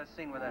games I could have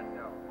seen with that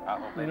dough. I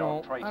hope they You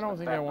don't know, trace I don't the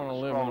think I theft want to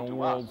of the live in scroll a to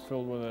world us.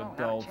 filled with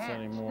adults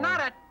anymore. Not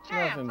a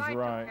chance. Nothing's I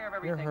right. took care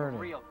of You're everything hurting.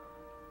 real.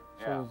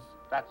 Yeah,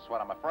 that's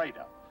what I'm afraid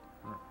of.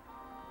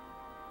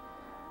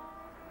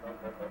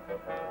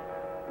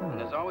 And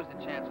there's always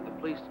the chance of the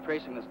police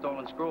tracing the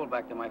stolen scroll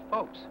back to my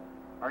folks.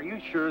 Are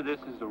you sure this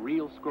is the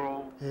real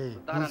scroll? Hey,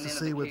 Not on who's the to end of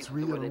say the what's case, the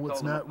real way they and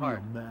what's told them not real,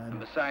 apart. man? And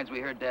besides, we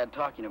heard Dad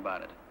talking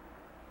about it.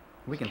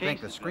 We can This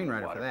thank the case has been in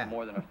screenwriter water for that.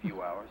 more than a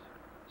few hours.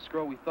 The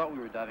scroll we thought we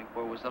were diving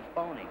for was a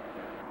phony.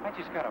 I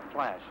just got a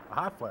flash. A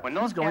hot flash. When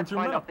He's those going cats through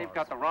find out menopause. they've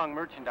got the wrong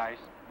merchandise,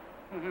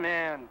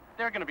 man,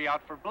 they're going to be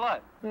out for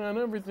blood. Man,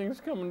 everything's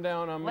coming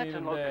down on me Let's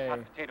unload this today. hot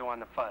potato on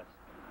the fuzz.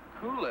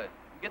 Cool it.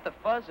 Get the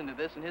fuzz into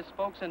this and his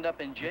folks end up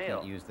in jail.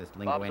 Can't use this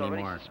lingo Bob's anymore.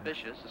 already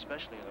suspicious,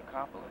 especially of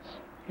Acopolis.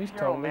 He's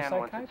Your old totally man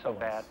wants it so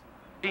bad.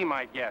 Be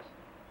my guest.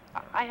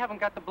 I haven't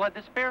got the blood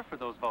to spare for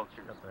those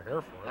vultures. Got the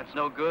hair for it. That's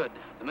no good.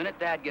 The minute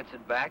Dad gets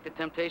it back, the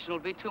temptation will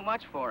be too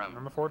much for him.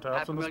 And the four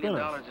tops and the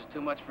spinners. $500,000 is too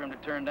much for him to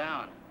turn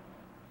down.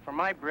 For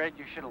my bread,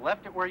 you should have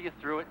left it where you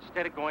threw it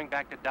instead of going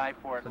back to die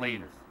for it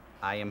later.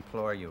 I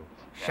implore you.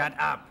 Shut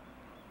up.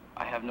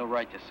 I have no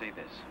right to say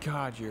this,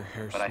 God, your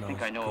hair but I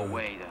think I know a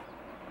way to...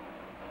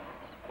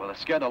 Well, to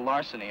scare the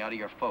larceny out of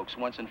your folks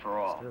once and for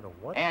all. Scared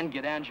of what? And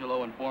get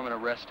Angelo and Foreman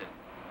arrested.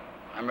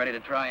 I'm ready to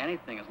try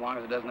anything as long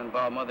as it doesn't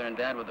involve Mother and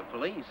Dad with the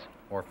police.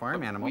 Or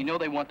farm animals. We know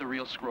they want the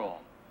real scroll.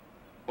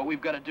 What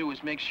we've got to do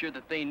is make sure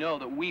that they know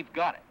that we've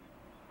got it.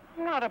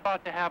 I'm not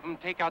about to have them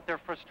take out their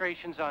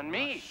frustrations on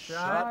me. Shut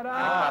Pop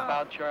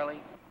out,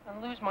 Charlie.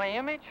 And lose my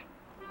image?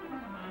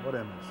 What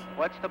image?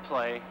 What's the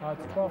play?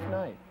 It's 12th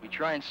night. We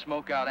try and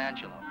smoke out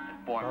Angelo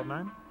and Foreman.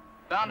 9?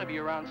 Bound to be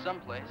around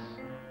someplace.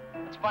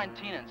 Let's find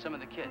Tina and some of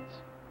the kids.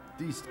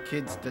 These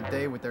kids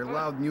today with their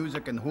loud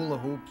music and hula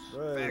hoops,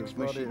 Hey, fax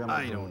buddy, machine, I'm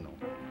I cool. don't know.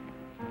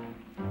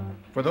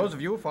 For those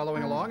of you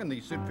following along in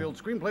the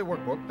Sitfield Screenplay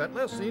Workbook, that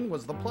last scene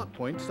was the plot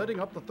point setting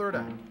up the third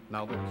act.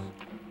 Now this.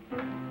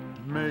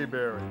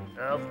 Mayberry,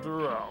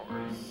 after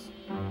hours.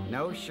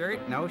 No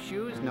shirt, no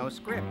shoes, no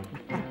script.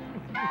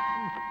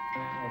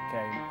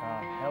 Okay,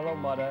 hello,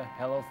 mother,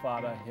 hello,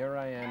 father. Here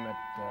I am at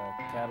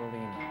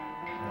Catalina.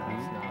 No,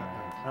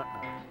 it's not.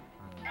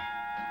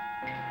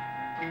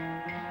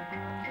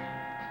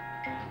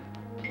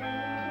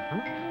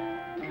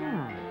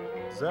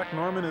 Zach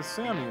Norman is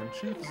Sammy and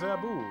Chief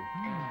Zabu.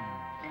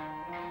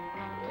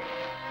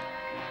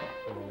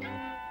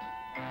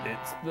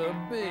 It's the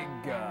big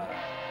guy.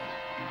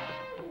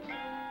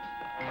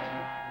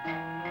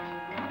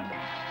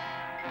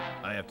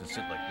 I have to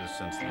sit like this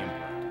since the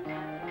implant.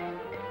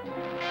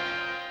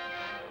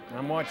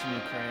 I'm watching you,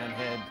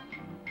 Cranhead.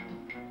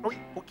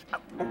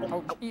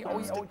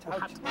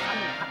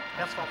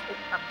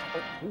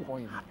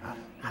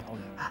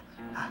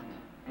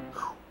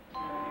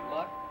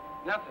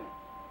 Nothing.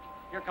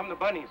 Here come the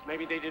bunnies.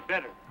 Maybe they did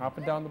better.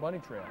 Hopping down the bunny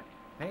trail.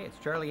 Hey, it's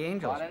Charlie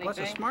Angels, Got plus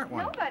a anything? smart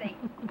one. Nobody.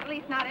 At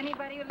least not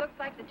anybody who looks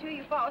like the two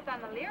you fought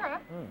on the Lyra.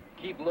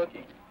 Keep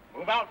looking.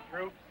 Move out,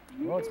 troops.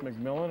 Well, it's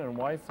McMillan and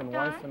wife and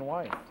wife and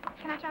wife.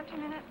 Can I talk to you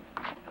a minute?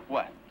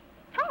 What?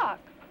 Talk.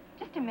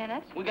 Just a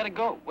minute. We gotta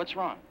go. What's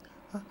wrong?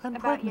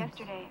 About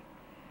yesterday.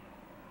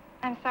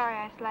 I'm sorry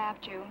I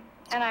slapped you.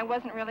 And I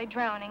wasn't really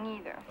drowning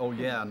either. Oh,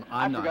 yeah, and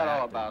I I'm not forgot all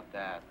acting. about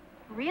that.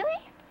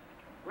 Really?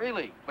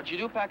 Really? But you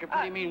do pack a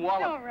pretty mean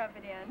wallop. Don't rub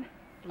it in.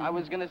 I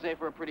was gonna say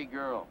for a pretty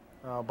girl.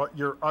 But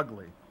you're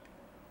ugly.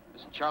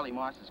 Listen, Charlie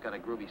Moss has got a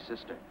groovy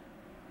sister.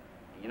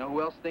 You know who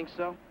else thinks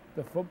so?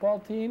 The football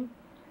team?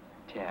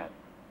 Tad.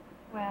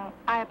 Well,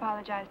 I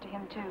apologize to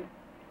him, too.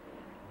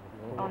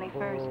 Only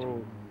first.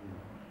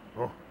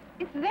 Oh.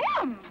 It's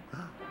them!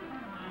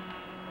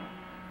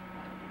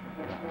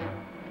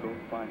 Go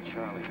find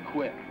Charlie,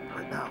 quick.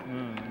 Right now.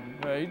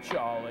 Hey,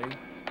 Charlie.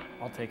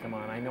 I'll take him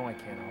on. I know I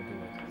can. I'll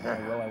do it.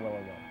 I will, I will,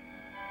 I will.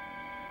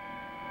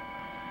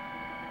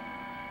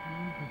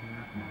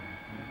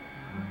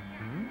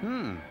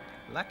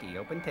 Lucky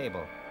open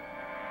table.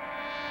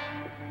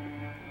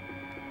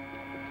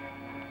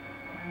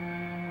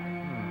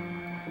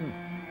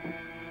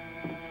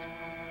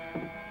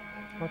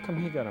 How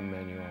come he got a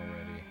menu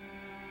already?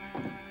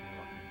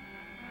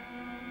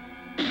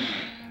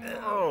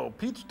 Oh,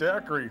 peach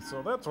daiquiri.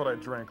 So that's what I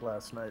drank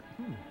last night.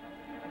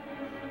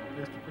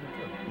 Tasted pretty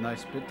good.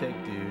 Nice spit take,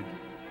 dude.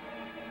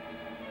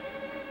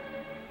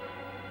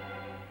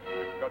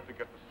 We've got to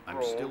get the I'm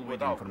scroll still waiting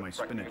without for my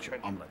distracting spinach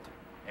attention. omelet.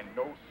 And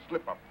no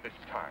slip-up this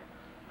time.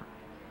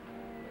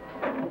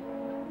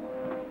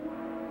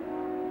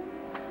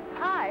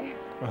 Hi.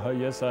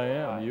 Yes, I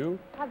am. You?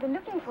 I've been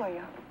looking for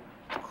you.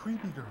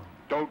 Creepy girl.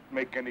 Don't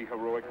make any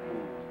heroic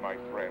moves, my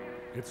friend.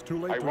 It's too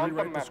late I to want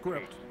rewrite the map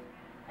script. case.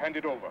 Hand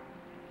it over.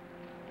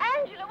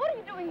 Angela, what are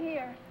you doing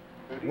here?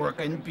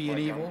 Working, being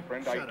evil.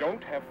 Friend, I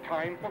don't have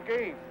time for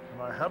games.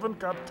 And I haven't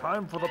got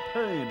time for the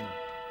pain.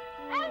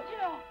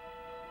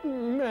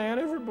 Angelo! Man,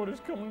 everybody's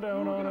coming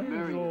down on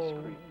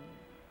Angelo.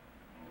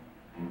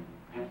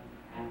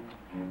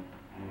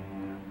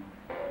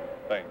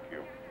 Thank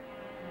you.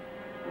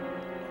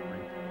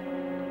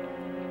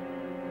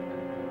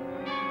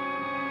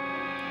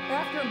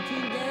 After him,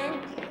 team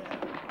gang.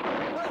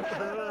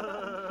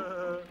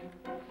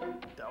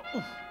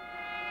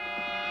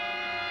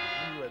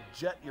 When you're a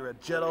jet, you're a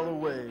jet all the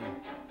way.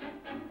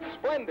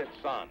 Splendid,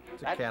 son.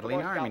 It's a That's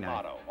Catalina the Army Boy Scout knife.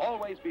 motto.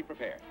 Always be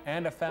prepared.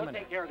 And We'll effeminate.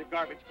 take care of the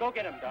garbage. Go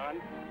get him,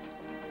 Don.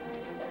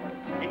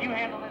 Can you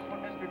handle this one,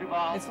 Mr.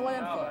 Duval? It's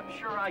landfill. I'm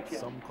sure I can.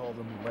 Some call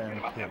them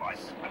land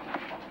pigs.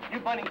 You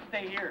bunnies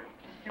stay here.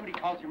 See what he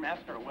calls your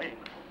master away.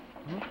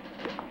 What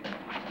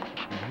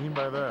do you mean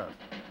by that?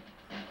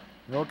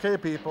 Okay,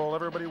 people,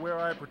 everybody wear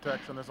eye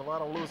protection. There's a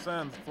lot of loose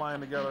ends flying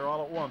together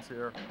all at once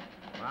here.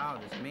 Wow,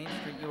 this Main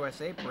Street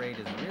USA parade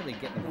is really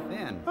getting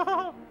thin.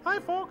 Hi,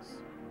 folks.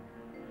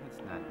 That's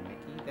not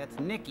Mickey, that's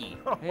Nicky.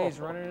 Hey, he's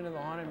running into the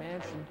haunted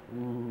mansion.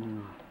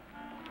 Ooh.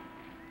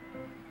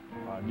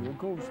 I knew a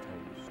ghost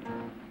host.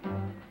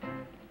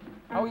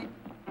 Owie.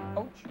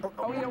 Ouch.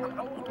 Owie, owie,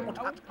 owie, owie,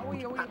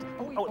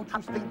 ouch,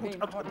 you sting pain.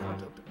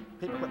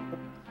 Paperclip.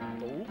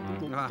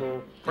 Ah,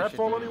 Crap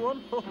fall,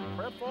 anyone?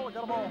 Crap fall, I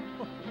got them all.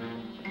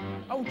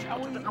 Ouch,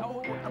 owie,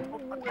 owie,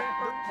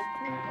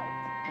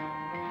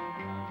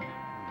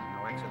 No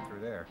exit through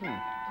there.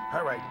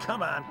 All right,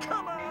 come on,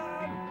 come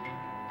on.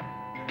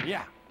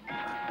 Yeah.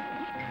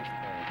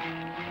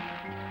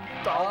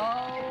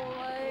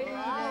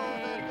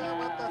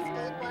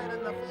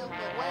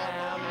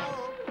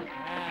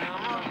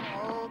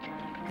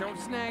 Don't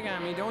snag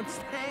on me, don't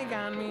snag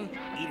on me.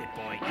 Eat it,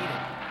 boy, eat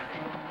it.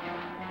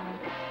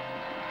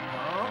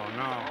 Oh,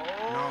 no.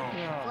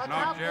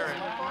 No, Jerry.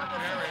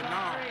 Jerry, no.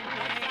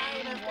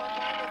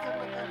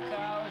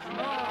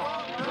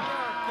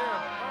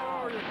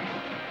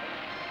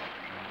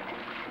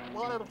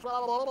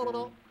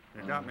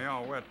 You got me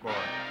all wet, boy.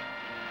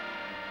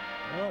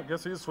 Well, I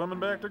guess he's swimming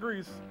back to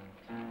Greece.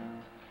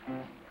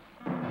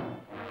 A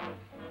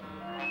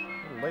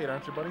little late,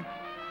 aren't you, buddy?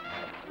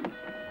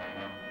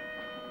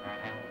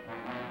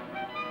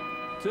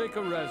 Take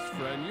a rest,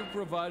 friend. You've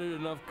provided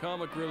enough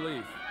comic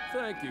relief.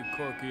 Thank you,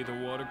 Corky the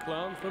Water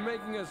Clown, for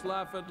making us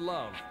laugh at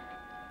love.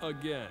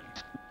 Again.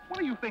 What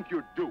do you think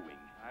you're doing?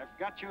 I've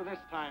got you this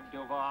time,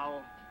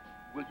 Duval.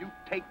 Will you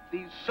take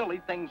these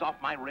silly things off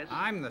my wrist?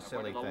 I'm the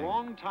silly It was a thing.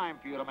 long time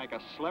for you to make a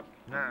slip.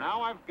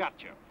 Now I've got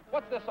you.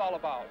 What's this all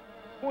about?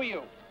 Who are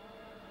you?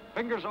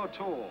 Fingers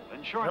O'Toole,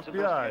 insurance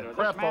FBI, investigator. This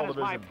Craftball man is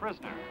my Division.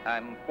 prisoner.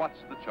 And what's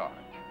the charge?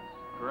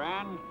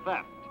 Grand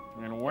theft.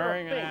 And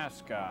wearing an You're a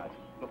thief. ascot.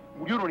 Look,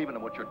 you don't even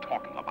know what you're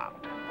talking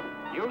about.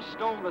 You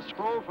stole the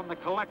scroll from the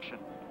collection,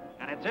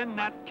 and it's in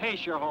that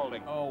case you're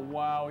holding. Oh,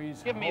 wow,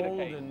 he's Give me the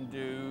case. holding,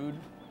 dude.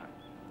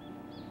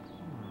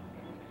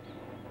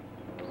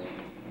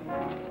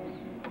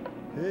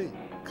 Hey,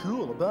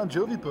 cool, a Bon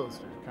Jovi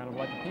poster. Kind of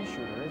like a pea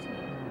shooter, isn't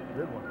it?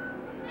 Big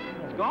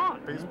one. It's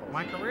gone. Baseball.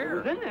 My It career.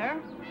 was in there.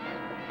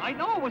 I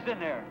know it was in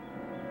there.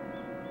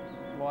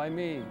 Why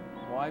me?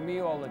 Why me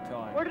all the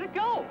time? Where did it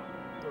go?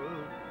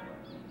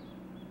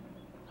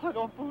 I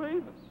don't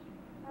believe it.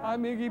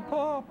 I'm Iggy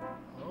Pop.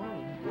 Oh,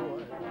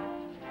 boy.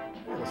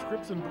 Hey, the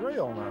script's in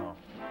Braille now.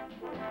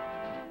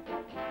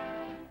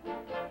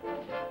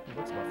 He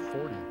looks about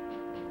 40.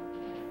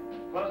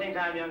 Closing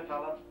time, young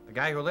fellow. The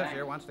guy who lives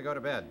here wants to go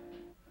to bed.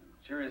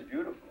 Sure is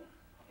beautiful.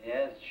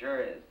 Yes,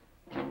 sure is.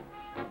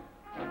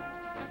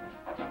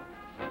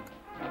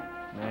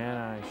 Man,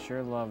 I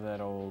sure love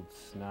that old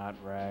snot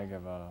rag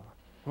of a...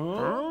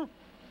 Huh?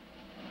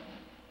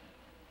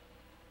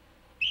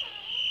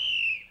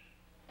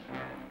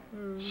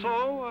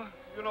 So,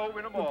 you know,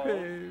 win them all.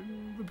 The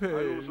I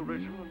lose a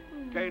ritual,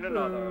 gain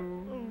another.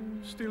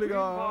 Stealing Win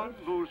art.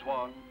 one, lose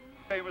one.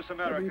 Famous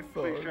American Having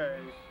fun. cliche.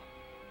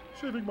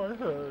 Shaving my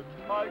head.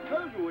 I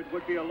told you it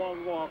would be a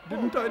long walk.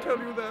 Didn't I tell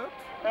you that?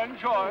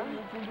 Enjoy.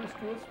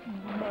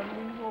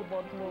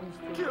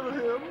 Kill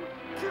him!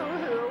 Kill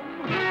him!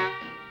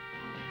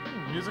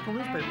 Musical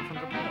newspaper from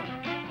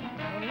Japan.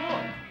 And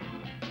look!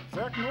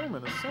 Zach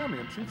Norman is Sammy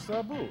and Chief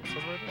Sabu. It says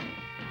right there.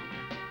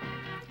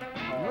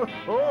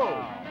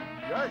 Oh!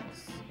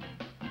 Yikes!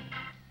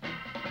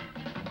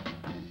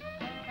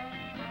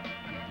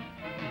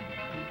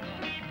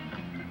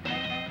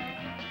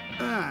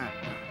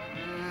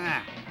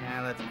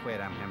 Let's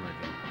quit. I'm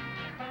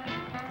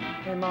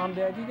hemorrhaging. Hey, Mom,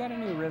 Dad, you got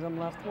any rhythm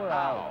left? We're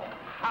out.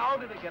 How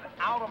did it get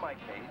out of my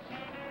case,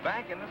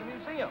 back into the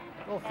museum?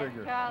 Go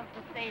figure. Charles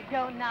will say,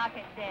 don't knock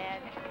it, Dad.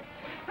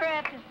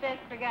 Perhaps it's best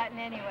forgotten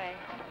anyway.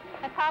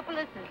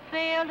 Acropolis has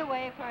sailed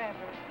away forever.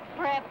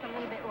 Perhaps a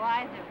little bit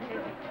wiser for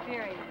his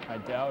experience. I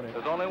doubt it.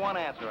 There's only one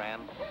answer, Ann.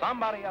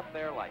 Somebody up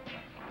there likes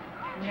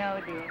her. No,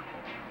 dear.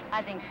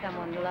 I think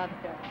someone loves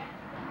her.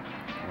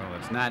 Well,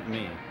 it's not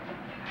me.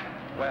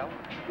 Well,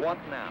 what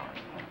now?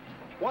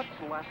 What's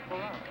left for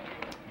us?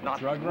 Not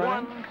Drug one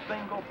running?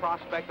 single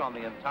prospect on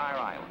the entire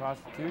island.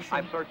 Prostitution?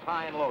 I've searched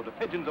high and low. The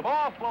pigeons have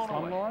all flown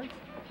away. Slumlords?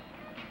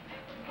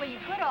 Well, you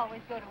could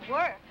always go to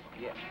work.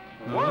 Yeah.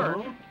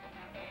 Work?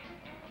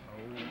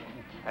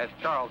 As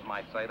Charles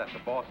might say, that's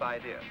a boss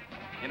idea.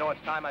 You know, it's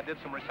time I did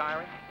some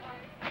retiring.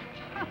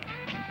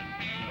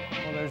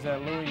 Well, there's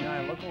that Louis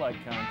Nye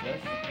lookalike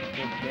contest.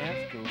 Good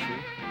dance, Goofy.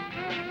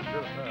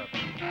 Good at that.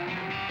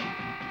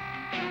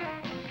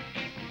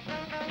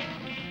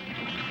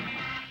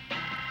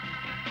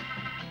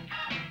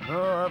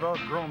 Oh, I've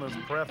outgrown this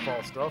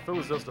pratfall stuff. It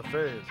was just a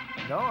phase.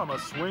 Now I'm a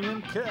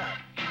swinging cat.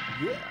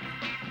 Yeah.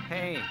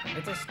 Hey,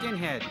 it's a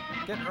skinhead.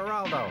 Get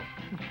Geraldo.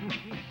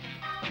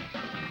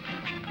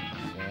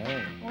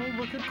 Oh,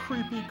 look at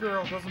creepy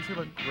girl. Doesn't she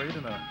look great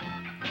in a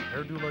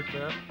hairdo like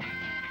that?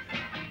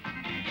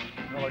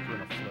 I like her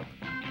in a flip.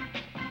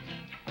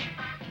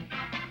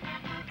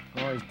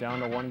 Oh, he's down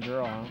to one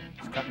girl, huh?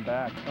 He's cutting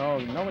back. Oh,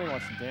 nobody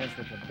wants to dance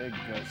with the big,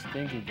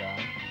 stinky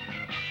guy.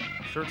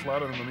 Shirt's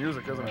louder than the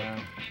music, isn't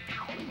it?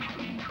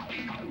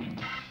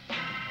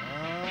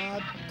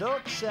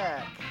 Dork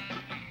Shack.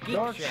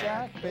 Dork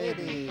Shack,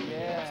 baby.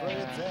 Yeah. That's what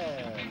it's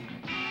at.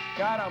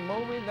 Got a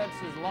movie that's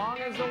as long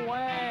as a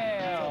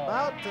whale.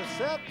 About to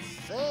set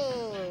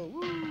sail.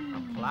 Woo.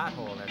 A plot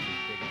hole that's as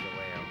big as a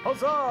whale.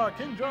 Huzzah!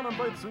 King John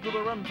invites you to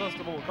the Ren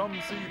Festival. Come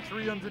see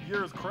 300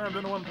 years crammed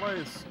into one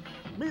place.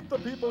 Meet the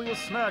people you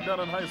snagged on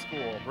in high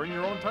school. Bring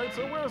your own tights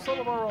or wear some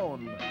of our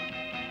own.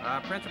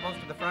 Principals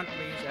to the front,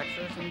 please.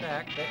 Extras in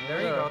back. There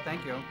you go.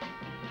 Thank you.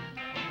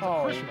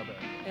 Oh, Cushion of it.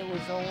 it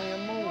was only a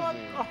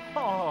movie.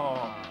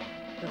 Oh,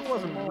 it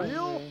wasn't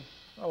real?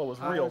 Oh, it was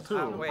real,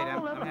 too. Wait,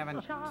 I'm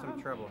having some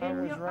trouble I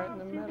here. was right in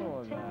the middle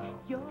of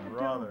that.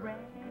 Brother.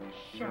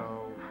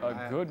 So, A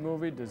good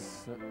movie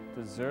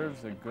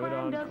deserves a good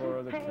encore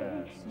of the cast. I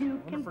wonder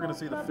if we're going to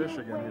see the fish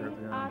again here at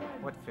the end.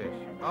 What fish?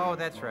 Oh,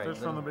 that's right. Fish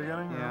from the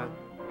beginning? Yeah.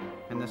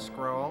 And the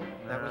scroll.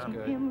 That was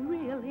good. I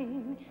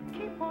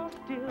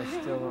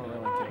still don't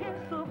really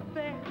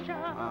get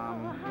what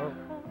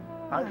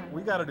happened.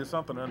 We got to do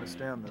something to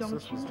understand this.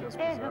 This was just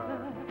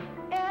bizarre.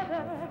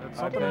 It's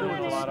I've something been to do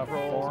in with a lot of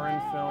scrolls.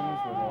 foreign films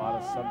with a lot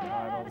of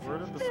subtitles. Where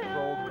did the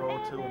scroll go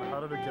to, and how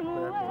did it get back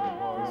where it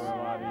It's was? a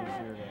lot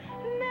easier to...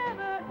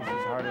 This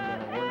is harder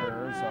than a Werner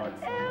Herzog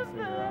film to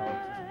figure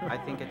out. I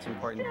think it's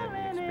important that we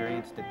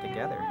experienced it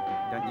together,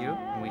 don't you?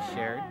 And we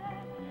shared.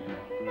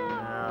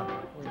 Yeah.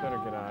 We better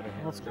get out of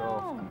here. Let's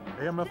go.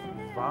 AMF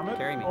vomit?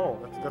 Carry me. Oh,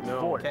 that's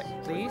No. voice. Okay,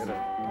 please. Get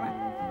it. Come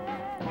on.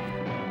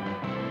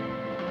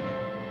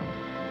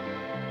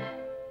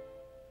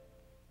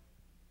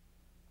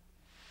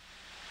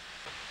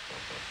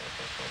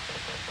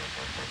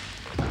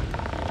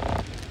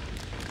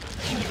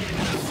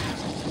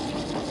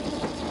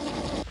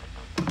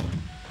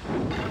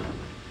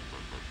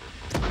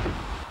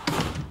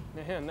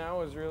 Man, that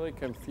was really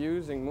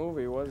confusing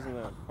movie, wasn't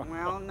it?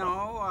 Well,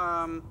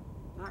 no,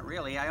 not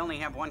really. I only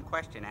have one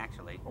question,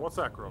 actually. What's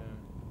that, girl?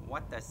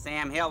 What the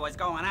Sam Hill was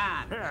going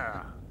on?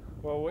 Yeah.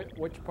 Well,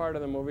 which part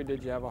of the movie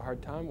did you have a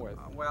hard time with?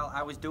 Well,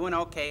 I was doing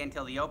okay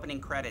until the opening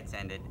credits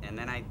ended, and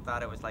then I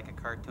thought it was like a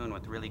cartoon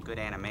with really good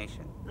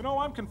animation. You know,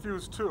 I'm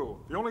confused too.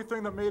 The only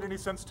thing that made any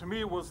sense to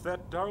me was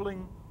that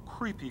darling,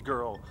 creepy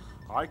girl.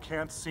 I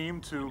can't seem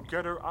to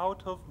get her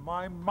out of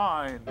my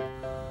mind.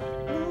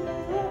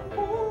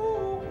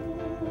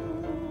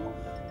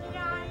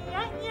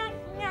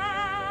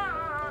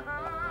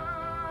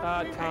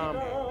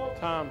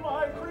 Tom.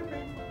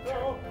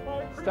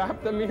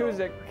 Stop the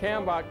music.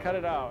 Cambot, cut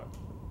it out.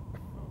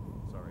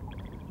 Sorry.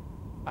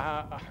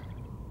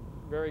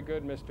 Very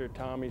good, Mr.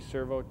 Tommy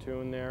Servo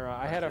tune there.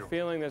 I had a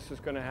feeling this was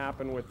going to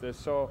happen with this.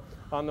 So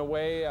on the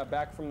way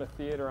back from the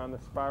theater on the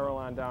spiral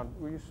on down,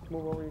 will you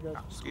move over, you guys?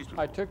 Excuse me.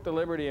 I took the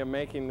liberty of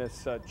making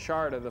this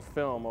chart of the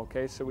film,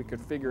 okay, so we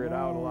could figure it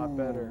out a lot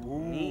better.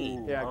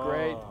 Neat. Yeah,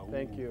 great.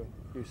 Thank you,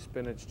 you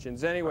spinach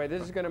chins. Anyway,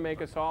 this is going to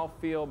make us all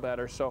feel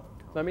better. So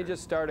let me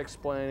just start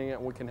explaining it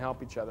and we can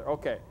help each other.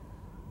 Okay,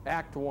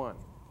 Act 1.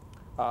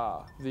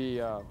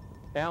 The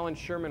Alan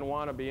Sherman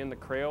wannabe in the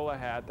Crayola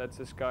hat, that's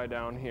this guy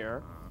down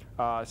here,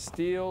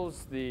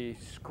 steals the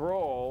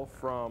scroll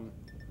from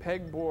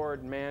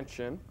Pegboard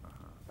Mansion.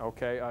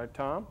 Okay,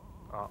 Tom?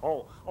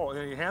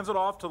 And he hands it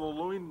off to the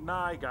Louis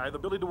Nye guy, the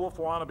Billy DeWolf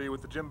wannabe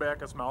with the Jim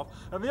Backus mouth,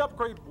 and the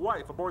upgrade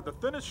wife aboard the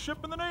thinnest ship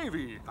in the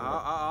Navy.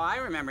 I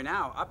remember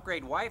now.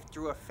 Upgrade wife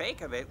drew a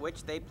fake of it,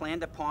 which they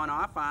planned to pawn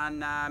off on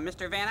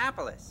Mr.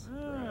 Vanopolis.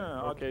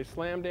 Yeah. Okay,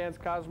 Slam Dance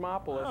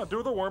Cosmopolis. Yeah,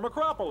 do the Worm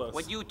Acropolis.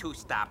 Would you two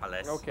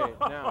stopolis? Okay,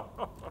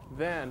 now,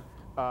 then,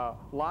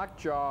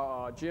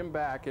 Lockjaw, Jim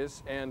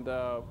Backus, and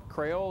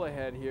Crayola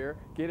Head here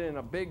get in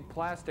a big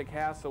plastic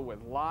hassle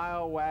with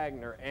Lyle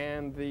Wagner,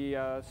 and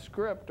the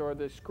script or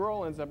the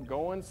scroll ends up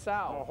going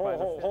south.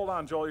 Hold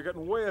on, Joel. You're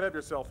getting way ahead of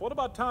yourself. What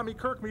about Tommy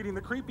Kirk meeting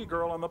the creepy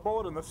girl on the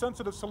boat and the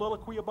sensitive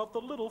soliloquy about the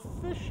little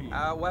fishy?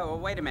 Well,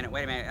 wait a minute.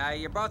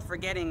 You're both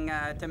forgetting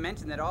to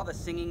mention that all the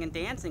singing and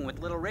dancing with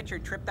Little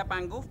Richard tripped up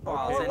on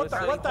goofballs. Okay, and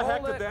what the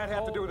heck did that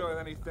have to do with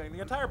anything?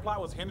 The entire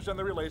plot was hinged on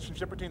the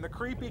relationship between the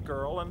creepy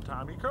girl and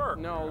Tommy Kirk.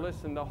 No,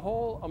 listen, the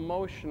whole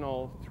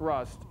emotional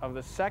thrust of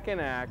the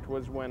second act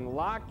was when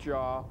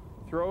Lockjaw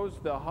throws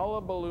the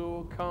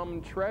hullabaloo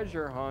come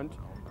treasure hunt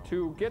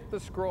to get the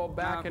scroll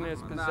back in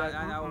his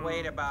possession. No,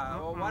 wait about.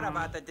 Well, what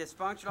about the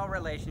dysfunctional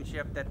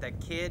relationship that the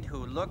kid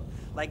who looked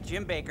like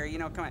Jim Baker, you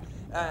know, come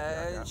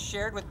on,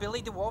 shared with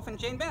Billy DeWolf and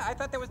Jane Bennett? I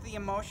thought that was the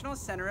emotional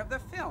center of the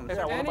film. If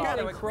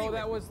anything, Crow,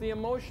 that was the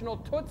emotional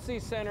Tootsie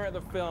center of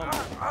the film.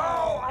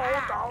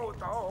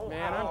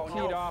 Man, I'm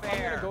teed off.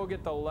 I'm gonna go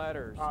get the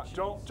letters.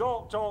 Joel,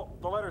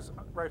 the letter's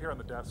right here on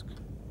the desk.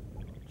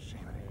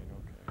 Shame it.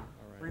 Okay. All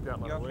right. Read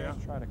that letter, will you?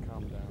 Try to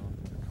calm down.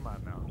 Come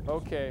on now.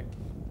 Okay.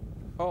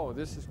 Oh,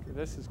 this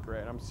is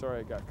great. I'm sorry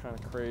I got kind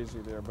of crazy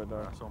there, but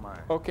so am I.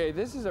 Okay,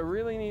 this is a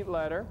really neat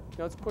letter.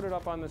 Let's put it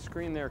up on the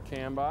screen there,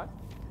 Cambot.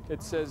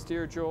 It says,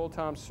 "Dear Joel,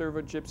 Tom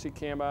Servo, Gypsy,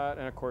 Cambot,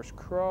 and of course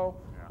Crow.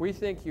 Yeah. We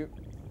think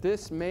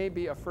this may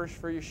be a first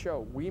for your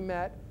show. We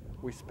met,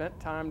 we spent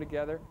time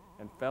together,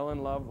 and fell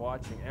in love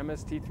watching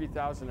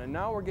MST3000, and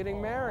now we're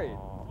getting married.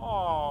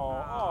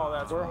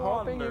 That's We're wonderful.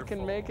 hoping you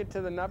can make it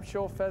to the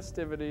nuptial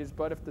festivities,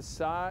 but if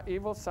the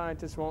evil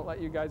scientists won't let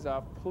you guys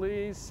off,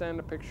 please send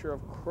a picture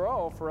of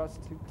Crow for us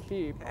to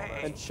keep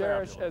and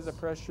cherish as a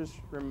precious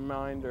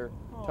reminder.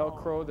 Tell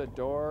Crow the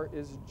door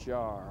is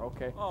ajar."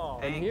 Okay.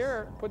 And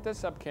here, put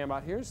this up,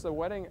 Cambot. Here's the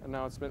wedding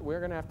announcement. We're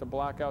going to have to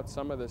block out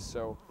some of this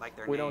so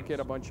we don't get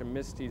a bunch of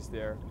MSTies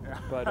there.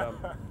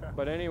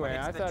 But anyway, But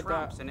it's I the thought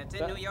Trumps, and it's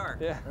in New York.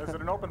 Yeah. Is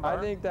it an open bar?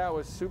 I think that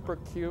was super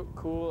cute,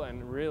 cool,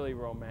 and really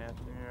romantic.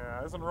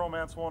 Yeah, isn't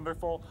romance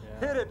wonderful?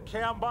 Yeah. Hit it,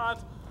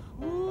 Cambot!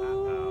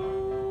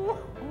 Ooh,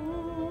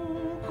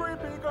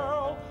 creepy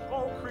girl,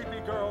 oh creepy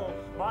girl,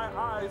 my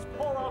eyes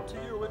pour out to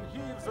you in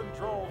heaves and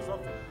droves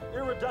of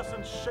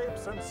iridescent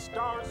shapes and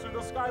stars through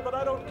the sky, but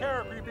I don't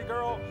care, creepy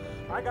girl.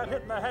 I got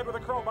hit in the head with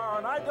a crowbar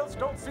and I just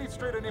don't see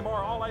straight anymore.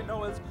 All I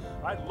know is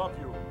I love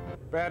you.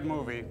 Bad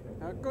movie.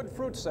 Good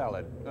fruit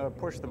salad.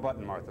 Push the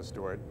button, Martha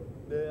Stewart.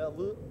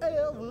 Never,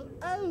 ever,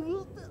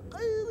 ever.